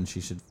squad, and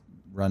she should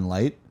run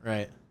light.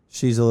 Right.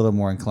 She's a little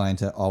more inclined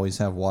to always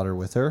have water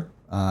with her.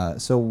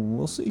 So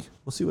we'll see.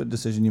 We'll see what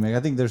decision you make. I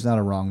think there's not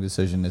a wrong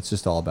decision. It's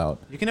just all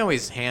about. You can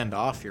always hand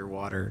off your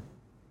water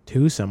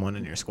to someone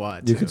in your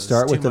squad. You too. could It's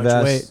start too with the much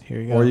vest, weight.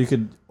 Here you go. or you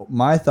could.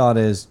 My thought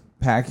is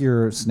pack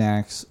your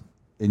snacks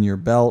in your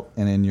belt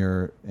and in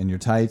your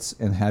tights,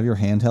 and have your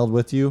handheld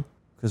with you.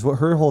 Because what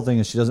her whole thing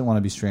is, she doesn't want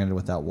to be stranded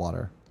without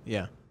water.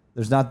 Yeah.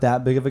 There's not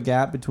that big of a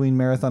gap between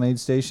marathon aid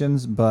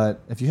stations,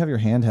 but if you have your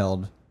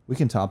handheld, we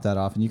can top that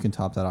off, and you can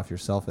top that off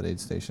yourself at aid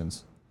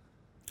stations.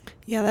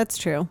 Yeah, that's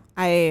true.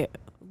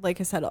 Like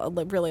I said, I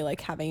really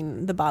like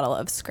having the bottle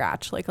of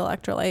Scratch, like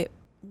electrolyte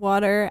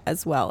water,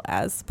 as well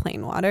as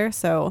plain water.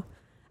 So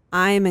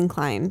I'm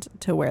inclined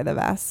to wear the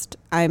vest.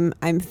 I'm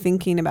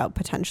thinking about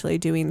potentially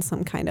doing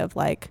some kind of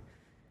like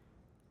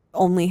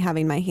only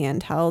having my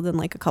hand held and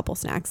like a couple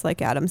snacks, like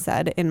Adam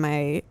said, in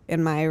my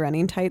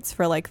running tights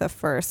for like the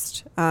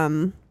first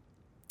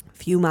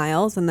few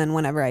miles, and then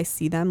whenever I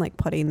see them, like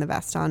putting the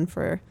vest on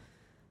for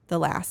the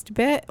last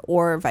bit,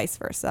 or vice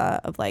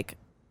versa, of like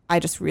I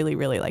just really,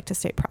 really like to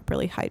stay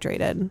properly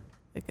hydrated.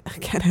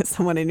 Again, as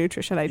someone in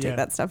nutrition, I take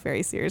that stuff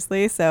very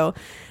seriously. So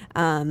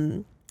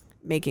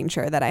making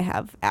sure that I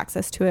have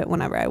access to it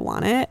whenever I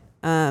want it.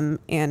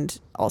 And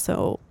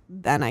also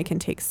then I can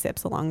take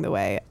sips along the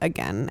way,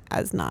 again,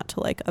 as not to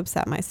like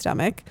upset my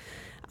stomach,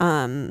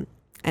 and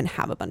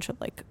have a bunch of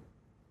like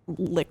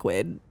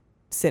liquid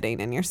sitting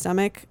in your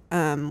stomach,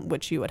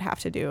 which you would have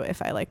to do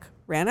if I like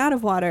ran out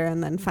of water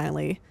and then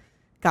finally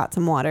got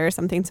some water or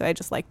something. So I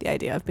just like the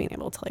idea of being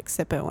able to like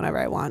sip it whenever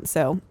I want.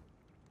 So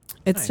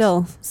it's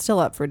Nice. still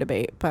up for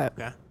debate, but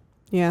Okay.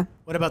 yeah.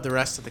 What about the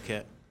rest of the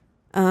kit?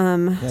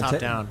 Yeah, Top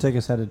down. Take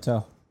us head to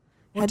toe.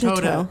 Or Head to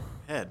toe.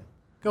 Head.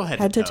 Go head,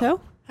 Head to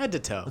toe? Head to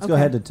toe. Let's go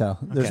head to toe.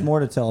 There's Okay. more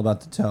to tell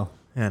about the toe.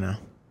 Yeah, no.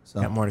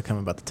 So Got more to come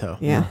about the toe.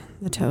 Yeah,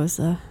 the toe is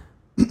a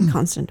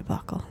constant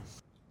debacle.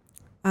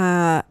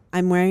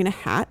 I'm wearing a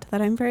hat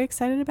that I'm very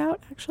excited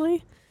about,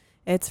 actually.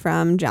 It's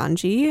from John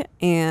G,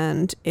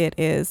 and it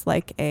is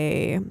like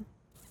it's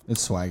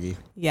swaggy.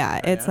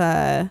 it's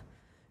a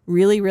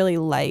really, really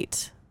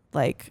light,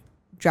 like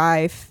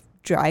dry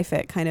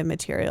fit kind of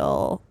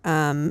material,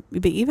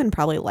 but even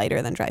probably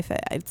lighter than dry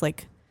fit. It's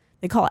like,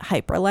 they call it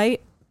hyper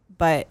light,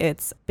 but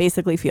it's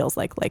basically feels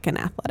like an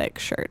athletic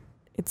shirt.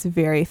 It's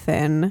very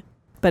thin,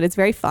 but it's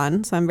very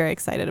fun. So I'm very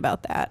excited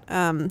about that.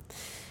 And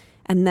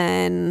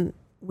then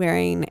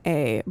wearing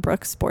a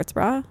Brooks sports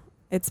bra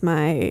It's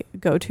my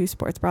go-to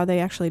sports bra. They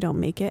actually don't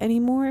make it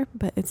anymore,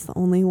 but it's the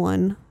only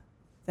one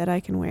that I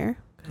can wear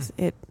because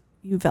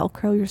you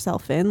Velcro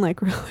yourself in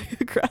like really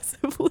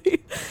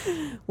aggressively,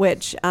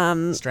 which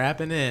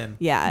Strapping in.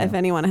 yeah, if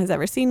anyone has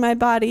ever seen my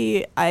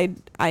body, I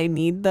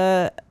need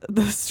the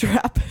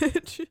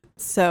strappage.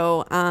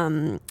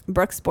 So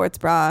Brooks sports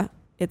bra,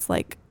 it's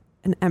like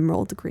an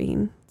emerald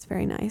green. It's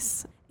very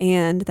nice.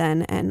 And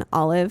then an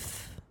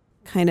olive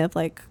kind of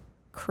like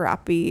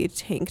crappy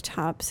tank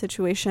top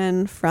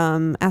situation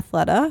from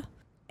Athleta.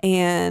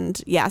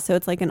 And yeah, so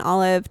it's like an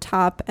olive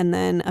top and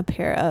then a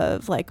pair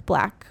of like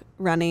black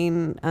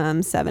running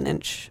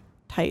 7-inch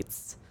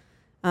tights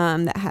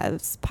that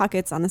has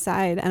pockets on the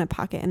side and a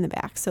pocket in the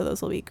back. So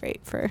those will be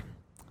great for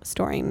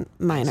storing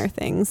minor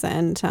things.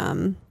 And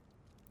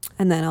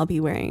then I'll be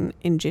wearing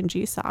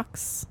Injinji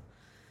socks,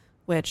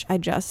 which I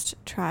just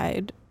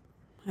tried.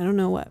 I don't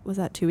know, what was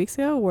that, 2 weeks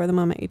ago? Wore them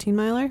on my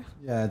 18-miler.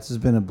 Yeah, it's just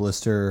been a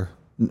blister,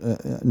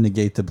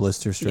 negate the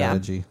blister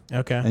strategy.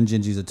 Okay. And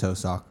Gingy's a toe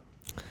sock.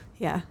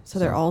 Yeah, so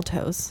they're all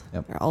toes.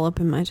 Yep. They're all up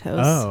in my toes.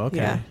 Oh, okay.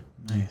 Yeah.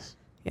 Nice.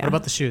 Yeah. What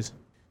about the shoes?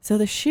 So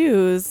the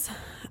shoes,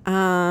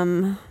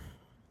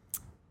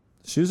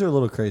 Shoes are a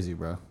little crazy,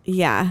 bro.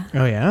 yeah.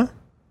 Oh, yeah?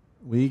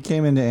 We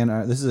came into Ann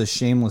Arbor. This is a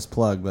shameless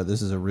plug, but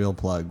this is a real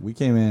plug. We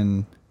came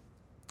in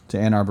to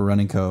Ann Arbor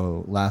Running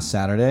Co. last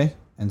Saturday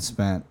and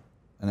spent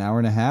an hour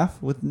and a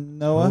half with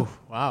Noah. Oof,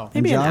 wow.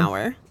 Maybe an John?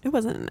 hour. It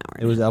wasn't an hour.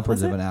 It was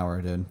upwards of it? an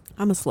hour, dude.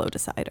 I'm a slow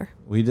decider.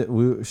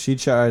 She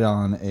tried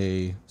on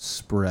a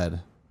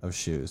spread of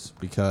shoes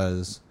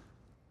because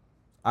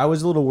I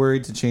was a little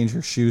worried to change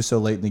her shoe so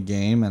late in the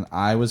game, and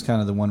I was kind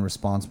of the one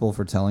responsible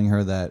for telling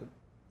her that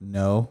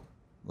no,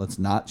 let's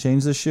not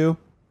change the shoe.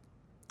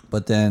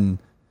 But then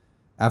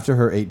after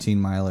her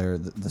 18-miler,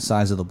 the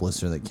size of the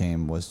blister that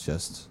came was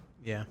just...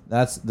 Yeah.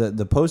 That's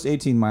the post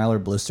 18-miler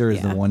blister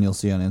is Yeah. the one you'll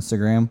see on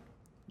Instagram.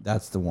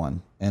 That's the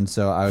one. And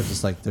so I was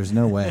just like, there's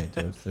no way,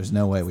 dude. There's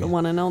no way. The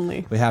one and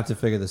only. We have to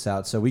figure this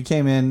out. So we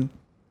came in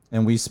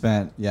and we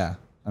spent, yeah.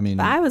 I mean,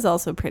 But I was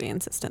also pretty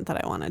insistent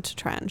that I wanted to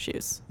try on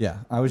shoes. yeah.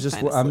 I was just,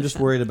 Find a I'm just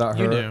solution. worried about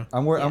her. You knew.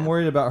 I'm Yeah.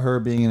 worried about her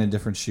being in a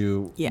different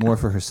shoe, Yeah. more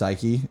for her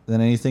psyche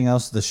than anything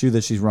else. The shoe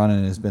that she's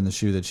running has been the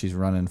shoe that she's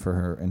running for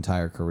her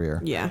entire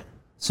career. Yeah.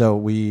 So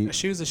we, A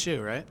shoe's a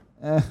shoe, right?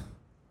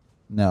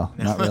 no,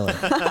 not really.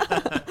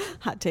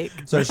 Hot take.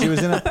 So she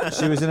was in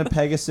a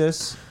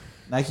Pegasus,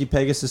 Nike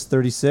Pegasus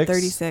 36.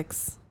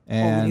 36.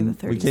 Only And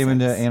the we came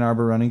into 36. Ann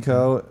Arbor Running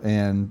Co.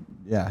 And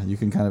yeah, you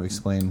can kind of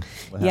explain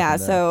what Yeah,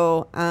 happened there.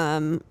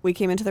 so we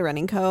came into the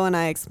running co and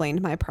I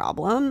explained my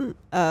problem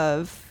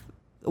of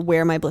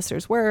where my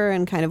blisters were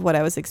and kind of what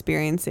I was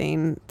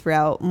experiencing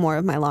throughout more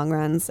of my long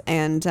runs.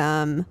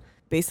 And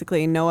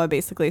basically, Noah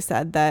basically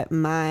said that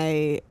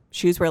my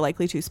shoes were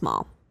likely too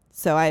small.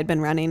 So I had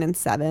been running in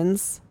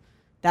 7s.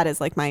 That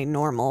is like my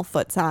normal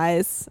foot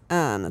size.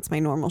 That's my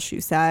normal shoe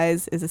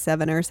size is a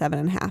 7 or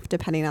 7.5,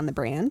 depending on the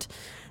brand.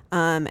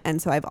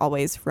 And so I've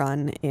always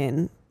run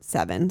in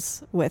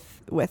 7s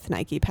with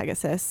Nike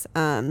Pegasus.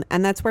 And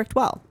that's worked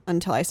well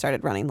until I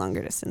started running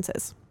longer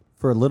distances.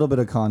 For a little bit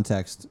of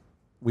context,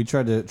 we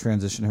tried to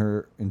transition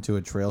her into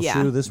a trail Yeah.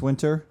 shoe this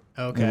winter.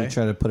 Okay. And we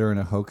tried to put her in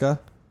a Hoka,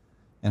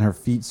 and her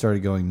feet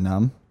started going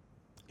numb,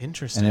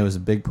 Interesting. and it was a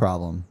big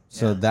problem.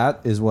 So Yeah. that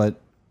is what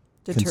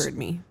Deterred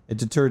me. it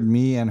deterred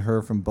me and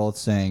her from both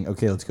saying,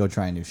 okay, let's go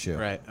try a new shoe.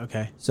 Right.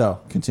 Okay. So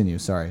continue.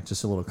 Sorry,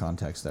 just a little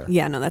context there.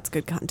 Yeah, no, that's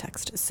good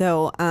context.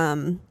 So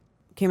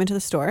came into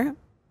the store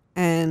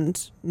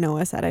and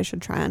Noah said I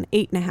should try on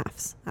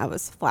 8.5s. I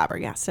was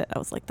flabbergasted. I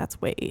was like,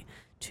 that's way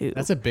too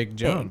That's a big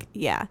jump.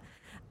 Yeah.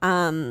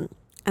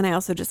 And I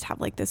also just have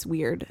like this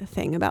weird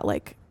thing about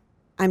like,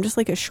 I'm just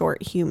like a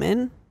short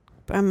human.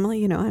 But I'm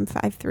like, I'm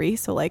 5'3",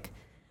 so like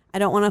I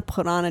don't want to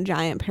put on a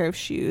giant pair of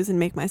shoes and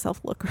make myself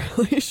look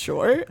really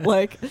short.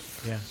 Like,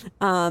 Yeah.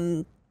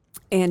 and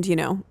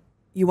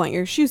you want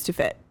your shoes to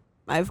fit.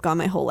 I've gone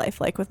my whole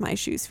life like with my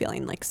shoes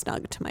feeling like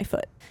snug to my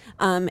foot.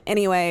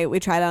 Anyway, we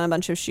tried on a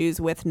bunch of shoes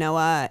with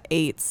Noah,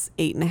 8s,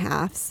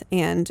 8.5s,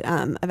 and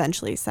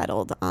eventually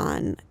settled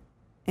on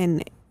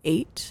an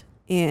 8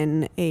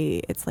 in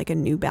it's like a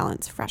New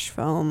Balance Fresh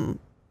Foam,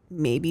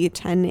 maybe a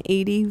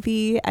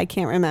 1080V. I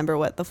can't remember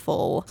what the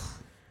full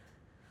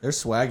They're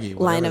swaggy.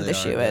 line whatever of the they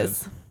shoe are, dude.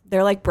 is.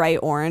 They're like bright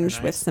orange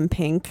Nice. with some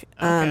pink.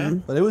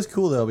 Okay. But it was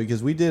cool though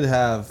because we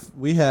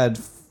had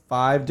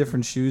 5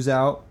 different shoes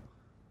out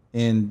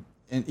in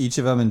each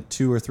of them in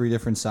 2 or 3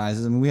 different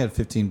sizes. I mean, we had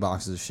 15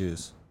 boxes of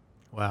shoes,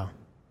 Wow.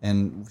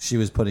 and she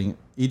was putting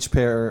each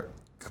pair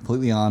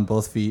completely on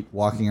both feet,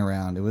 walking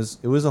around. It was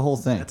a whole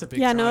thing. That's a big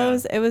Yeah, try no,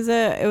 on. it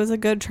was a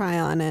good try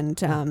on,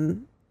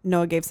 and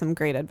Noah gave some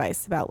great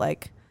advice about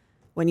like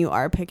when you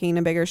are picking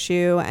a bigger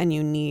shoe and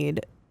you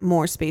need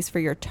more space for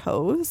your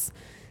toes,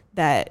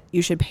 that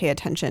you should pay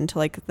attention to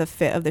like the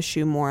fit of the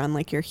shoe more on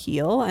like your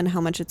heel and how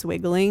much it's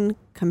wiggling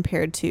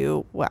compared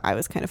to what I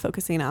was kind of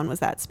focusing on was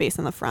that space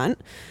in the front,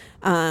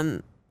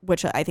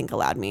 which I think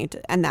allowed me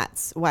to, and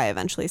that's why I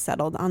eventually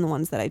settled on the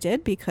ones that I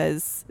did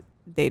because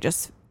they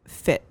just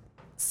fit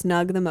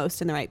snug the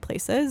most in the right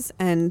places.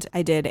 And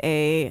I did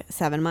a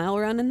 7-mile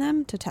run in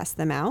them to test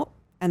them out.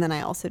 And then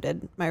I also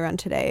did my run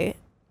today,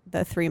 the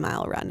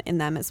 3-mile run in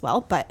them as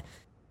well. But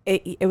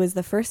it was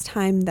the first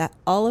time that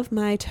all of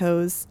my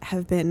toes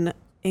have been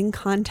in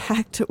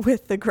contact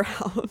with the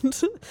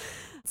ground.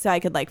 So I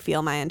could like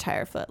feel my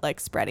entire foot like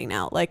spreading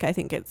out like I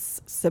think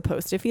it's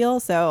supposed to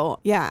feel. So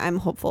yeah, I'm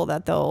hopeful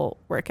that they'll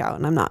work out,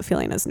 and I'm not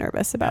feeling as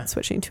nervous about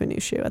switching to a new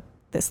shoe at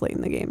this late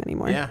in the game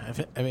anymore. Yeah,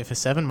 if a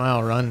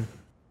 7-mile run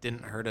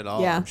didn't hurt at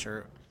all, Yeah. I'm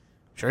sure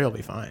you'll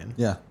be fine.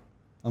 Yeah,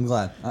 I'm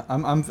glad.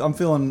 I'm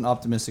feeling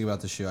optimistic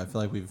about the shoe. I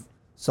feel like we've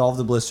solved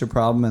the blister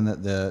problem, and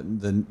that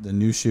the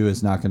new shoe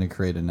is not going to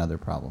create another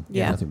problem.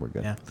 Yeah. I think we're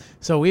good. Yeah.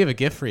 So we have a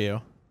gift for you.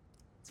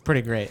 It's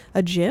pretty great.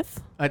 A GIF?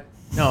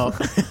 No,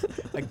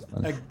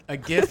 a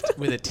gift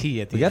with a T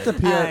at the We got end.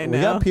 the I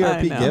we got know, I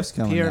PRP know. gifts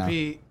coming out.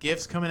 PRP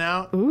gifts coming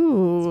out.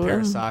 Ooh. A pair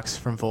of socks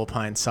from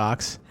Volpine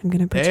Socks. I'm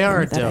going to They are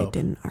pretend that I dope.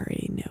 didn't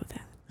already know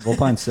that.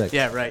 Volpine's sick.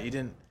 Yeah, right. You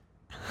didn't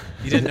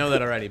know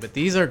that already, but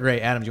these are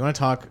great. Adam, do you want to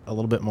talk a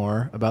little bit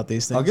more about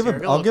these things? I'll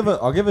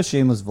give a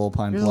shameless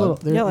Volpine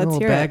plug. Yeah, let's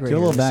hear it. right Do a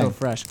little here. They're so bag.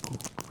 fresh. Ooh,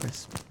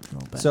 crisp.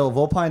 Little bag. So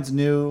Volpine's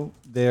new.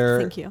 They're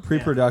Thank you.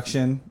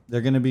 pre-production.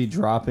 They're going to be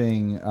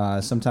dropping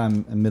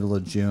sometime in middle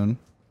of June.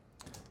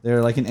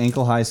 They're like an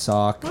ankle-high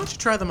sock. Why don't you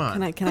try them on?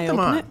 Can I Put them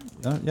open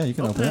on. it? Yeah, you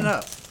can Open it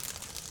up.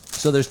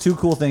 So there's two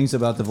cool things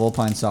about the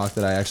Volpine sock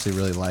that I actually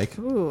really like.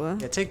 Ooh.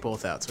 Yeah, take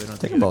both out so we don't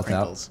Take take them any both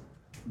out. crinkles.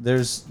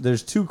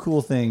 There's two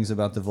cool things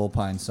about the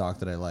Volpine sock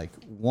that I like.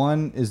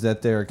 One is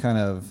that they're kind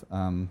of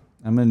I'm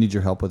gonna need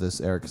your help with this,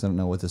 Eric, because I don't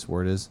know what this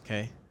word is.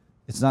 Okay.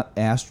 It's not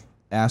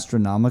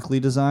astronomically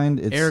designed.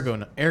 It's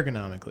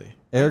Ergonomically.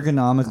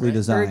 ergonomically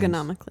designed.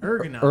 Ergonomically. There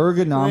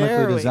Ergonomically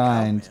we go,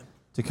 designed man.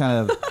 to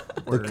kind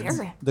of Words.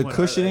 the What are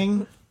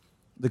cushioning.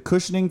 The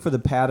cushioning for the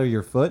pad of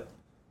your foot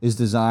is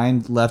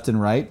designed left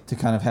and right to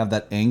kind of have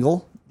that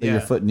angle that your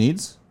Yeah. foot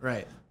needs.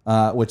 Right.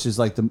 Which is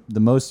like the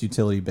most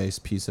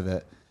utility-based piece of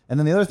it. And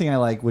then the other thing I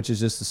like, which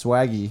is just the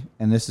swaggy,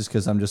 and this is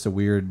because I'm just a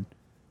weird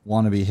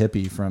wannabe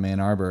hippie from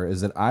Ann Arbor,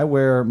 is that I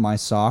wear my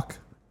sock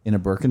in a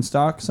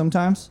Birkenstock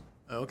sometimes.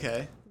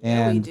 Okay.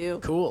 Yeah, we And, do.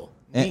 Cool.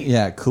 and- Neat.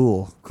 yeah,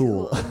 cool.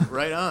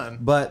 Right on.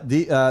 But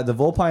the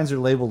Volpines are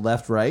labeled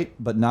left-right,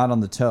 but not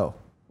on the toe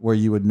where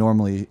you would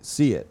normally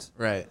see it.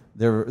 Right.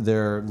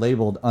 They're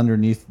labeled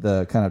underneath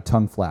the kind of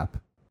tongue flap.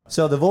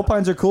 So the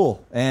Volpines are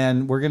cool,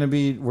 and we're gonna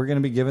be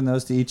giving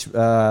those to each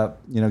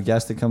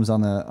guest that comes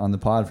on the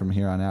pod from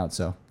here on out.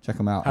 So check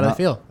them out. How do they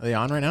feel? Are they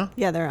on right now?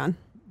 Yeah, they're on.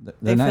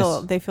 They're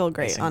nice. They feel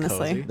great, Nice and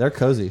honestly. cozy. They're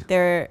cozy.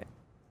 They're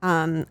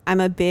I'm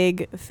a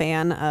big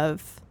fan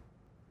of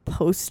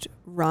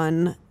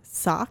post-run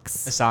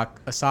socks. A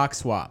sock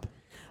swap.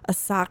 A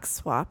sock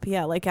swap.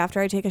 Yeah, like after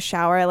I take a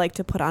shower, I like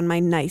to put on my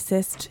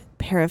nicest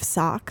pair of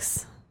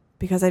socks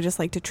because I just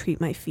like to treat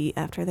my feet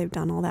after they've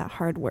done all that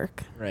hard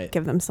work. Right.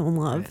 Give them some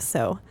love. Right.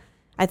 So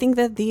I think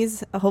that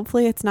these,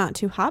 hopefully it's not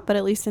too hot, but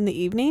at least in the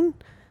evening,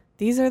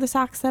 these are the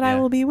socks that I Yeah.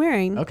 will be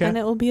wearing. Okay. And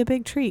it will be a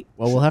big treat.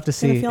 Well, we'll have to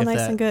gonna see feel nice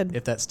and good.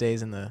 if that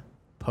stays in the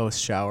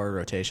post-shower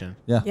rotation.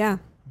 Yeah. Yeah.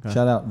 Okay.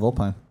 Shout out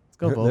Volpine. Let's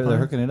go, They're Volpine.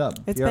 hooking it up.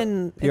 It's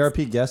been-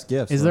 PRP guest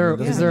gifts. Is so there it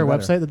doesn't is there a get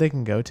better. website that they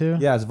can go to?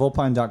 Yeah, it's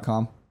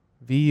Volpine.com.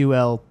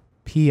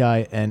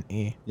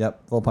 VULPINE.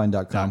 Yep,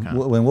 Volpine.com. .com.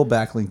 We'll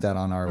backlink that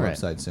on our All right.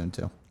 website soon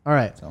too. All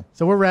right. So.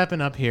 So we're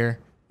wrapping up here.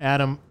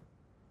 Adam,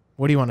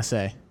 what do you want to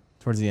say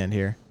towards the end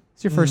here?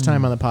 It's your first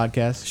time on the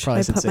podcast. Should Probably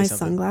I should put say my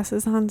something.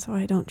 sunglasses on so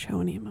I don't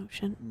show any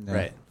emotion? Yeah.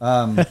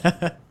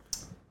 Right.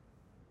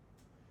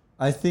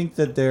 I think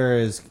that there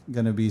is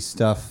going to be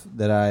stuff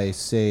that I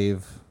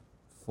save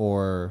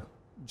for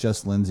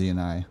just Lindsay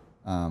and I.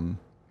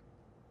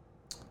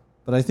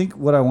 But I think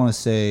what I want to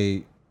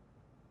say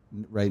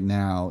right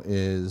now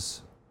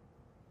is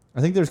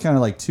I think there's kind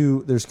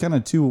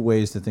of two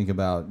ways to think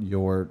about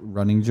your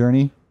running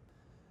journey.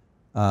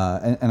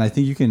 And I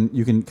think you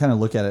can kind of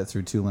look at it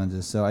through two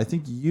lenses. So I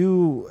think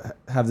you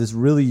have this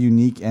really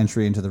unique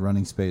entry into the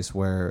running space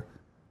where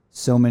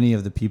so many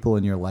of the people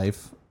in your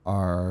life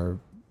are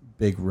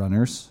big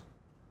runners.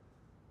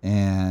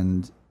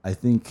 And I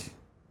think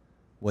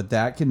what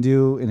that can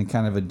do in a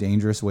kind of a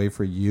dangerous way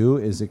for you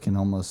is it can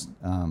almost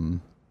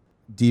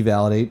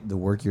devalidate the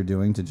work you're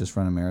doing to just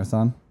run a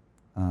marathon.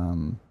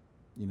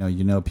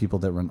 You know people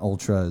that run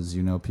ultras,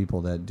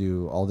 people that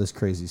do all this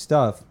crazy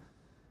stuff.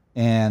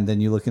 And then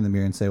you look in the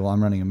mirror and say, well,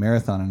 I'm running a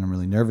marathon and I'm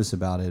really nervous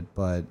about it,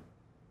 but,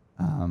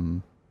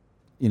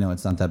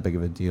 it's not that big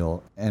of a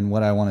deal. And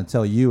what I want to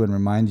tell you and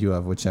remind you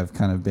of, which I've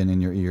kind of been in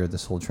your ear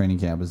this whole training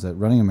camp, is that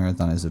running a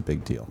marathon is a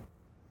big deal.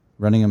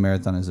 Running a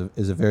marathon is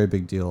a very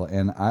big deal.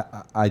 And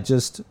I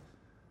just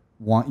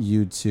want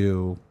you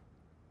to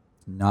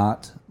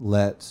not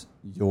let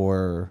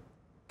your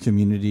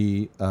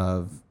community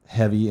of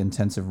heavy,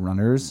 intensive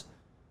runners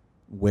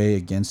weigh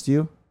against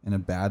you in a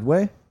bad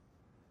way.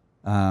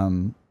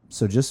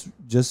 So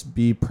just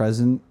be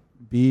present,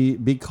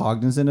 be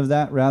cognizant of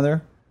that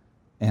rather,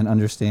 and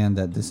understand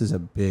that this is a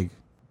big,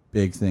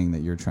 big thing that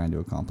you're trying to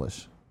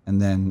accomplish.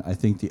 And then I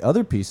think the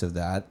other piece of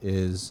that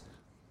is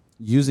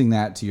using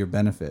that to your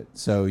benefit.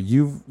 So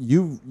you've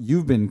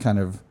been kind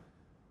of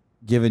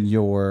given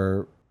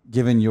your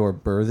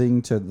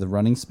birthing to the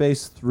running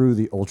space through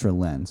the ultra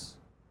lens.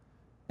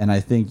 And I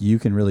think you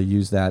can really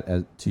use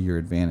that to your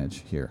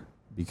advantage here,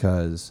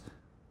 because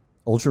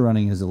ultra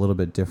running is a little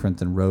bit different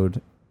than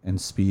road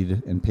and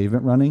speed and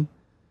pavement running.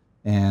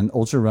 And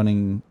ultra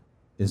running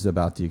is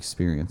about the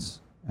experience,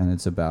 and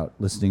it's about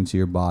listening to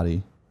your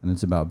body, and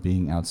it's about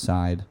being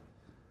outside.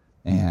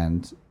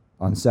 And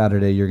on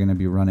Saturday, you're going to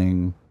be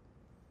running,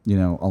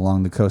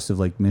 along the coast of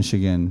Lake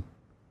Michigan,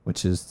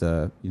 which is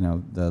the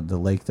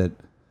lake that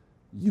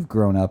you've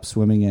grown up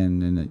swimming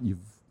in and that you've,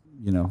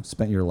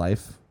 spent your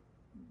life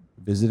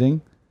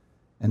visiting.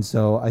 And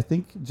so I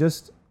think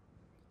just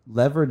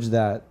leverage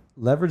that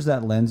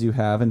lens you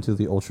have into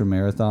the ultra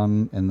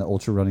marathon and the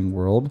ultra running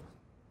world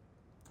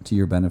to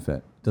your benefit.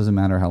 It doesn't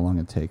matter how long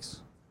it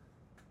takes.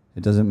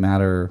 It doesn't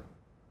matter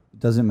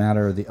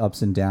the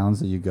ups and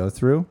downs that you go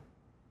through.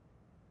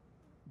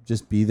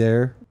 Just be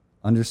there,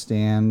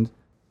 understand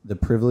the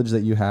privilege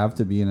that you have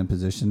to be in a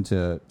position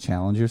to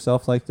challenge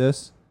yourself like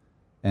this,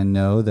 and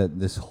know that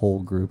this whole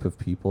group of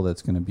people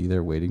that's going to be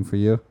there waiting for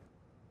you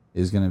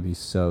is going to be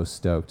so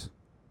stoked,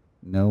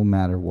 no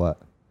matter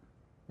what.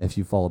 If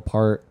you fall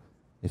apart,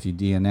 if you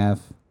DNF,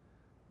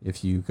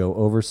 if you go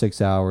over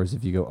 6 hours,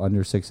 if you go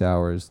under 6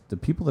 hours, the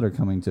people that are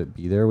coming to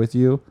be there with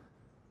you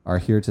are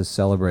here to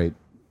celebrate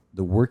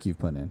the work you've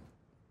put in.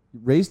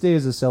 Race day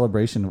is a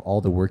celebration of all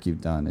the work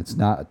you've done. It's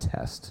not a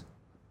test.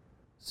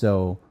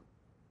 So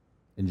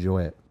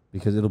enjoy it,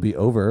 because it'll be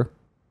over.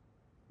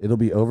 It'll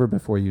be over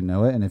before you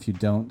know it. And if you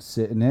don't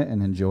sit in it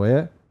and enjoy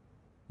it,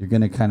 you're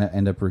going to kind of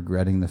end up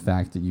regretting the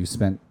fact that you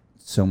spent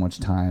so much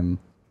time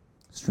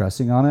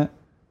stressing on it,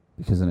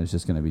 because then it's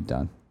just going to be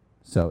done.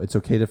 So it's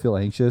okay to feel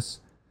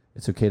anxious.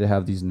 It's okay to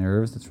have these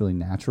nerves. That's really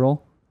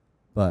natural.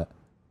 But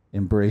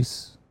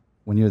embrace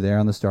when you're there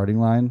on the starting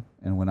line,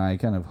 and when I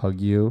kind of hug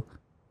you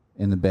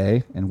in the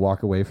bay and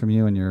walk away from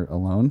you and you're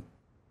alone,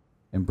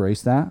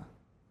 embrace that,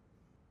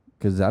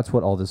 because that's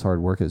what all this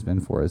hard work has been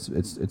for. It's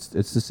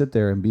to sit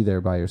there and be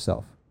there by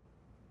yourself.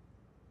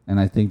 And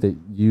I think that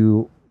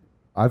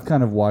I've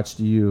kind of watched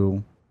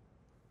you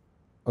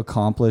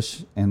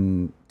accomplish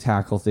and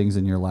tackle things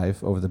in your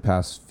life over the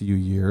past few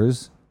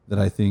years that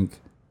I think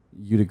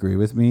you'd agree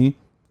with me.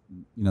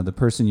 The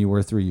person you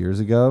were 3 years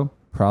ago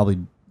probably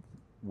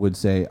would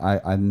say,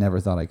 I never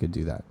thought I could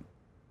do that.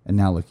 And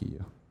now look at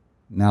you.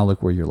 Now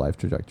look where your life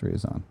trajectory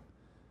is on.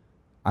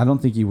 I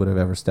don't think you would have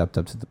ever stepped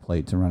up to the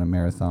plate to run a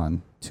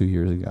marathon 2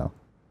 years ago.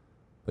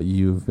 But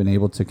you've been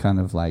able to kind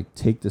of like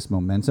take this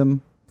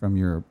momentum from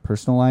your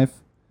personal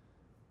life,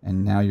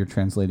 and now you're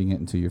translating it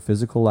into your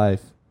physical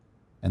life.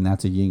 And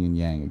that's a yin and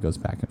yang. It goes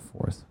back and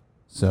forth.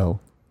 So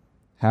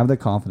have the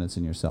confidence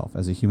in yourself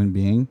as a human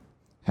being.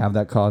 Have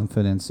that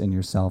confidence in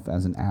yourself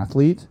as an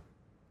athlete.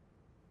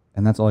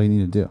 And that's all you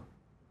need to do.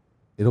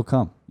 It'll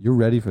come. You're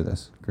ready for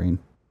this, Green.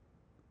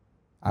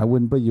 I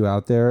wouldn't put you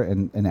out there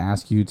and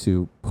ask you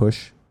to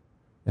push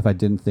if I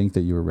didn't think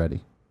that you were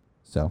ready.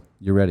 So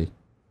you're ready.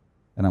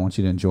 And I want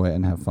you to enjoy it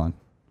and have fun.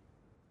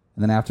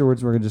 And then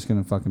afterwards, we're just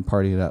going to fucking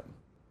party it up.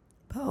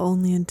 But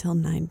only until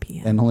 9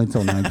 p.m. And only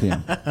until 9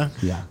 p.m.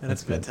 Yeah.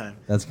 That's good. bedtime.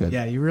 That's good.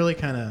 Yeah, you really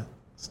kind of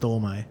stole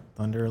my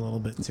thunder a little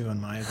bit too on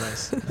my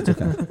advice. That's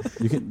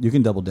okay. You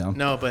can double down.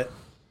 No, but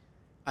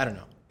I don't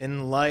know.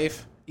 In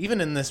life,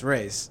 even in this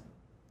race,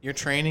 you're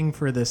training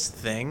for this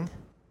thing,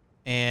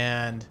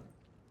 and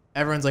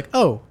everyone's like,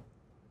 oh,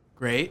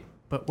 great,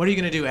 but what are you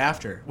going to do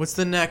after? What's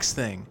the next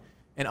thing?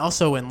 And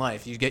also in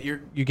life, you get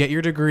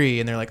your degree,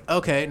 and they're like,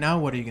 okay, now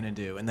what are you going to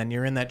do? And then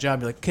you're in that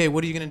job. You're like, okay,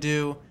 what are you going to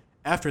do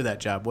after that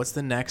job? What's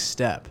the next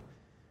step?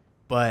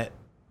 But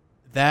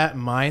that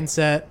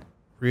mindset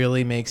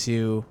really makes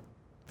you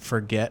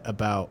forget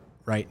about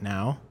right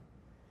now.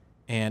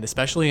 And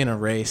especially in a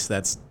race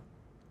that's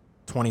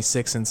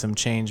 26 and some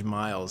change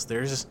miles,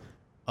 there's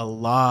a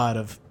lot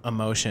of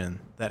emotion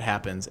that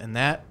happens. And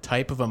that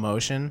type of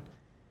emotion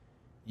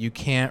you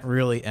can't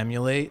really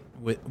emulate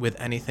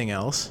with anything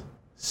else.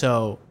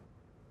 So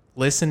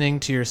listening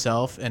to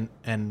yourself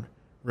and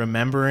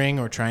remembering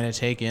or trying to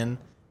take in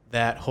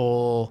that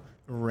whole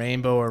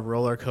rainbow or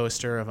roller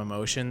coaster of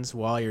emotions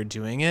while you're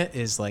doing it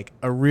is like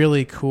a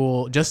really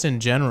cool, just in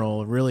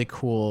general, really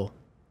cool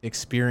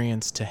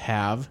experience to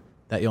have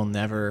that you'll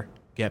never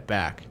get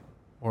back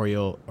or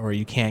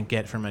you can't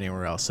get from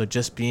anywhere else. So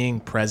just being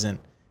present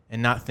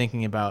and not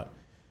thinking about,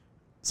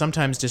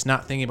 sometimes just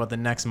not thinking about the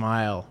next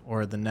mile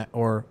or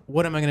or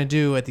what am I going to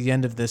do at the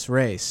end of this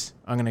race?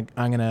 I'm going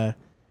to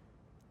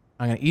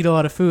eat a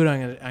lot of food.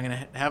 I'm going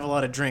to have a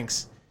lot of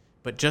drinks,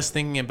 but just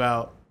thinking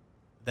about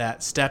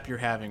that step you're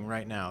having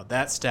right now,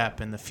 that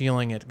step and the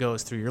feeling it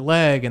goes through your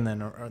leg, and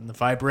then or the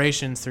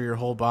vibrations through your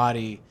whole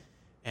body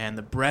and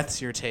the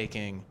breaths you're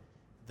taking,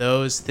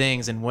 those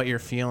things and what you're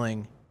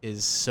feeling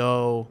is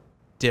so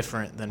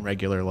different than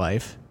regular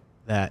life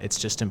that it's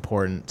just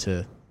important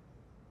to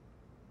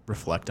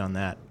reflect on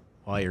that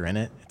while you're in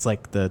it. It's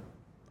like the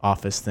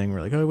Office thing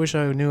where like, oh, I wish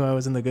I knew I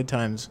was in the good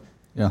times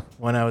Yeah.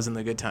 when I was in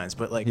the good times.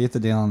 But like You hit the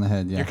nail on the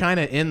head. Yeah. you're kind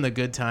of in the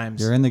good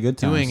times. You're in the good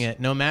times. doing it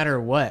no matter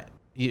what.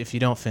 If you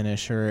don't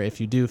finish, or if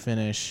you do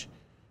finish,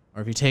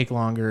 or if you take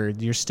longer,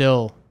 you're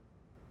still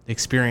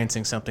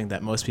experiencing something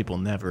that most people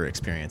never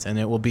experience, and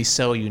it will be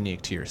so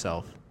unique to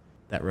yourself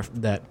that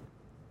that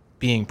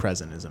being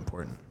present is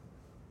important.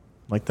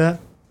 Like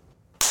that.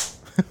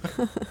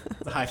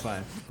 The high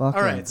five. Fucking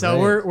All right, so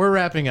great. we're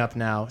wrapping up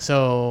now.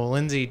 So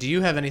Lindsay, do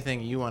you have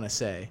anything you want to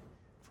say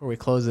before we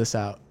close this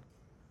out?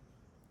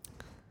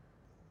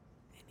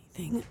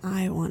 Anything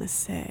I want to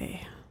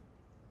say?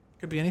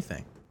 Could be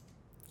anything.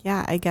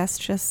 Yeah, I guess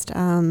just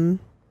I'm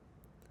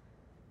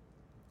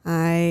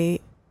really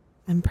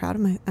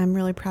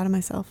proud of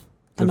myself.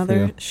 Good for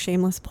Another you.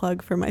 shameless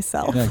plug for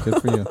myself. Yeah,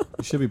 good for you.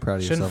 You should be proud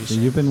of Shouldn't yourself.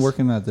 be You've been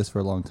working at this for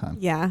a long time.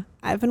 Yeah,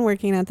 I've been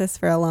working at this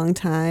for a long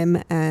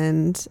time,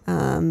 and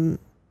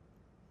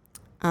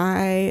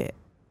I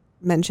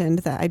mentioned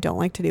that I don't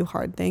like to do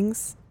hard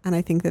things, and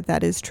I think that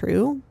that is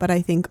true. But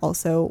I think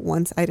also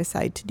once I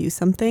decide to do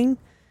something,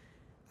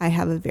 I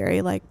have a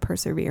very like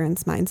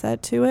perseverance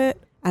mindset to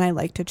it, and I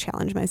like to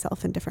challenge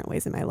myself in different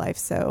ways in my life.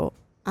 So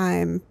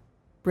I'm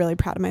really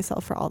proud of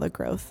myself for all the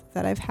growth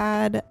that I've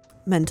had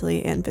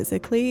mentally and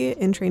physically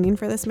in training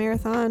for this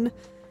marathon.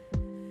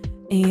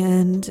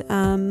 And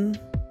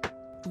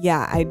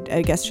yeah, I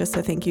guess just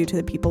a thank you to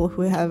the people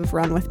who have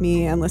run with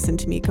me and listened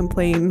to me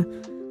complain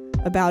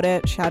about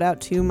it. Shout out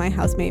to my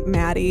housemate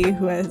Maddie,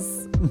 who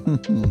has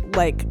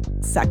like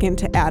second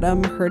to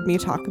Adam heard me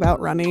talk about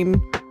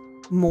running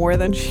more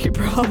than she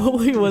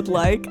probably would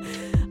like.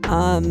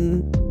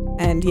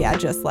 And yeah,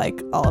 just like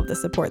all of the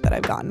support that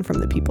I've gotten from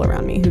the people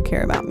around me who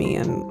care about me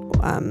and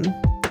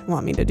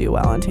want me to do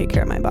well and take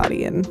care of my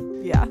body. And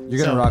yeah, You're going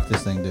to So- rock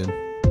this thing, dude.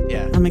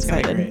 Yeah, I'm it's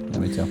gonna be excited. great. Yeah,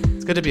 me too.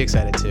 It's good to be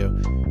excited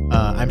too.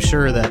 I'm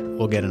sure that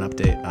we'll get an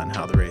update on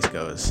how the race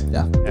goes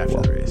Yeah. after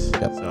Well, the race.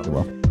 Yep. So, you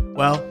will.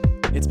 well,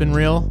 it's been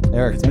real.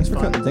 Eric, It's thanks been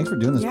for fun. thanks for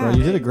doing this, bro. Yeah.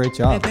 You did a great Hey,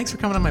 job. thanks for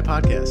coming on my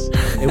podcast.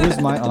 It was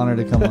my honor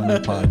to come on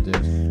your pod, dude.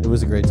 It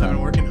was a great I've been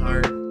time. working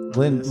hard.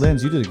 on this.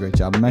 Linz, you did a great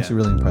job. I'm actually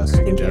really impressed.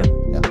 Thank Good you.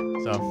 job. Yeah.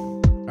 So,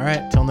 all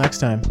right, till next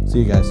time. See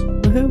you guys.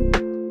 Woohoo.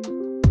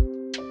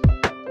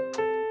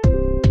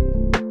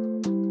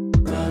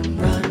 You better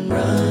run.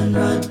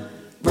 Yeah.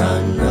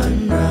 Run.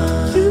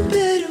 You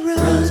better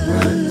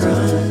run.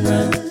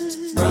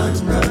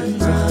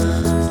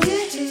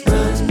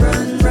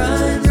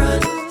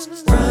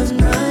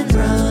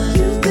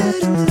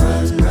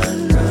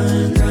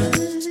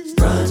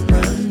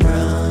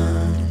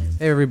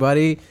 Hey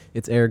everybody,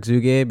 it's Eric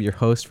Zugabe, your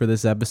host for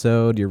this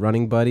episode, your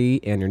running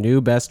buddy, and your new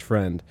best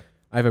friend.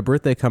 I have a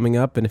birthday coming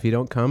up, and if you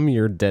don't come,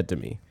 you're dead to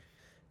me.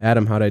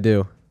 Adam, how'd I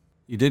do?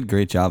 You did a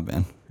great job,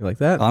 man. You like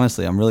that?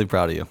 Honestly, I'm really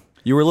proud of you.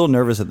 You were a little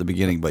nervous at the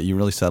beginning, but you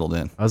really settled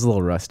in. I was a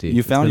little rusty.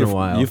 You found it's been your a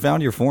while. you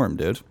found your form,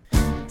 dude.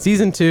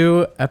 Season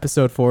 2,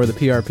 Episode 4, the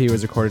PRP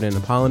was recorded in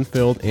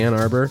Pollenfield, Ann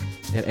Arbor,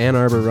 at Ann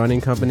Arbor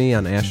Running Company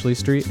on Ashley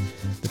Street.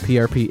 The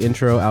PRP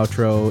intro,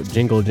 outro,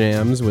 jingle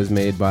jams was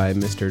made by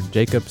Mr.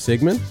 Jacob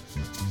Sigmund.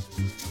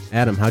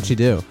 Adam, how'd she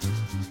do?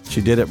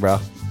 She did it, bro.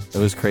 It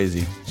was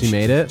crazy. She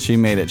made it? She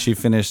made it. She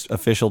finished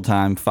official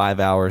time 5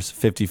 hours,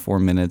 54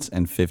 minutes,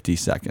 and 50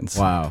 seconds.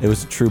 Wow. It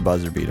was a true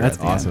buzzer beater. That's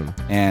at the end. awesome.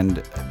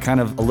 And kind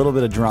of a little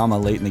bit of drama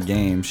late in the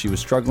game. She was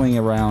struggling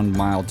around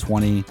mile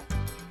 20.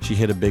 She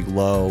hit a big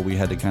low. We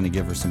had to kind of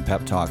give her some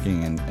pep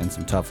talking and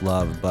some tough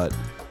love. But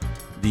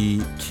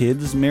the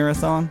kids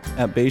marathon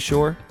at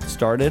Bayshore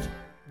started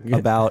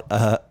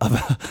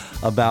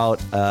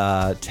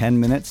about 10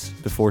 minutes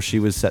before she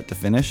was set to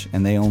finish,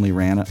 and they only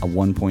ran a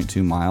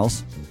 1.2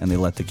 miles, and they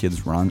let the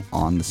kids run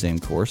on the same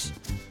course.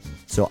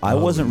 So I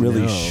wasn't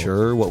really no.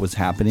 sure what was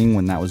happening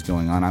when that was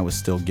going on. I was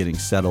still getting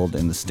settled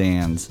in the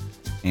stands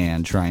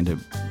and trying to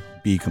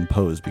be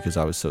composed because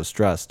I was so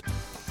stressed.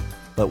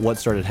 But what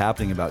started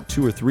happening about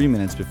 2 or 3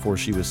 minutes before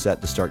she was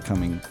set to start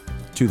coming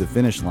to the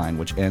finish line,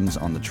 which ends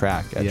on the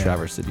track at Yeah.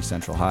 Traverse City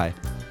Central High,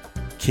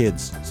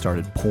 kids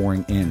started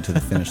pouring into the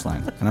finish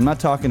line. And I'm not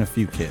talking a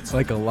few kids.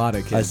 Like a lot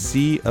of A kids.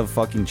 sea of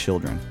fucking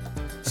children.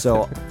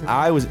 So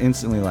I was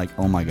instantly like,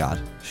 oh my God,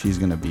 she's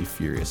going to be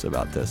furious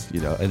about this,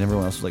 you know? And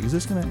everyone else was like, is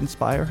this going to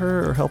inspire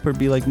her or help her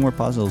be like more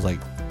positive? I was like,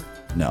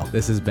 no,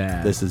 This is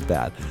bad. this is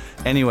bad.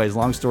 Anyways,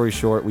 long story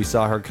short, we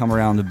saw her come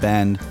around the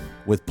bend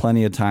with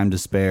plenty of time to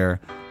spare.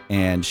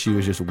 And she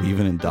was just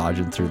weaving and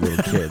dodging through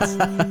little kids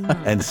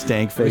and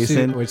stank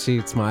facing. Was she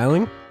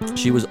smiling?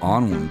 She was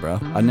on one, bro.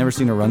 I've never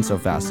seen her run so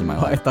fast in my Oh,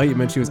 I life. thought you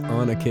meant she was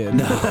on a kid.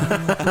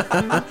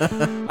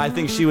 I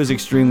think she was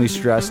extremely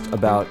stressed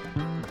about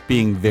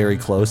being very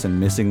close and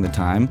missing the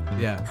time.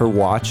 Yeah. Her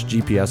watch,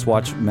 GPS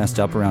watch, messed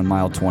up around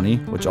mile 20,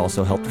 which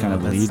also helped kind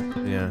of lead.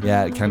 Yeah.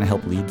 Yeah, it kind of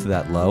helped lead to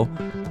that low.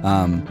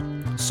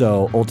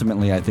 So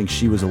ultimately, I think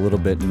she was a little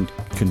bit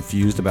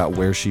confused about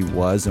where she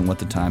was and what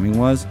the timing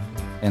was.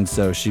 And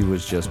so she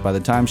was just, by the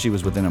time she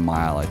was within a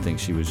mile, I think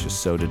she was just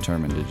so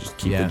determined to just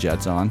keep Yeah. the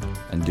jets on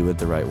and do it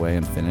the right way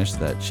and finish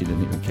that she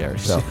didn't even care.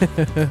 So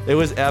it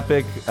was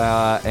epic.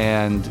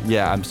 And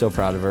yeah, I'm so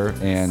proud of her.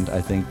 And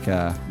I think,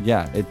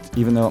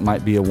 even though it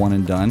might be a one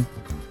and done,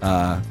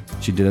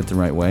 She did it the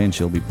right way, and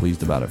she'll be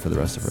pleased about it for the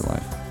rest of her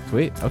life.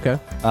 Sweet. Okay.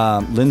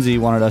 Lindsay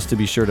wanted us to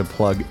be sure to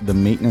plug the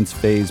Maintenance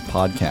Phase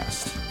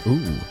podcast. Ooh,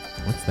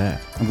 what's that?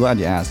 I'm glad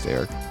you asked,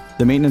 Eric.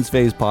 The Maintenance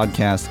Phase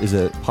podcast is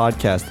a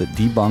podcast that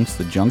debunks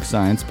the junk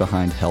science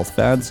behind health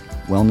fads,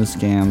 wellness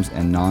scams,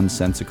 and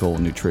nonsensical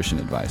nutrition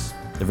advice.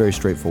 They're very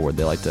straightforward.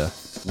 They like to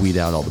weed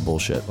out all the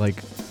bullshit. Like,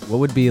 what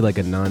would be like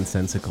a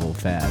nonsensical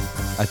fad?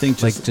 I think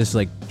Just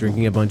like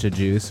drinking a bunch of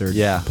juice or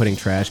putting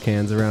trash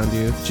cans around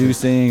you?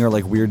 juicing or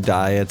like weird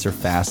diets or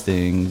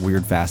fasting,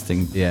 weird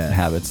fasting Yeah.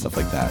 habits, stuff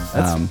like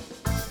that.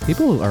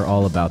 People are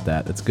all about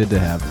that. It's good to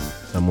have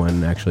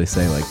someone actually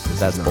say like, this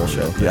That's is not a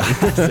bullshit. real thing.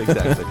 Yeah,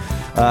 exactly.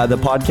 The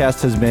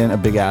podcast has been a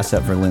big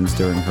asset for Linz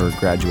during her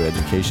graduate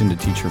education to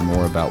teach her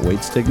more about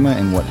weight stigma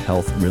and what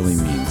health really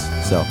means.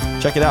 So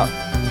check it out,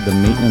 the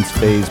Maintenance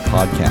Phase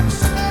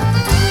podcast.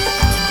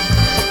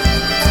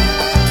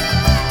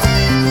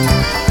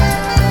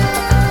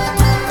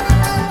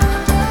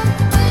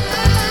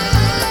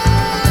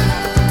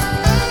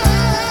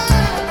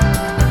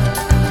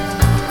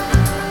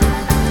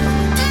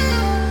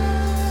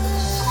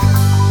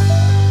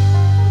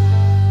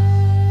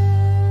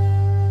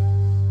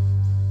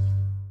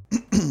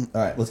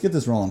 All right, let's get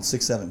this rolling.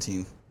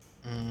 6:17.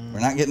 We're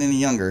not getting any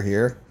younger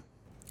here.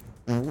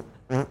 That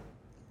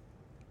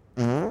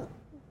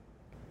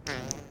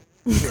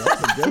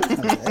was a good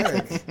one,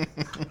 Eric.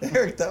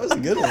 Eric, that was a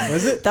good one.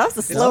 Was it? That was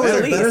a slow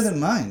release. Better than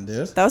mine,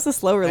 dude. That was a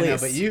slow I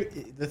release. know,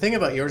 but the thing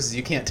about yours is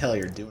you can't tell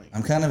you're doing.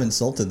 I'm kind of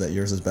insulted that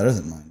yours is better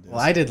than mine, dude. Well,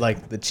 I did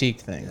like the cheek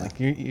thing. Like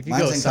if you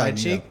Mine's go side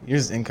incognito. cheek,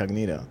 yours is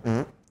incognito.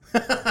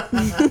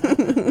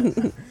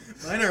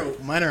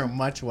 Mine are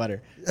much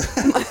wetter.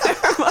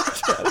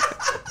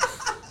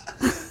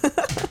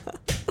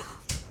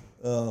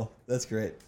 Oh, that's great.